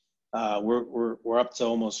States. We're up to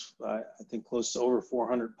almost, I think, close to over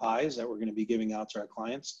 400 pies that we're going to be giving out to our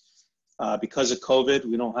clients. Because of COVID,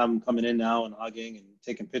 we don't have them coming in now and hugging and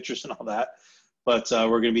taking pictures and all that. But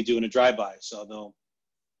we're going to be doing a drive-by. So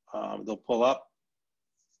they'll pull up,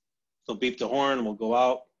 they'll beep the horn, we'll go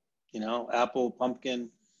out, you know, apple, pumpkin,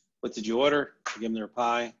 what did you order? Give them their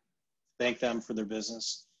pie, thank them for their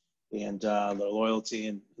business and their loyalty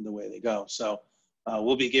and the way they go. So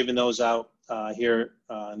we'll be giving those out here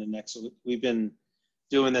in the next, we've been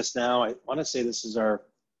doing this now. I want to say this is our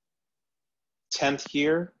 10th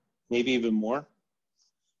year, maybe even more,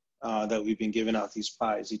 that we've been giving out these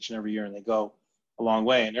pies each and every year, and they go a long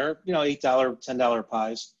way. And they're, you know, $8, $10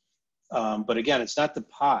 pies. But again, it's not the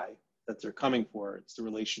pie that they're coming for, it's the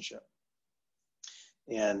relationship.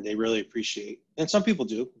 And they really appreciate, and some people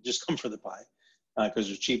do just come for the pie because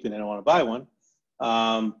they're cheap and they don't want to buy one.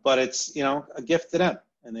 But it's, you know, a gift to them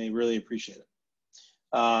and they really appreciate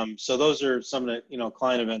it. So those are some of the, you know,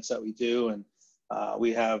 client events that we do. And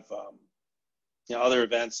we have, you know, other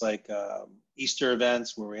events like Easter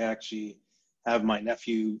events where we actually have my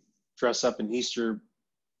nephew dress up in Easter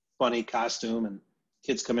bunny costume and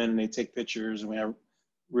kids come in and they take pictures, and we have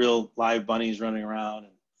real live bunnies running around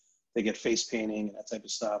and they get face painting and that type of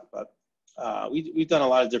stuff. But we've done a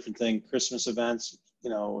lot of different things, Christmas events, you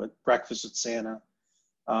know, breakfast with Santa.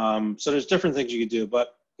 So there's different things you could do,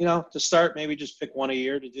 but, you know, to start, maybe just pick one a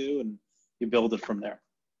year to do and you build it from there.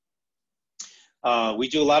 We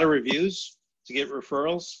do a lot of reviews to get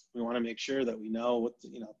referrals. We want to make sure that we know what,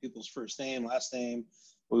 you know, people's first name, last name.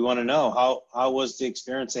 We want to know how was the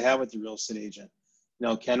experience they had with the real estate agent. You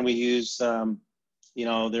know, can we use, you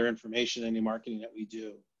know, their information in any marketing that we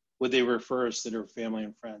do? Would they refer us to their family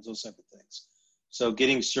and friends, those type of things. So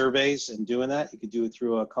getting surveys and doing that, you could do it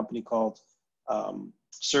through a company called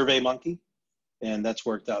SurveyMonkey, and that's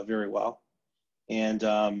worked out very well. And,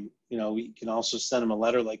 you know, we can also send them a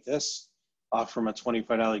letter like this, offer them a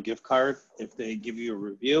 $25 gift card if they give you a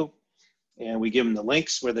review, and we give them the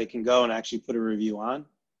links where they can go and actually put a review on.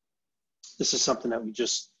 This is something that we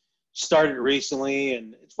just started recently,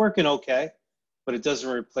 and it's working okay, but it doesn't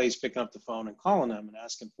replace picking up the phone and calling them and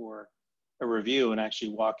asking for a review and actually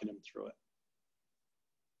walking them through it.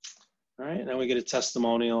 All right, and then we get a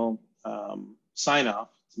testimonial sign off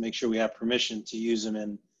to make sure we have permission to use them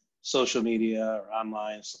in social media or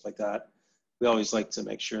online and stuff like that. We always like to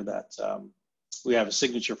make sure that we have a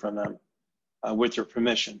signature from them with their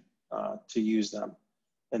permission to use them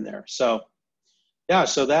in there. So yeah,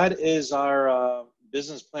 so that is our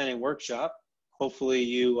business planning workshop. Hopefully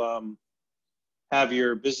you have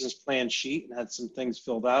your business plan sheet and had some things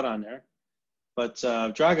filled out on there. But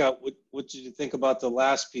Draga, what did you think about the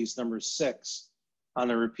last piece, number 6, on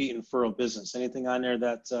the repeat and referral business? Anything on there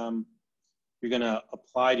that you're going to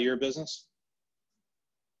apply to your business?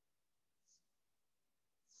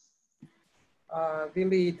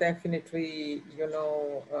 Really, definitely, you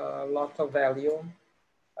know, a lot of value.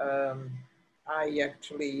 Um, I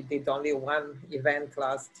actually did only one event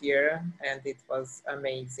last year, and it was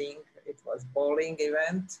amazing. It was bowling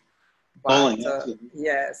event, but Bowling, absolutely.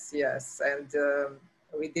 yes, yes, and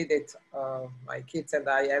we did it. My kids and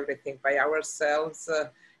I, everything by ourselves.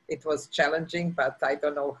 It was challenging, but I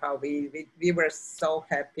don't know how we were so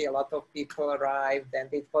happy. A lot of people arrived, and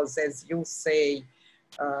it was, as you say,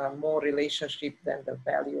 more relationship than the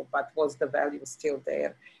value, but was the value still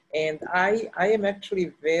there? And I am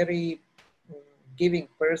actually very giving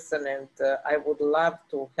person, and I would love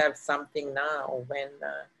to have something now when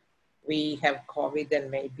we have COVID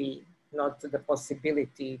and maybe not the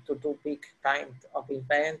possibility to do big kind of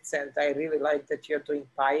events. And I really like that you're doing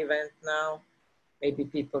pie event now, maybe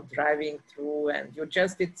people driving through, and you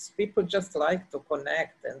just, it's people just like to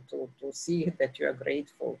connect and to see that you are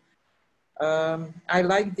grateful. I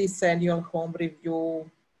like this annual home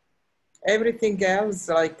review. Everything else,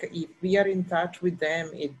 like if we are in touch with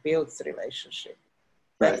them, it builds relationship.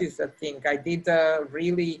 That Right. is the thing. I did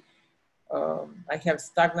really, I have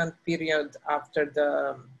stagnant period after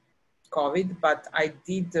the COVID, but I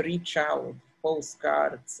did reach out,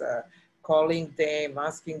 postcards, calling them,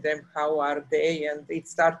 asking them how are they, and it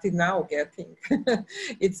started now getting,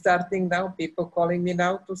 it's starting now, people calling me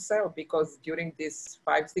now to sell, because during these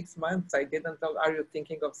 5, 6 months, I didn't know, are you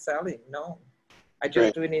thinking of selling? No, I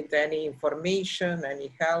just Right. do need any information,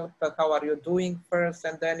 any help, how are you doing first,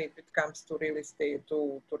 and then if it comes to real estate,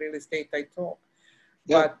 to real estate, I talk.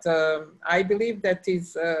 Yeah. But I believe that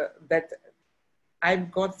is, that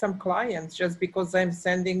I've got some clients just because I'm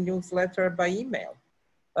sending newsletter by email.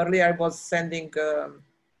 Earlier, I was sending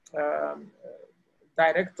um,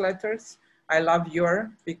 direct letters. I love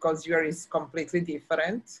your, because your is completely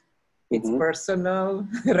different. It's Mm-hmm. personal,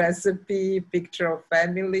 recipe, picture of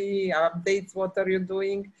family, updates, what are you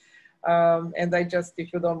doing? And I just,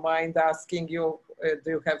 if you don't mind asking you, do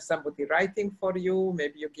you have somebody writing for you?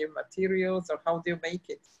 Maybe you give materials, or how do you make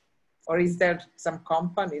it? Or is there some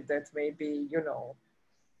company that maybe, you know,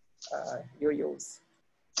 you use?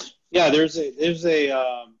 Yeah,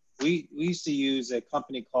 we used to use a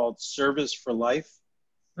company called Service for Life.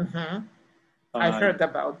 Mm-hmm. I've Uh, heard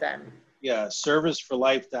about them. yeah,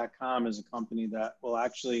 serviceforlife.com is a company that will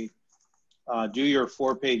actually do your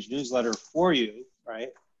 4-page newsletter for you,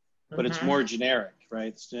 right? But it's Mm-hmm. more generic, right?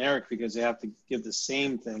 It's generic because they have to give the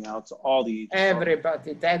same thing out to all the agents.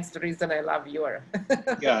 Everybody. That's the reason I love your.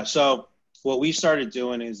 Yeah. So what we started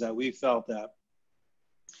doing is that we felt that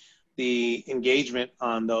the engagement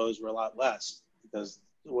on those were a lot less because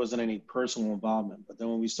there wasn't any personal involvement. But then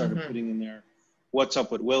when we started Mm-hmm. putting in there, what's up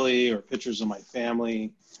with Willie, or pictures of my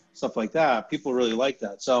family, stuff like that, people really like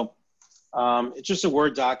that. So it's just a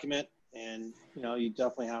Word document, and you know, you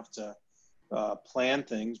definitely have to plan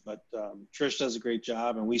things. But Trish does a great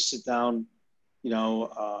job, and we sit down, you know,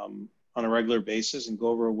 on a regular basis and go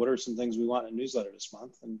over what are some things we want in a newsletter this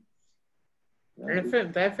month. And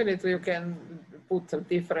Definitely, you can put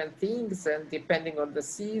different things, and depending on the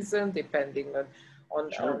season, depending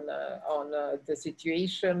sure. on the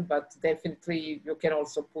situation. But definitely, you can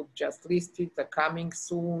also put just listed, coming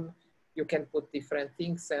soon. You can put different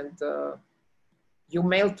things, and you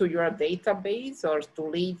mail to your database or to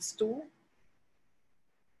leads too.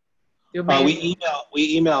 You mail.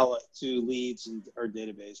 We email to leads in our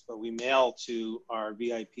database, but we mail to our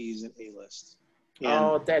VIPs and A-list. And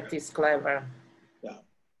Oh, that is clever. yeah,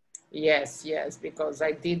 Yes, yes, because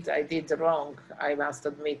I did wrong. I must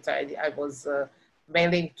admit, I was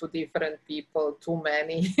mailing to different people, too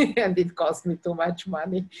many, and it cost me too much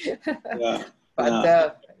money. yeah, But yeah,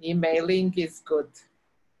 emailing is good.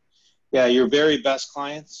 yeah. Your very best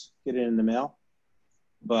clients get it in the mail,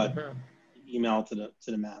 but Mhm. email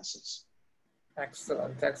to the masses.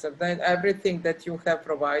 Excellent, excellent. Then everything that you have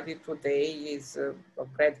provided today is of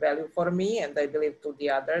great value for me, and I believe to the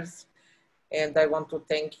others. And I want to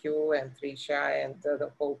thank you and Trisha and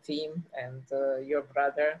the whole team and your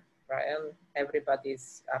brother, Brian. Everybody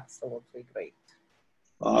is absolutely great.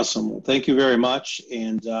 Awesome. Well, thank you very much.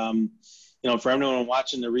 And you know, for everyone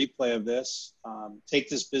watching the replay of this, take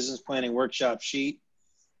this business planning workshop sheet.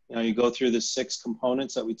 You know, you go through the 6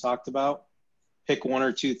 components that we talked about. Pick 1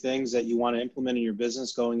 or 2 things that you want to implement in your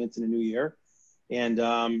business going into the new year, and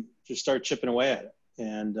just start chipping away at it.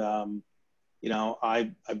 And you know,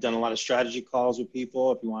 I've done a lot of strategy calls with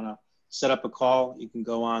people. If you want to set up a call, you can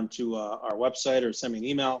go on to our website or send me an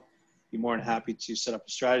email. Be more than happy to set up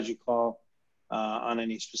a strategy call on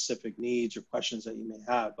any specific needs or questions that you may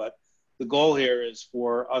have. But the goal here is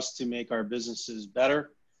for us to make our businesses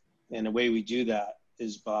better, and the way we do that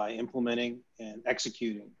is by implementing and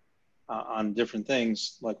executing on different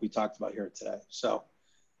things like we talked about here today. So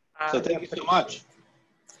I thank you so appreciate. much.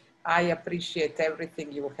 I appreciate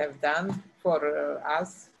everything you have done for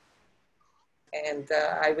us. And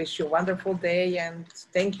I wish you a wonderful day. And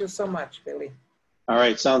thank you so much, Billy. All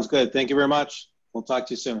right. Sounds good. Thank you very much. We'll talk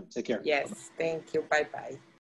to you soon. Take care. Yes. Thank you. Bye-bye.